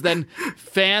about this, because then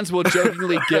fans will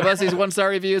jokingly give us these 1-star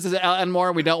reviews as Alan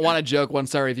Moore. We don't want to joke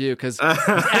 1-star review because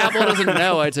Apple doesn't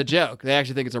know it's a joke. They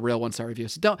actually think it's a real 1-star review.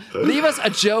 So don't leave us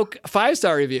a joke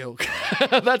 5-star review.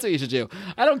 That's what you should do.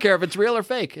 I don't care if it's real or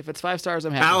fake. If it's 5 stars,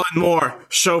 I'm happy. Alan Moore,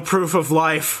 show proof of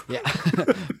life. Yeah.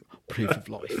 Proof of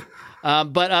life.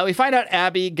 But we find out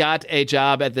Abby got a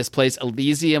job at this place,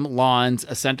 Elysium Lawns,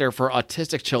 a center for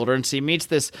autistic children. She meets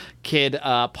this kid,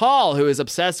 Paul, who is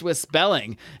obsessed with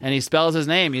spelling, and he spells his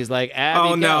name. He's like, Abby, Oh,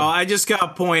 go. no, I just got to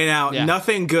point out,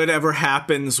 nothing good ever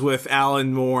happens with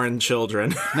Alan Moore and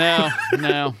children. No.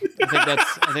 I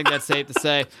think that's safe to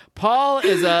say. Paul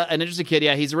is an interesting kid.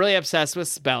 Yeah, he's really obsessed with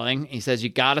spelling. He says you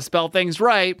got to spell things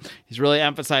right. He's really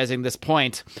emphasizing this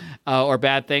point, or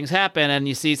bad things happen. And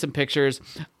you see some pictures.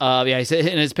 He said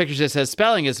in his pictures it says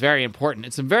spelling is very important.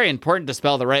 It's very important to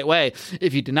spell the right way.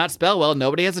 If you do not spell well,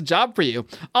 nobody has a job for you.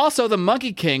 Also, the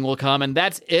Monkey King will come, and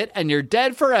that's it, and you're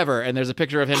dead forever. And there's a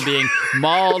picture of him being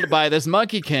mauled by this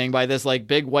Monkey King, by this like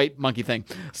big white monkey thing.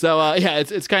 So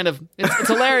it's kind of it's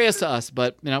hilarious to us,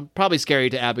 but probably scary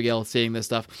to Abigail seeing this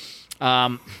stuff.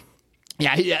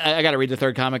 I got to read the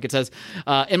third comic. It says,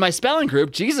 in my spelling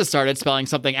group, Jesus started spelling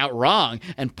something out wrong,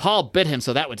 and Paul bit him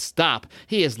so that would stop.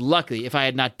 He is lucky. If I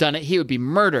had not done it, he would be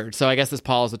murdered. So I guess this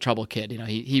Paul is a trouble kid.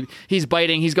 He's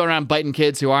biting. He's going around biting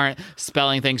kids who aren't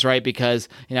spelling things right because,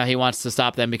 he wants to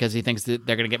stop them because he thinks that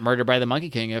they're going to get murdered by the Monkey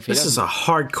King. This is a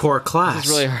hardcore class. This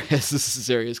is really hard. This is a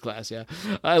serious class, yeah.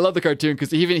 I love the cartoon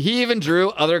because he even drew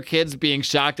other kids being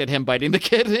shocked at him biting the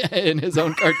kid in his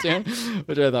own cartoon,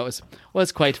 which I thought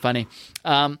was quite funny.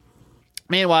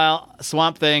 Meanwhile,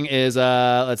 Swamp Thing is,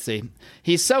 let's see.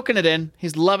 He's soaking it in.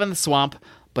 He's loving the swamp,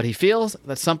 but he feels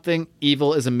that something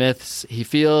evil is amiss. He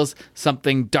feels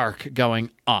something dark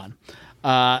going on.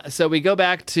 So we go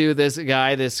back to this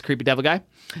guy, this creepy devil guy,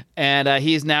 and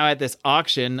he's now at this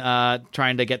auction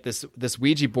trying to get this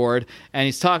Ouija board, and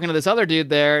he's talking to this other dude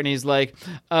there, and he's like,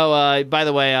 by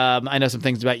the way, I know some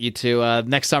things about you too.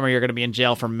 Next summer you're going to be in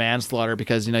jail for manslaughter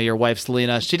because, your wife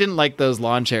Selena, she didn't like those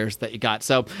lawn chairs that you got.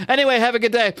 So anyway, have a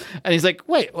good day. And he's like,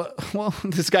 wait, well,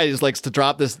 this guy just likes to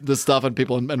drop this stuff on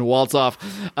people and waltz off.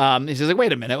 He's like,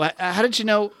 wait a minute, how did you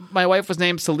know my wife was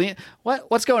named Selena?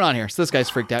 What's going on here? So this guy's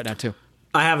freaked out now too.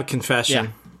 I have a confession.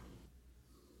 Yeah.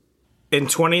 In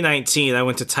 2019, I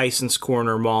went to Tyson's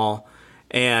Corner Mall,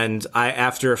 and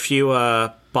after a few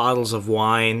bottles of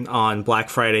wine on Black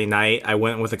Friday night, I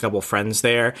went with a couple friends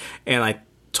there, and I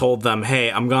told them,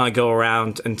 hey, I'm going to go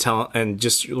around and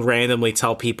just randomly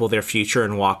tell people their future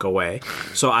and walk away.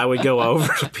 So I would go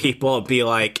over to people and be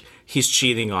like, he's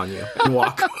cheating on you, and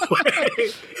walk away.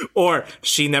 Or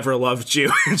she never loved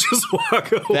you, and just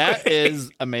walk away. That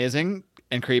is amazing.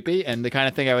 And creepy, and the kind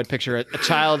of thing I would picture a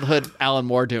childhood Alan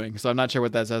Moore doing. So I'm not sure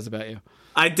what that says about you.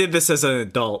 I did this as an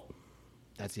adult.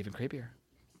 That's even creepier.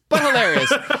 But hilarious.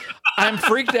 I'm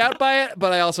freaked out by it,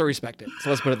 but I also respect it. So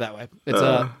let's put it that way. It's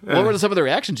what were some of the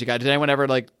reactions you got? Did anyone ever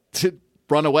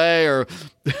run away or?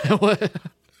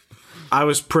 I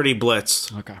was pretty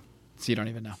blitzed. Okay, so you don't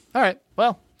even know. All right.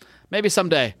 Well, maybe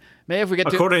someday. Maybe if we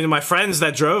get according to my friends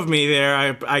that drove me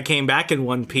there, I came back in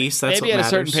one piece. That's maybe what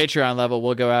at a matters. certain Patreon level,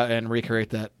 we'll go out and recreate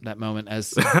that moment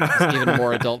as even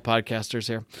more adult podcasters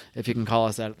here, if you can call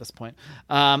us that at this point.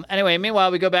 Anyway,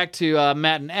 meanwhile, we go back to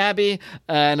Matt and Abby,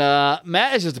 and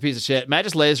Matt is just a piece of shit. Matt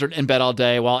just lays in bed all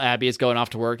day while Abby is going off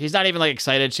to work. He's not even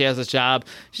excited she has this job.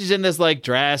 She's in this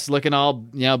dress, looking all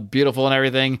beautiful and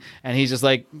everything, and he's just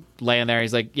laying there.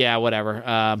 He's like, yeah,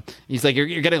 whatever. He's like,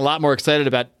 you're getting a lot more excited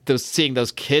about seeing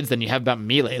those kids than you have about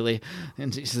me lately.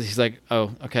 And he's like,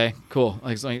 oh, okay, cool.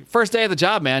 First day of the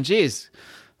job, man. Jeez.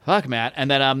 Fuck, Matt.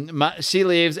 And then she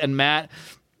leaves, and Matt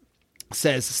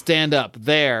says, stand up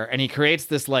there. And he creates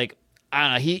this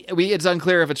I don't know. It's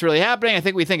unclear if it's really happening. I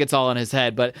think we think it's all in his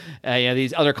head, but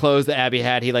these other clothes that Abby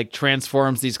had, he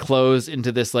transforms these clothes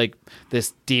into this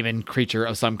this demon creature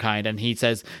of some kind, and he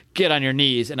says, "Get on your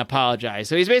knees and apologize."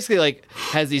 So he's basically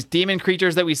has these demon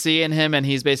creatures that we see in him, and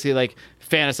he's basically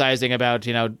fantasizing about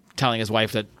telling his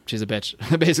wife that she's a bitch,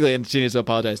 basically, and she needs to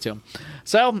apologize to him.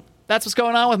 So that's what's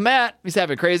going on with Matt. He's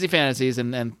having crazy fantasies,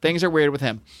 and things are weird with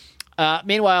him.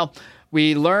 Meanwhile,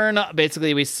 we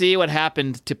see what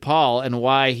happened to Paul and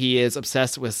why he is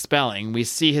obsessed with spelling. We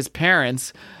see his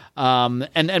parents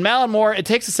And Alan Moore, it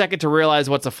takes a second to realize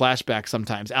what's a flashback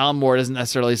sometimes. Alan Moore doesn't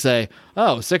necessarily say,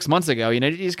 oh, 6 months ago. You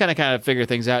just kind of figure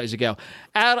things out as you go.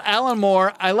 Alan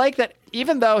Moore, I like that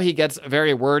even though he gets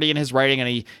very wordy in his writing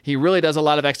and he really does a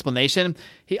lot of explanation,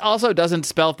 he also doesn't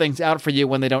spell things out for you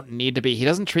when they don't need to be. He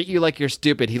doesn't treat you like you're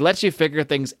stupid. He lets you figure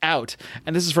things out.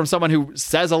 And this is from someone who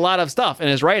says a lot of stuff in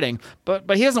his writing,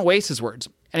 but he doesn't waste his words.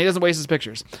 And he doesn't waste his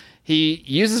pictures. He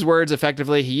uses words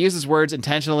effectively. He uses words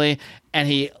intentionally, and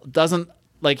he doesn't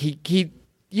he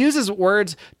uses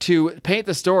words to paint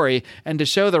the story and to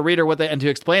show the reader and to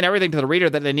explain everything to the reader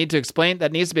that they need to explain,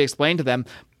 that needs to be explained to them.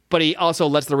 But he also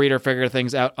lets the reader figure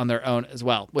things out on their own as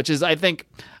well, which is, I think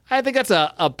that's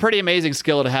a pretty amazing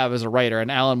skill to have as a writer.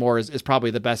 And Alan Moore is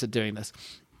probably the best at doing this.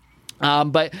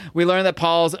 But we learned that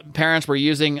Paul's parents were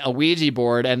using a Ouija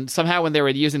board, and somehow when they were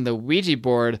using the Ouija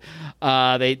board,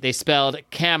 they spelled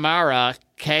Camara,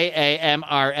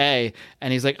 Kamra,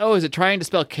 and he's like, oh, is it trying to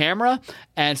spell camera?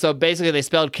 And so basically they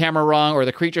spelled camera wrong, or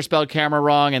the creature spelled camera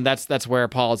wrong, and that's where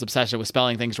Paul's obsession with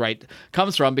spelling things right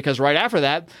comes from, because right after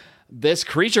that, this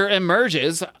creature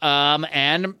emerges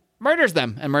and murders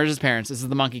them, and murders his parents. This is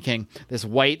the Monkey King, this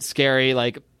white, scary,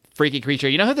 freaky creature.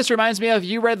 You know who this reminds me of?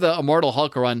 You read the Immortal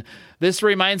Hulk run. This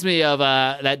reminds me of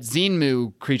that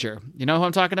Xinmu creature. You know who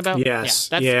I'm talking about? Yes.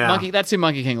 That's who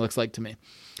Monkey King looks like to me.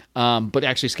 But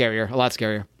actually scarier, a lot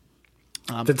scarier.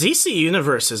 The DC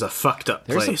universe is a fucked up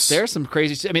place. There's some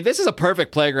crazy. I mean, this is a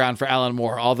perfect playground for Alan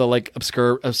Moore. All the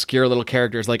obscure little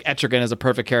characters. Like Etrigan is a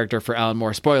perfect character for Alan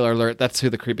Moore. Spoiler alert: that's who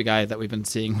the creepy guy that we've been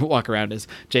seeing walk around is,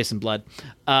 Jason Blood.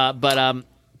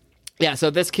 Yeah,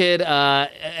 so this kid,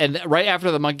 and right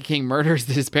after the Monkey King murders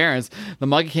his parents, the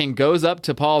Monkey King goes up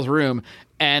to Paul's room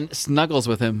and snuggles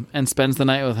with him and spends the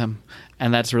night with him,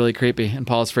 and that's really creepy. And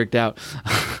Paul's freaked out.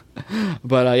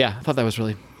 But yeah, I thought that was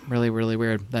really, really, really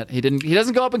weird that he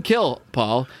doesn't go up and kill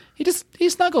Paul. He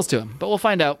snuggles to him. But we'll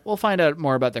find out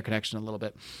more about their connection a little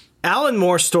bit. Alan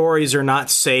Moore stories are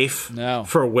not safe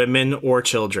for women or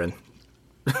children.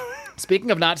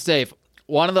 Speaking of not safe,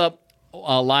 one of the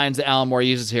lines that Alan Moore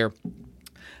uses here.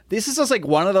 This is just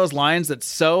one of those lines that's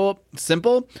so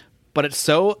simple, but it's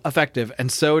so effective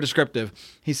and so descriptive.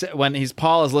 He said when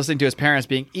Paul is listening to his parents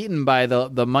being eaten by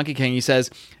the Monkey King, he says,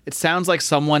 "It sounds like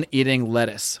someone eating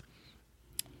lettuce."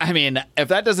 I mean, if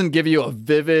that doesn't give you a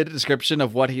vivid description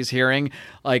of what he's hearing,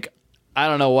 I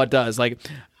don't know what does.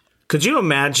 Could you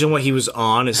imagine what he was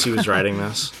on as he was writing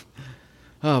this?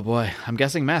 Oh boy, I'm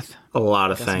guessing meth. A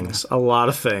lot of things.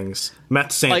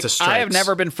 Meth Santa strikes. I have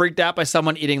never been freaked out by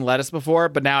someone eating lettuce before,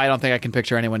 but now I don't think I can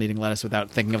picture anyone eating lettuce without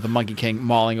thinking of the Monkey King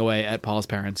mauling away at Paul's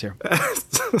parents here.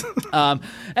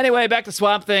 Anyway, back to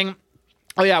Swamp Thing.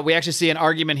 Oh yeah, we actually see an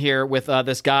argument here with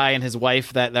this guy and his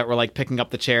wife that were picking up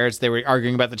the chairs. They were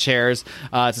arguing about the chairs.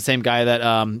 It's the same guy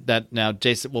that now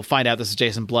Jason. We'll find out this is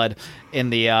Jason Blood in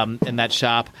the in that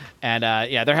shop, and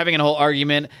yeah, they're having a whole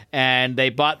argument, and they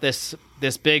bought this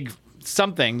big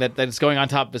something that is going on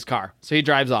top of his car. So he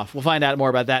drives off. We'll find out more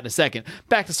about that in a second.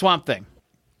 Back to Swamp Thing.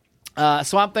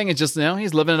 Swamp Thing is just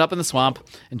he's living it up in the swamp,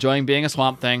 enjoying being a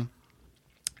Swamp Thing.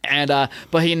 And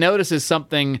but he notices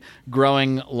something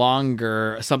growing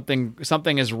longer. Something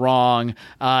is wrong.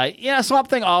 Swamp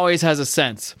Thing always has a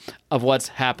sense of what's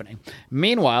happening.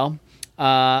 Meanwhile,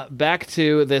 back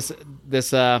to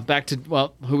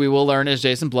who we will learn is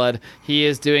Jason Blood. He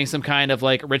is doing some kind of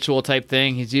ritual type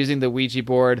thing. He's using the Ouija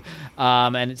board,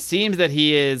 and it seems that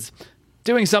he is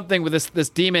doing something with this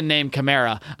demon named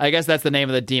Chimera. I guess that's the name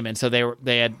of the demon. So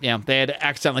they had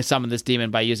accidentally summoned this demon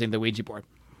by using the Ouija board.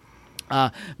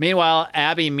 Meanwhile,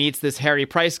 Abby meets this Harry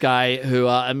Price guy who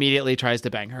immediately tries to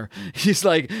bang her. He's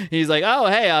like, oh,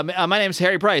 hey, my name's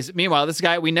Harry Price. Meanwhile,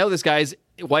 we know this guy's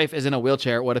wife is in a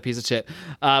wheelchair. What a piece of shit.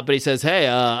 But he says,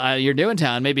 hey, you're new in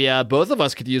town. Maybe both of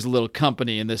us could use a little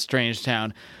company in this strange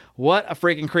town. What a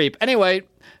freaking creep. Anyway,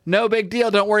 no big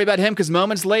deal. Don't worry about him, because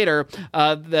moments later,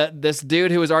 this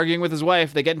dude who was arguing with his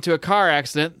wife, they get into a car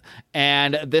accident,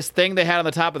 and this thing they had on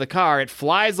the top of the car, it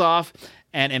flies off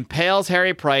and impales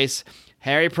Harry Price.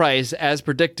 Harry Price, as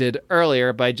predicted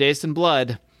earlier by Jason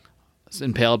Blood, was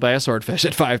impaled by a swordfish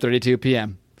at 5:32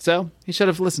 p.m. So he should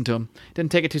have listened to him.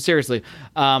 Didn't take it too seriously.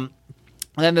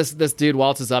 And then this dude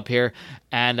waltzes up here,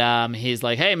 and he's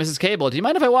like, hey, Mrs. Cable, do you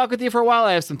mind if I walk with you for a while?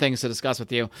 I have some things to discuss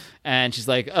with you. And she's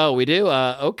like, oh, we do?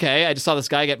 Okay. I just saw this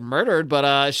guy get murdered,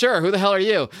 but sure, who the hell are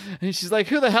you? And she's like,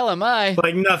 who the hell am I?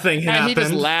 Nothing happened. And he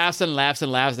just laughs and laughs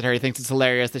and laughs at her. He thinks it's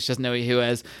hilarious that she doesn't know who he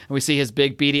is. And we see his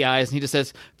big beady eyes, and he just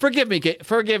says, forgive me,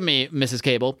 Mrs.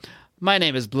 Cable. My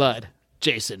name is Blood.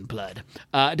 Jason Blood.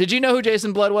 Did you know who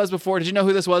Jason Blood was before? Did you know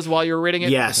who this was while you were reading it?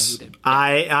 Yes.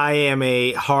 I am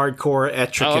a hardcore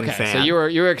Etrigan fan. So you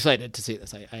were excited to see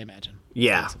this, I imagine.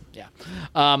 Yeah. Yeah.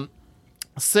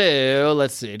 So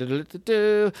let's see.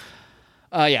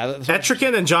 Yeah.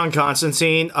 Etrigan and John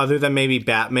Constantine, other than maybe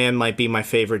Batman, might be my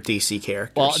favorite DC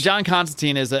characters. Well, John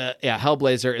Constantine is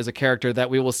Hellblazer is a character that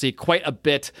we will see quite a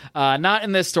bit, not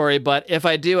in this story, but if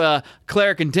I do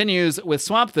Claire Continues with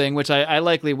Swamp Thing, which I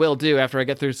likely will do after I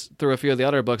get through a few of the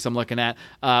other books I'm looking at,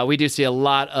 we do see a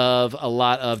lot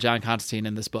of John Constantine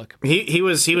in this book. He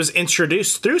was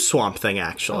introduced through Swamp Thing,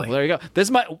 actually. Oh, there you go.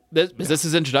 Is this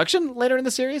his introduction later in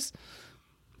the series?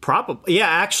 Probably. Yeah,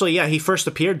 actually, yeah, he first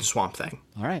appeared in Swamp Thing.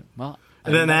 All right. Well,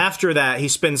 and then after that, he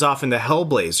spins off into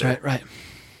Hellblazer. Right.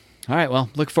 All right. Well,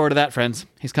 look forward to that, friends.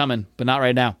 He's coming, but not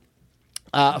right now.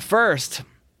 First,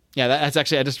 yeah, that's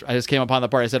actually I just came upon the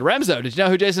part. I said, Remzo, did you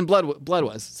know who Jason Blood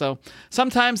was? So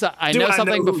sometimes I know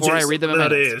something before I read them in my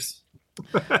notes.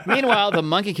 Meanwhile, the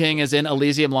Monkey King is in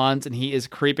Elysium Lawns, and he is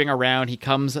creeping around. He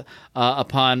comes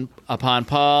upon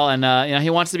Paul, and he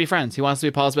wants to be friends. He wants to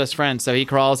be Paul's best friend, so he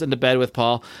crawls into bed with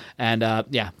Paul, and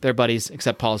they're buddies.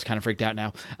 Except Paul's kind of freaked out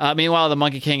now. Meanwhile, the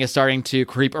Monkey King is starting to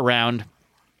creep around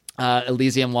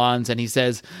Elysium Lawns, and he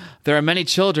says, "There are many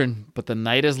children, but the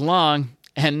night is long."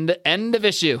 End of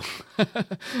issue.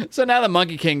 So now the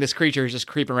Monkey King, this creature, is just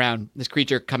creeping around. This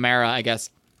creature, Chimera, I guess.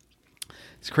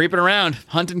 He's creeping around,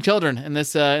 hunting children in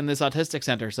this autistic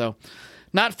center. So,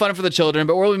 not fun for the children.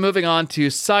 But we'll be moving on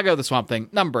to Saga of the Swamp Thing,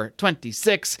 number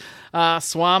 26.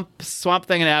 Swamp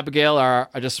Thing and Abigail are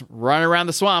just running around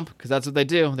the swamp because that's what they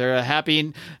do. They're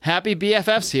happy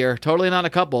BFFs here. Totally not a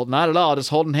couple, not at all. Just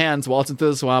holding hands, waltzing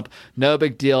through the swamp. No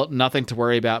big deal. Nothing to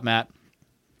worry about, Matt.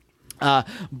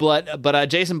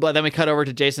 Jason Blood, then we cut over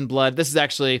to Jason Blood. This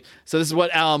is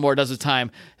what Alan Moore does with time.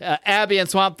 Abby and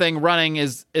Swamp Thing running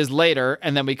is later,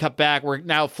 and then we cut back. We're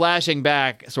now flashing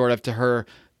back sort of to her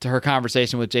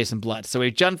conversation with Jason Blood. So we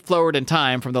jumped forward in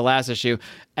time from the last issue,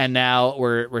 and now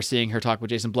we're seeing her talk with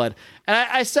Jason Blood. And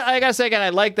I gotta say again, I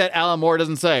like that Alan Moore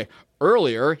doesn't say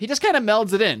earlier. He just kind of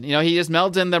melds it in. He just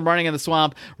melds in them running in the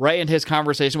swamp right into his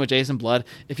conversation with Jason Blood.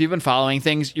 If you've been following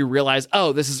things, you realize,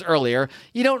 oh, this is earlier.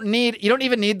 You don't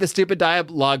even need the stupid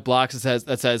dialogue blocks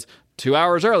that says 2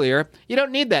 hours earlier. You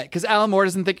don't need that because Alan Moore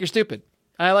doesn't think you're stupid.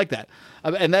 I like that.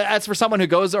 And that's for someone who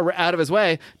goes out of his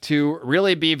way to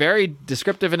really be very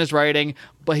descriptive in his writing,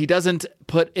 but he doesn't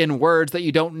put in words that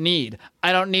you don't need.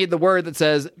 I don't need the word that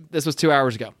says this was 2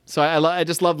 hours ago. So I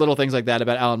just love little things like that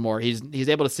about Alan Moore. He's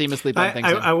able to seamlessly blend things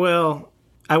in.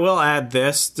 I will add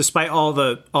this, despite all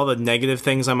the negative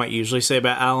things I might usually say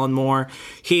about Alan Moore,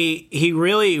 he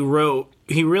really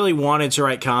wanted to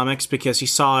write comics because he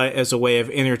saw it as a way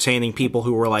of entertaining people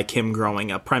who were like him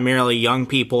growing up, primarily young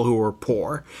people who were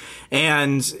poor.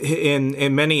 And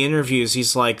in many interviews,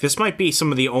 he's like, this might be some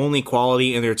of the only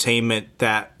quality entertainment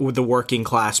that the working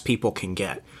class people can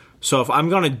get. So if I'm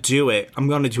going to do it, I'm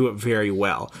going to do it very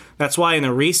well. That's why in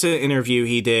a recent interview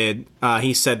he did,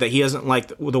 he said that he doesn't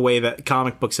like the way that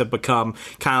comic books have become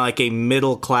kind of like a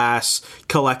middle-class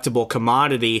collectible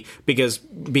commodity because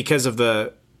of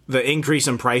the increase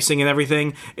in pricing and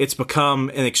everything. It's become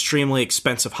an extremely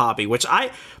expensive hobby, which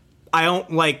I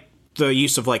don't like the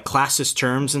use of like classist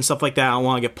terms and stuff like that. I don't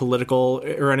want to get political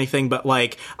or anything, but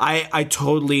like I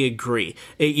totally agree.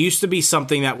 It used to be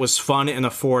something that was fun and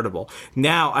affordable.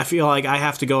 Now I feel like I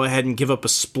have to go ahead and give up a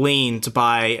spleen to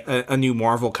buy a new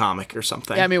Marvel comic or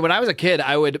something. Yeah, I mean, when I was a kid,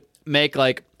 I would make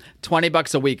like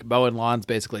 $20 a week mowing lawns,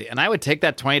 basically. And I would take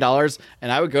that $20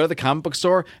 and I would go to the comic book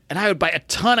store and I would buy a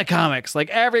ton of comics.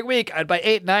 Like every week, I'd buy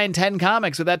 8, 9, 10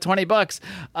 comics with that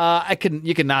 $20.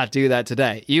 You could not do that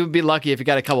today. You would be lucky if you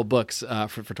got a couple books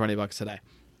for $20 today.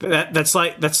 That's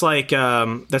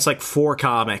like 4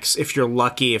 comics if you're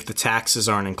lucky, if the taxes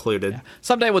aren't included. Yeah.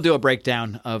 Someday we'll do a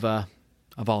breakdown of all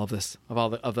of this,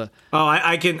 of the. Oh,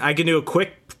 I can do a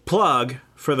quick plug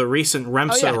for the recent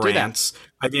Remso rants.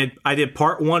 I did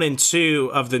part 1 and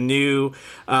 2 of the new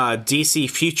DC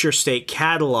Future State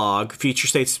catalog. Future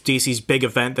State's DC's big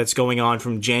event that's going on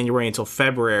from January until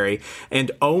February.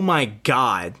 And oh my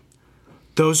God,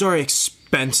 those are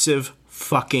expensive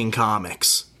fucking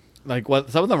comics. Like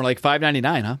what? Some of them are like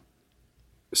 $5.99, huh?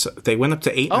 So they went up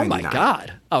to $8.99. Oh my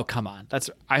God! Oh come on,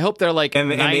 I hope they're like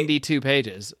 92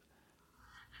 pages.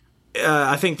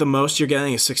 I think the most you're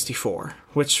getting is 64,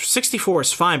 which 64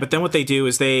 is fine. But then what they do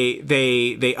is they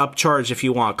upcharge if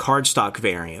you want a cardstock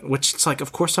variant, which it's like,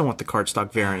 of course I want the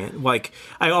cardstock variant. Like,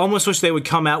 I almost wish they would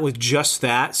come out with just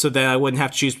that so that I wouldn't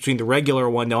have to choose between the regular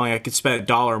one, knowing I could spend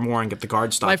 $1 more and get the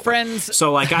cardstock. My friends.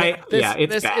 So like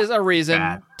this is a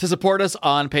reason to support us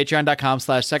on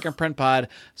patreon.com/secondprintpod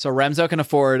so Remzo can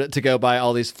afford to go buy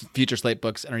all these Future Slate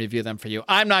books and review them for you.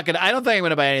 I don't think I'm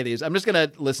going to buy any of these. I'm just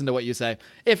going to listen to what you say.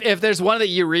 If if there's one that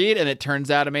you read and it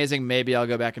turns out amazing, maybe I'll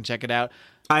go back and check it out.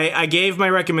 I gave my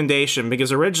recommendation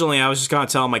because originally I was just going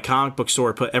to tell my comic book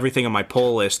store to put everything on my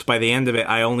pull list. By the end of it,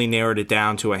 I only narrowed it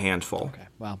down to a handful. Okay,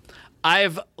 well,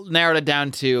 I've narrowed it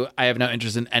down to I have no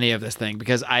interest in any of this thing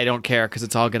because I don't care because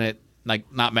it's all going to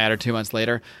not matter 2 months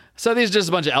later. So these are just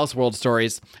a bunch of Elseworld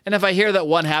stories. And if I hear that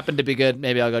one happened to be good,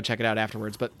 maybe I'll go check it out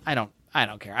afterwards. But I don't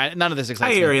care. None of this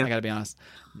excites me. I got to be honest.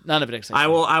 None of it excites me.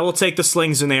 I will take the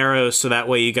slings and arrows so that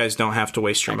way you guys don't have to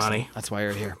waste your money. That's why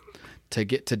you're here. To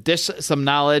dish some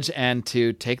knowledge and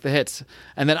to take the hits.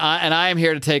 And then I am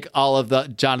here to take all of the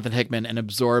Jonathan Hickman and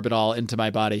absorb it all into my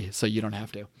body so you don't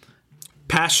have to.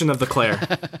 Passion of the Claire.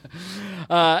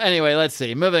 Anyway, let's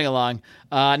see. Moving along.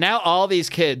 Now all these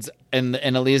kids in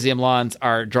Elysium Lawns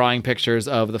are drawing pictures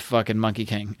of the fucking Monkey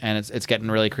King, and it's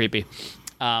getting really creepy.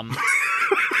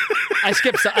 I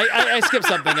skipped something.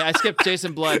 I skipped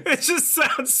Jason Blood. It just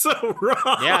sounds so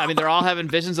wrong. Yeah, I mean, they're all having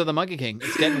visions of the Monkey King.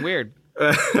 It's getting weird.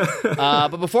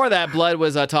 But before that, Blood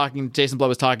was Jason Blood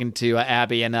was talking to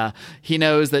Abby, and he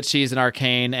knows that she's an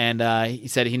arcane, and he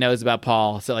said he knows about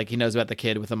Paul, so he knows about the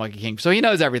kid with the Monkey King, so he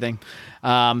knows everything.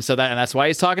 That's why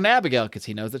he's talking to Abigail, because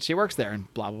he knows that she works there,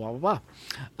 and blah blah blah blah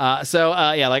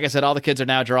blah. Like I said, all the kids are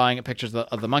now drawing pictures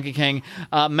of the Monkey King.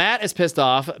 Matt is pissed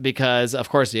off because, of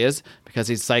course, he is, because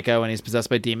he's psycho and he's possessed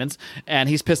by demons, and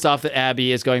he's pissed off that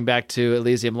Abby is going back to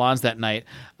Elysium Lawns that night.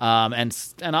 And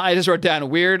I just wrote down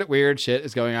weird shit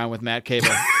is going on with Matt Cable.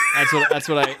 That's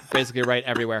what I basically write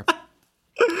everywhere.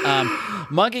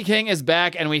 Monkey King is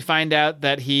back, and we find out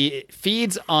that he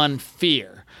feeds on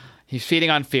fear. He's feeding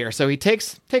on fear. So he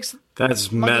takes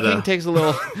that's Monkey meta. King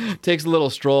takes a little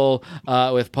stroll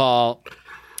with Paul,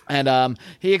 and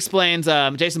he explains.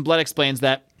 Jason Blood explains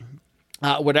that.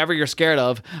 Whatever you're scared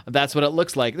of, that's what it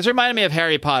looks like. This reminded me of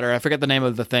Harry Potter. I forget the name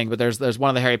of the thing, but there's one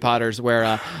of the Harry Potters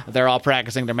where they're all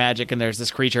practicing their magic, and there's this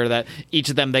creature that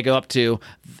each of them they go up to.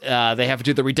 They have to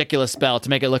do the ridiculous spell to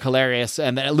make it look hilarious,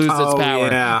 and then it loses its power.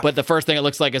 Yeah. But the first thing it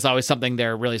looks like is always something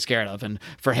they're really scared of. And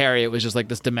for Harry, it was just like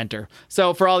this Dementor.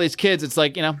 So for all these kids, it's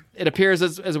like, it appears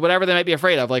as whatever they might be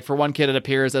afraid of. Like for one kid, it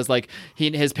appears as like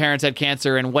his parents had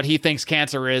cancer, and what he thinks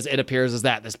cancer is, it appears as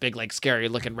this big like scary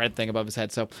looking red thing above his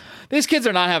head. So these kids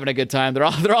are not having a good time. They're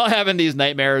all having these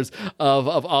nightmares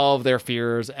of all of their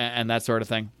fears and that sort of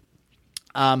thing.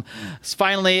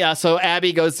 Finally, so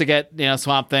Abby goes to get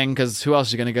Swamp Thing, because who else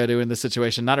is she going to go to in this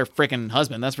situation? Not her freaking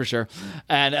husband, that's for sure.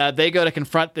 And they go to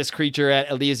confront this creature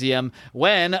at Elysium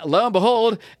when, lo and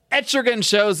behold, Etrigan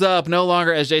shows up, no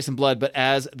longer as Jason Blood, but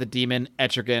as the demon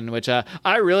Etrigan, which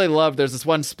I really love. There's this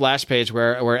one splash page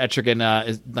where Etrigan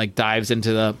is like dives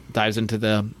into the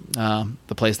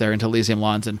place there, into Elysium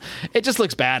Lawns, and it just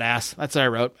looks badass. That's what I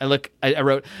wrote. I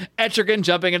wrote Etrigan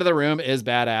jumping into the room is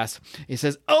badass. He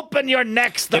says, "Open your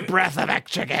necks, the breath of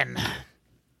Etrigan."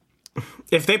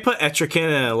 If they put Etrigan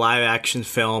in a live action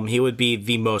film, he would be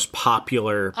the most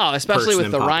popular. Oh, especially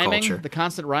with the rhyming, culture. The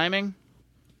constant rhyming.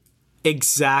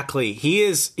 Exactly. He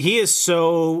is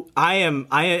so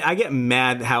I get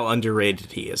mad how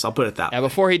underrated he is. I'll put it that way. And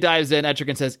before he dives in,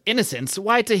 Etrigan says, "Innocence,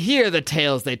 why to hear the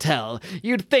tales they tell?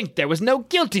 You'd think there was no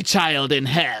guilty child in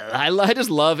hell." I just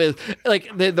love it.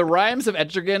 Like the rhymes of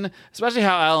Etrigan, especially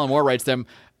how Alan Moore writes them,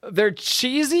 they're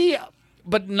cheesy,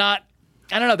 but not,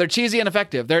 I don't know, they're cheesy and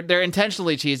effective. They're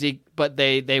intentionally cheesy, but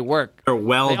they work. They're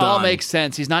well done. They all done. make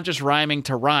sense. He's not just rhyming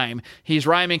to rhyme. He's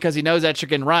rhyming because he knows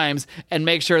Etrigan rhymes and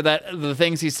makes sure that the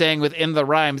things he's saying within the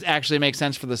rhymes actually make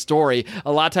sense for the story.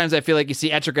 A lot of times I feel like you see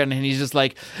Etrigan and he's just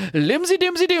like, limsy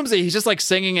doomsy doomsy. He's just like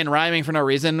singing and rhyming for no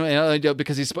reason,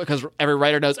 because every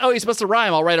writer knows, oh, he's supposed to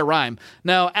rhyme, I'll write a rhyme.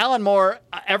 No, Alan Moore,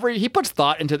 he puts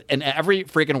thought into in every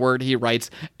freaking word he writes,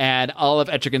 and all of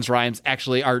Etrigan's rhymes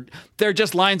actually they're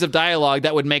just lines of dialogue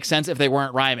that would make sense if they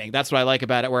weren't rhyming. That's what I like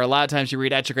about it, where a lot of times you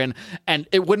read Etrigan and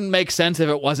it wouldn't make sense if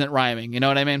it wasn't rhyming. You know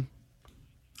what I mean?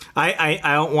 I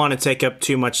don't want to take up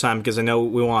too much time because I know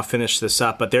we want to finish this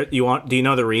up, but do you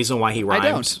know the reason why he rhymes? I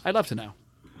don't. I'd love to know.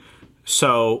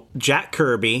 So Jack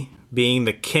Kirby, being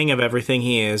the king of everything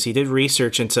he is, he did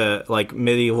research into like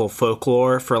medieval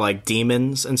folklore for like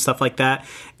demons and stuff like that.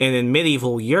 And in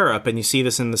medieval Europe, and you see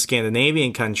this in the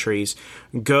Scandinavian countries,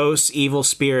 ghosts, evil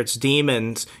spirits,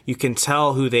 demons, you can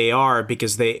tell who they are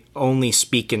because they only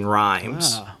speak in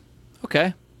rhymes. Ah,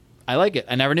 okay. I like it.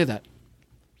 I never knew that.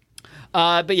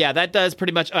 But yeah, that does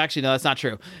pretty much... Oh, actually, no, that's not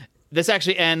true. This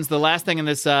actually ends the last thing in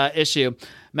this issue.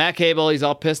 Matt Cable, he's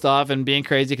all pissed off and being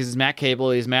crazy because he's Matt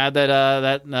Cable. He's mad that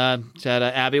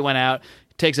Abby went out,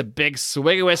 takes a big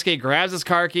swig of whiskey, grabs his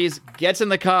car keys, gets in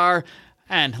the car.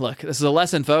 And look, this is a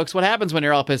lesson, folks. What happens when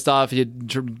you're all pissed off? You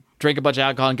drink a bunch of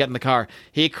alcohol and get in the car.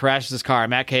 He crashes his car.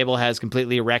 Matt Cable has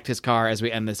completely wrecked his car as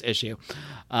we end this issue.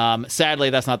 Sadly,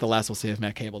 that's not the last we'll see of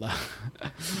Matt Cable, though.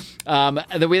 And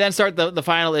then we then start the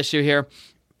final issue here.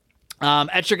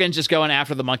 Etrigan's just going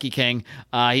after the Monkey King.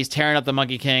 He's tearing up the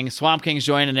Monkey King. Swamp King's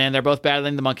joining in. They're both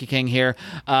battling the Monkey King here.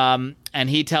 And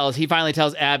he finally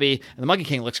tells Abby, and the Monkey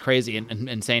King looks crazy and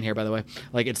insane here, by the way.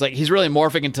 Like, it's like he's really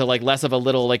morphing into like less of a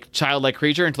little like childlike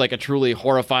creature into like a truly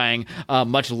horrifying,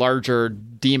 much larger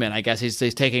demon. I guess he's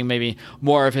taking maybe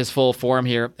more of his full form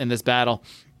here in this battle.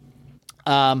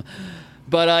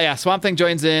 But Swamp Thing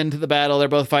joins into the battle. They're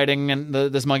both fighting and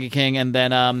this Monkey King, and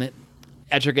then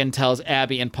Etrigan tells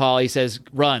Abby and Paul, he says,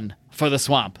 run for the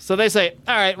swamp. So they say,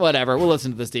 all right, whatever. We'll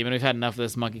listen to this demon. We've had enough of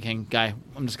this Monkey King guy.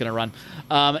 I'm just going to run.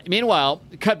 Meanwhile,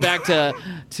 cut back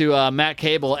to Matt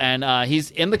Cable, and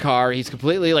he's in the car. He's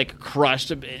completely like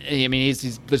crushed. I mean,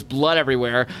 he's there's blood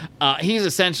everywhere. He's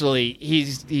essentially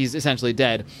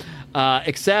dead.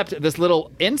 Except this little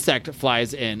insect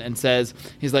flies in and says,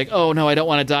 he's like, oh no, I don't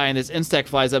want to die. And this insect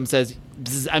flies up and says,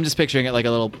 bzz, I'm just picturing it like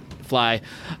a little fly.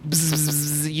 Bzz,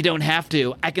 bzz, you don't have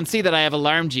to. I can see that I have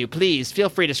alarmed you. Please feel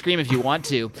free to scream if you want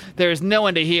to. There is no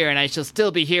one to hear, and I shall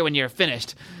still be here when you're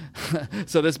finished.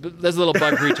 So this little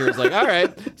bug creature is like, all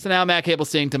right. So now Matt Cable's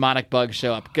seeing demonic bugs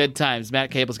show up. Good times.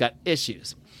 Matt Cable's got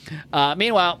issues.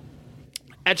 Meanwhile,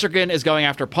 Etrigan is going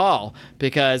after Paul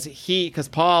because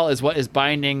Paul is what is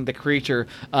binding the creature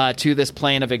to this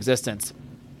plane of existence.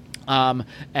 They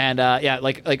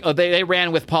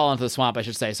ran with Paul into the swamp, I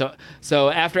should say. So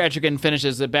after Etrigan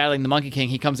finishes battling the Monkey King,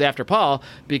 he comes after Paul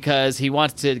because he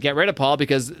wants to get rid of Paul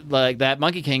because like that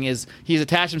Monkey King he's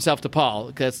attached himself to Paul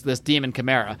because this demon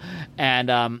Chimera.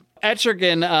 And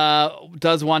Etrigan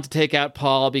does want to take out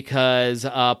Paul because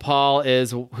Paul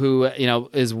is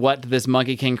is what this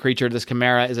Monkey King creature, this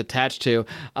Chimera, is attached to.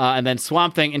 And then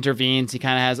Swamp Thing intervenes. He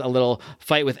kind of has a little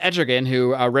fight with Etrigan,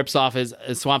 who rips off his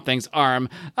Swamp Thing's arm,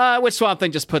 which Swamp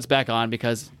Thing just puts back on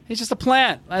because he's just a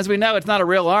plant. As we know, it's not a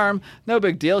real arm. No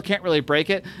big deal. Can't really break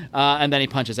it. And then he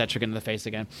punches Etrigan in the face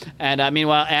again. And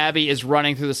meanwhile, Abby is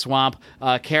running through the swamp,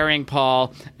 carrying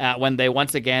Paul when they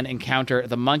once again encounter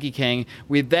the Monkey King.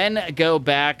 We then go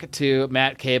back to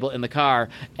Matt Cable in the car,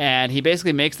 and he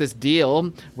basically makes this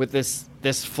deal with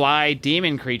this fly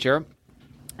demon creature.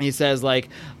 He says, like,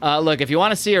 look, if you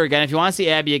want to see her again, if you want to see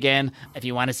Abby again,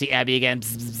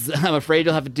 I'm afraid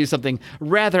you'll have to do something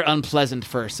rather unpleasant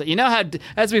first. So, you know how,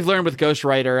 as we've learned with Ghost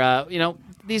Rider,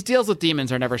 these deals with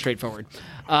demons are never straightforward.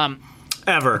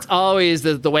 Ever. It's always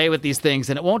the way with these things,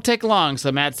 and it won't take long.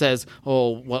 So Matt says,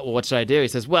 oh, what should I do? He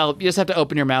says, well, you just have to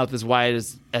open your mouth as wide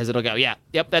as it'll go. Yeah,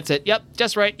 yep, that's it. Yep,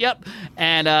 just right, yep.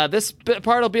 And this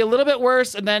part will be a little bit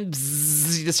worse, and then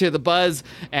bzzz, you just hear the buzz,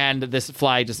 and this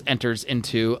fly just enters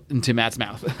into Matt's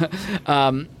mouth.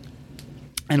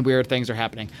 And weird things are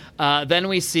happening. Then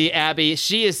we see Abby.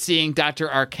 She is seeing Dr.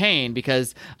 Arcane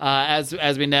because,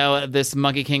 as we know, this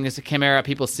Monkey King, this Chimera,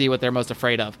 people see what they're most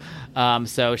afraid of.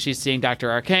 So she's seeing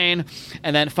Dr. Arcane.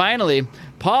 And then finally,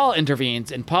 Paul intervenes,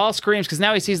 and Paul screams because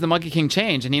now he sees the Monkey King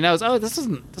change, and he knows, oh, this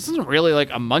isn't really like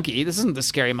a monkey. This isn't the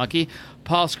scary monkey.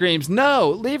 Paul screams, no,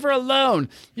 leave her alone.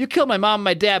 You killed my mom and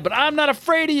my dad, but I'm not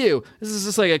afraid of you. This is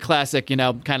just like a classic, kind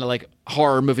of like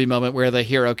horror movie moment where the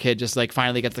hero kid just like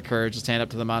finally gets the courage to stand up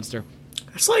to the monster.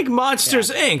 It's like Monsters,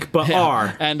 Inc., but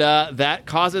R. And that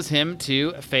causes him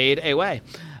to fade away.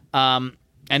 And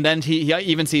then he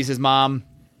even sees his mom.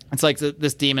 It's like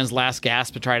this demon's last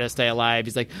gasp to try to stay alive.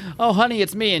 He's like, oh, honey,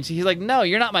 it's me. And he's like, no,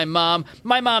 you're not my mom.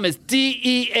 My mom is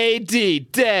D-E-A-D,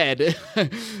 dead.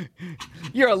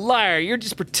 You're a liar. You're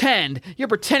just pretend. You're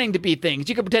pretending to be things.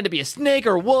 You can pretend to be a snake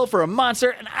or a wolf or a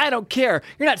monster, and I don't care.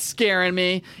 You're not scaring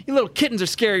me. You little kittens are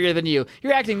scarier than you.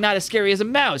 You're acting not as scary as a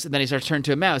mouse. And then he starts turning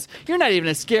to a mouse. You're not even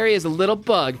as scary as a little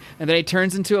bug. And then he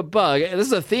turns into a bug. This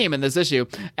is a theme in this issue.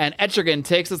 And Etrigan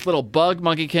takes this little bug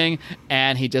Monkey King,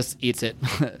 and he just eats it,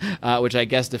 which I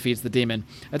guess defeats the demon.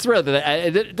 It's really,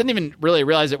 I didn't even really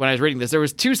realize it when I was reading this. There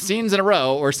was 2 scenes in a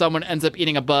row where someone ends up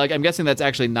eating a bug. I'm guessing that's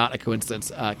actually not a coincidence,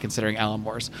 considering Alan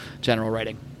Moore's general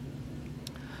writing.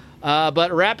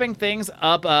 But wrapping things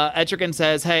up, Etrigan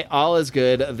says, hey, all is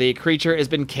good. The creature has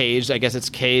been caged. I guess it's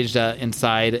caged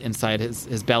inside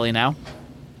his belly now.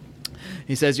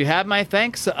 He says, you have my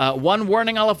thanks. One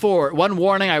warning I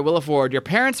will afford. Your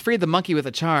parents freed the monkey with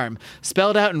a charm,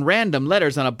 spelled out in random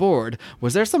letters on a board.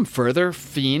 Was there some further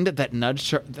fiend that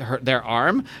nudged their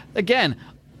arm? Again,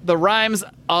 the rhymes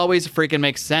always freaking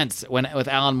make sense with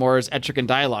Alan Moore's Etrigan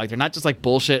dialogue. They're not just like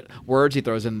bullshit words he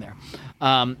throws in there.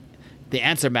 The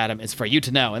answer, madam, is for you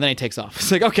to know. And then he takes off.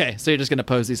 It's like, okay, so you're just going to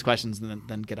pose these questions and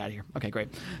then get out of here. Okay, great.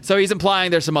 So he's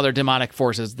implying there's some other demonic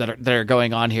forces that are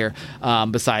going on here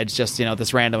besides just,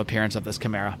 this random appearance of this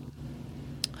chimera.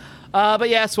 But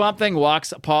yeah, Swamp Thing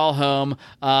walks Paul home,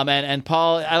 and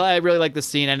Paul, I really like this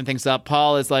scene, ending things up.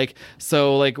 Paul is like,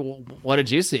 so, like, what did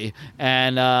you see?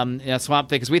 And Swamp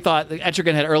Thing, because we thought,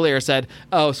 Etrigan had earlier said,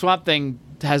 oh, Swamp Thing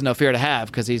has no fear to have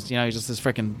because he's just this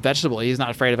freaking vegetable. He's not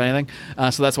afraid of anything.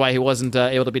 So that's why he wasn't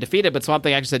able to be defeated. But Swamp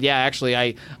Thing actually said, yeah, actually,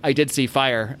 I did see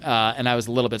fire, and I was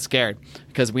a little bit scared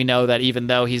because we know that even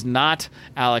though he's not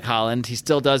Alec Holland, he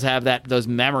still does have those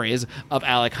memories of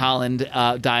Alec Holland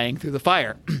dying through the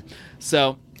fire.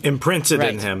 So imprinted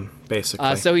in him,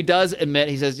 basically. So he does admit,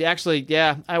 he says,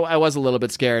 I was a little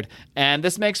bit scared. And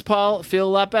this makes Paul feel a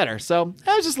lot better. So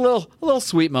that was just a little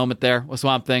sweet moment there with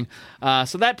Swamp Thing.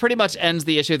 So that pretty much ends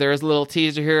the issue. There is a little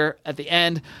teaser here at the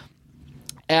end.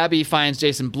 Abby finds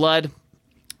Jason Blood.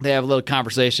 They have a little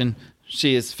conversation.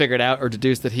 She has figured out or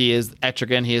deduced that he is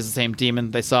Etrigan. He is the same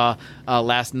demon they saw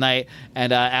last night.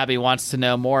 And Abby wants to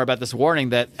know more about this warning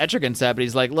that Etrigan said. But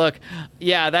he's like, look,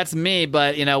 yeah, that's me.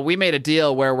 But, we made a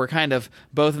deal where we're kind of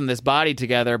both in this body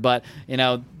together. But,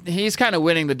 he's kind of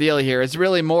winning the deal here. It's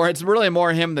really more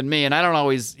him than me. And I don't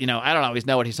always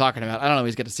know what he's talking about. I don't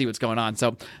always get to see what's going on.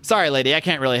 So sorry, lady, I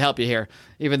can't really help you here.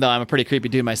 Even though I'm a pretty creepy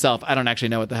dude myself, I don't actually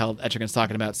know what the hell Etrigan's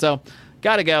talking about. So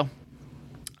gotta go.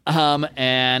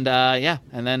 And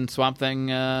then Swamp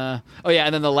Thing, and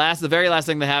then the very last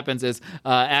thing that happens is,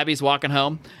 Abby's walking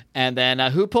home, and then,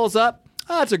 who pulls up?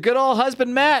 Oh, it's her good old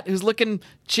husband, Matt, who's looking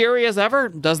cheery as ever.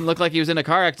 Doesn't look like he was in a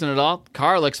car accident at all.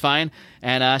 Car looks fine,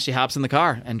 and, she hops in the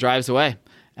car and drives away.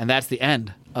 And that's the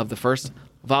end of the first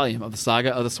volume of the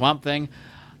saga of the Swamp Thing.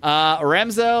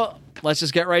 Remzo, let's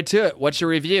just get right to it. What's your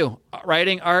review?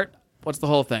 Writing, art, what's the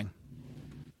whole thing?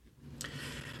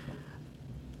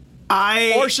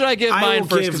 Or should I give mine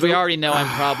first? Because we already know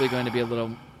I'm probably going to be a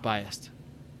little biased.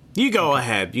 You go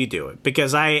ahead. You do it.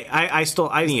 Because I need a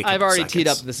couple I've already seconds. teed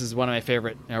up. This is one of my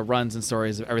favorite runs and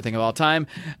stories of everything of all time.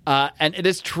 And it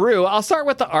is true. I'll start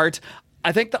with the art.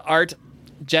 I think the art,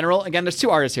 general, again, there's two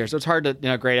artists here, so it's hard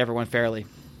to grade everyone fairly.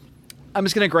 I'm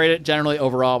just going to grade it generally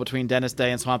overall between Dennis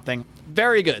Day and Swamp Thing.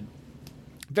 Very good.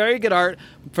 Very good art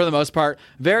for the most part.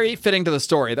 Very fitting to the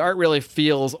story. The art really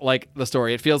feels like the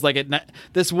story. It feels like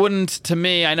this wouldn't, to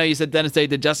me, I know you said Dennis Day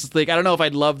did Justice League. I don't know if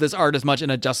I'd love this art as much in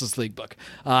a Justice League book.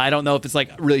 I don't know if it's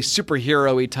like really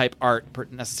superhero-y type art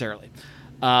necessarily.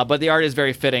 But the art is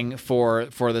very fitting for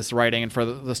this writing and for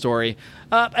the story.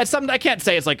 I can't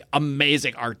say it's like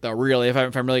amazing art though. Really, if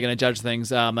I'm really going to judge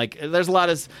things, like there's a lot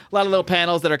of little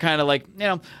panels that are kind of like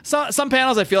some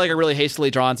panels I feel like are really hastily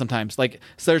drawn sometimes. Like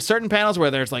so there's certain panels where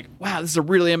there's like, wow, this is a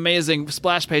really amazing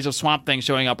splash page of Swamp Thing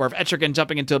showing up, or of Etrigan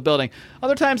jumping into a building.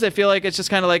 Other times I feel like it's just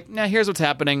kind of like, here's what's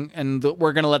happening, and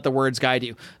we're going to let the words guide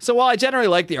you. So while I generally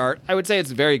like the art, I would say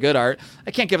it's very good art.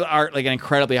 I can't give the art like an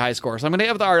incredibly high score, so I'm going to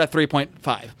give the art a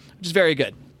 3.5. Which is very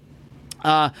good.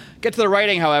 Get to the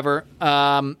writing, however.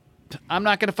 I'm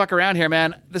not going to fuck around here,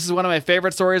 man. This is one of my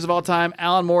favorite stories of all time.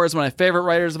 Alan Moore is one of my favorite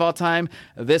writers of all time.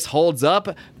 This holds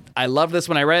up. I loved this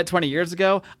when I read it 20 years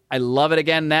ago. I love it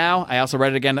again now. I also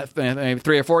read it again maybe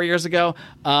 3 or 4 years ago.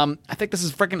 I think this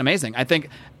is freaking amazing. I think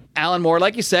Alan Moore,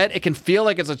 like you said, it can feel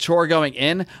like it's a chore going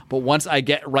in, but once I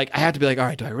get, I have to be like, all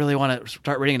right, do I really want to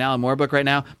start reading an Alan Moore book right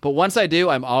now? But once I do,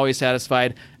 I'm always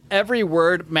satisfied. Every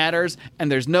word matters,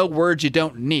 and there's no words you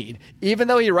don't need. Even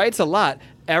though he writes a lot,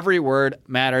 every word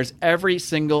matters. Every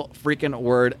single freaking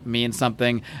word means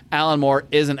something. Alan Moore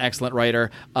is an excellent writer.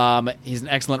 He's an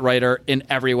excellent writer in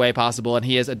every way possible, and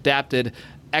he has adapted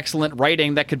excellent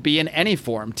writing that could be in any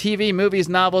form, TV, movies,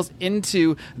 novels,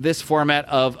 into this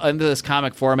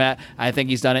comic format. I think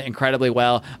he's done it incredibly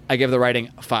well. I give the writing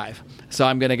 5. So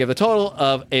I'm going to give the total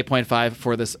of 8.5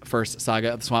 for this first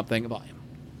saga of the Swamp Thing volume.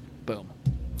 Boom.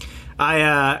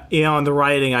 On the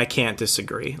writing, I can't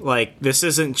disagree. Like, this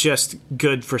isn't just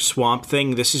good for Swamp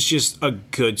Thing. This is just a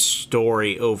good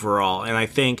story overall. And I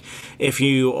think if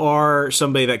you are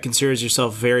somebody that considers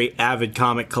yourself a very avid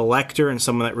comic collector and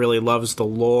someone that really loves the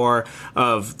lore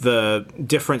of the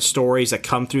different stories that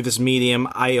come through this medium,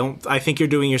 I think you're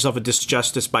doing yourself a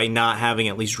disjustice by not having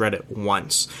at least read it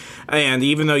once. And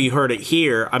even though you heard it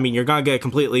here, I mean, you're going to get a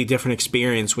completely different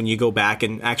experience when you go back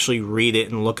and actually read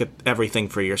it and look at everything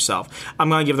for yourself. I'm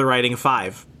going to give the writing a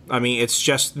 5. I mean, it's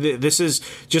just, this is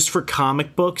just for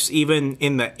comic books, even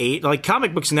in the 8. Like,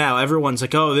 comic books now, everyone's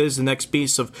like, oh, this is the next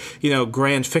piece of,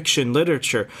 grand fiction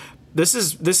literature. This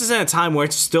is in a time where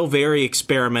it's still very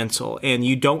experimental, and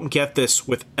you don't get this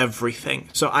with everything.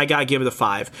 So I gotta give it a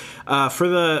 5. For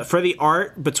the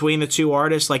art between the two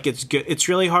artists, like, it's good. It's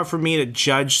really hard for me to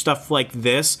judge stuff like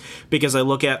this because I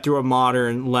look at it through a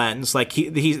modern lens. Like,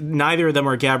 he's neither of them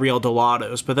are Gabriel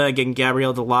Dell'Otto's, but then again,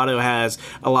 Gabriel Dell'Otto has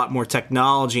a lot more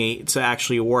technology to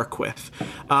actually work with.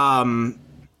 I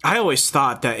always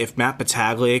thought that if Matt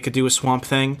Battaglia could do a Swamp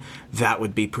Thing, that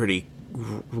would be pretty,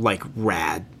 like,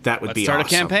 rad. That would be awesome. Let's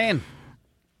start a campaign.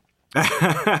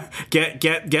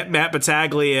 Get Matt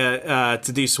Battaglia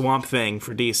to do Swamp Thing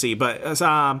for DC. But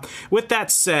with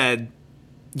that said,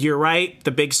 you're right.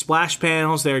 The big splash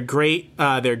panels, they're great.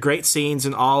 They're great scenes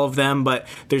in all of them, but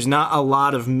there's not a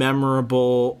lot of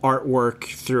memorable artwork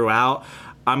throughout.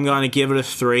 I'm going to give it a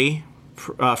 3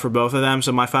 for both of them.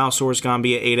 So my final score is going to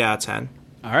be an 8 out of 10.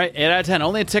 All right, 8 out of 10.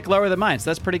 Only a tick lower than mine, so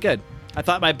that's pretty good. I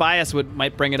thought my bias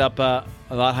might bring it up a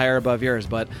lot higher above yours,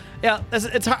 but yeah,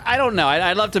 it's hard. I don't know.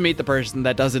 I'd love to meet the person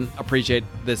that doesn't appreciate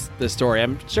this story.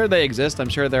 I'm sure they exist. I'm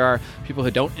sure there are people who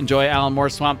don't enjoy Alan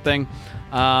Moore's Swamp Thing.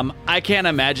 I can't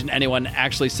imagine anyone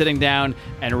actually sitting down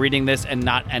and reading this and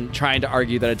trying to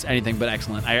argue that it's anything but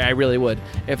excellent. I really would.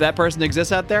 If that person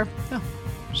exists out there,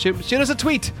 shoot us a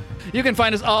tweet. You can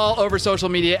find us all over social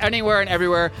media, anywhere and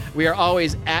everywhere. We are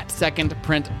always at Second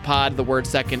Print Pod. The word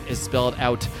second is spelled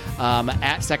out.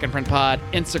 At Second Print Pod,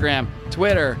 Instagram,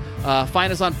 Twitter.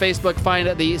 Find us on Facebook.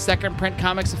 Find the Second Print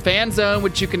Comics Fan Zone,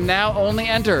 which you can now only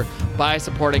enter by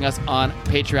supporting us on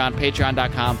Patreon,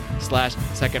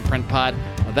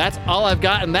 patreon.com/secondprintpod. That's all I've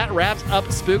got, and that wraps up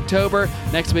Spooktober.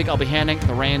 Next week, I'll be handing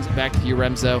the reins back to you,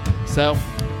 Remzo. So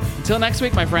until next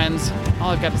week, my friends,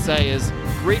 all I've got to say is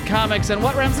read comics and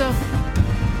what, Remzo?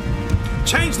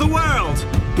 Change the world!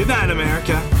 Good night,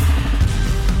 America.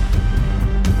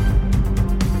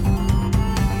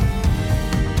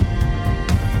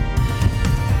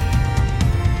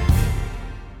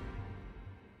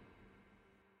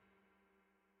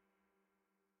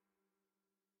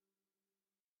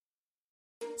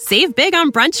 Save big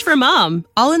on brunch for mom,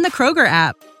 all in the Kroger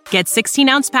app. Get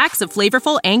 16-ounce packs of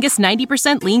flavorful Angus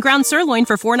 90% lean ground sirloin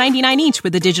for $4.99 each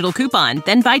with a digital coupon.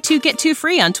 Then buy 2, get 2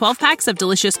 free on 12 packs of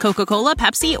delicious Coca-Cola,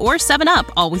 Pepsi, or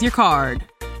 7-Up, all with your card.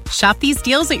 Shop these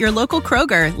deals at your local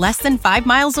Kroger, less than 5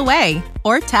 miles away.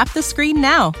 Or tap the screen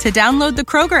now to download the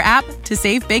Kroger app to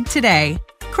save big today.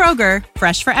 Kroger,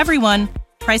 fresh for everyone.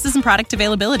 Prices and product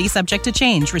availability subject to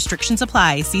change. Restrictions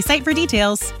apply. See site for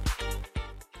details.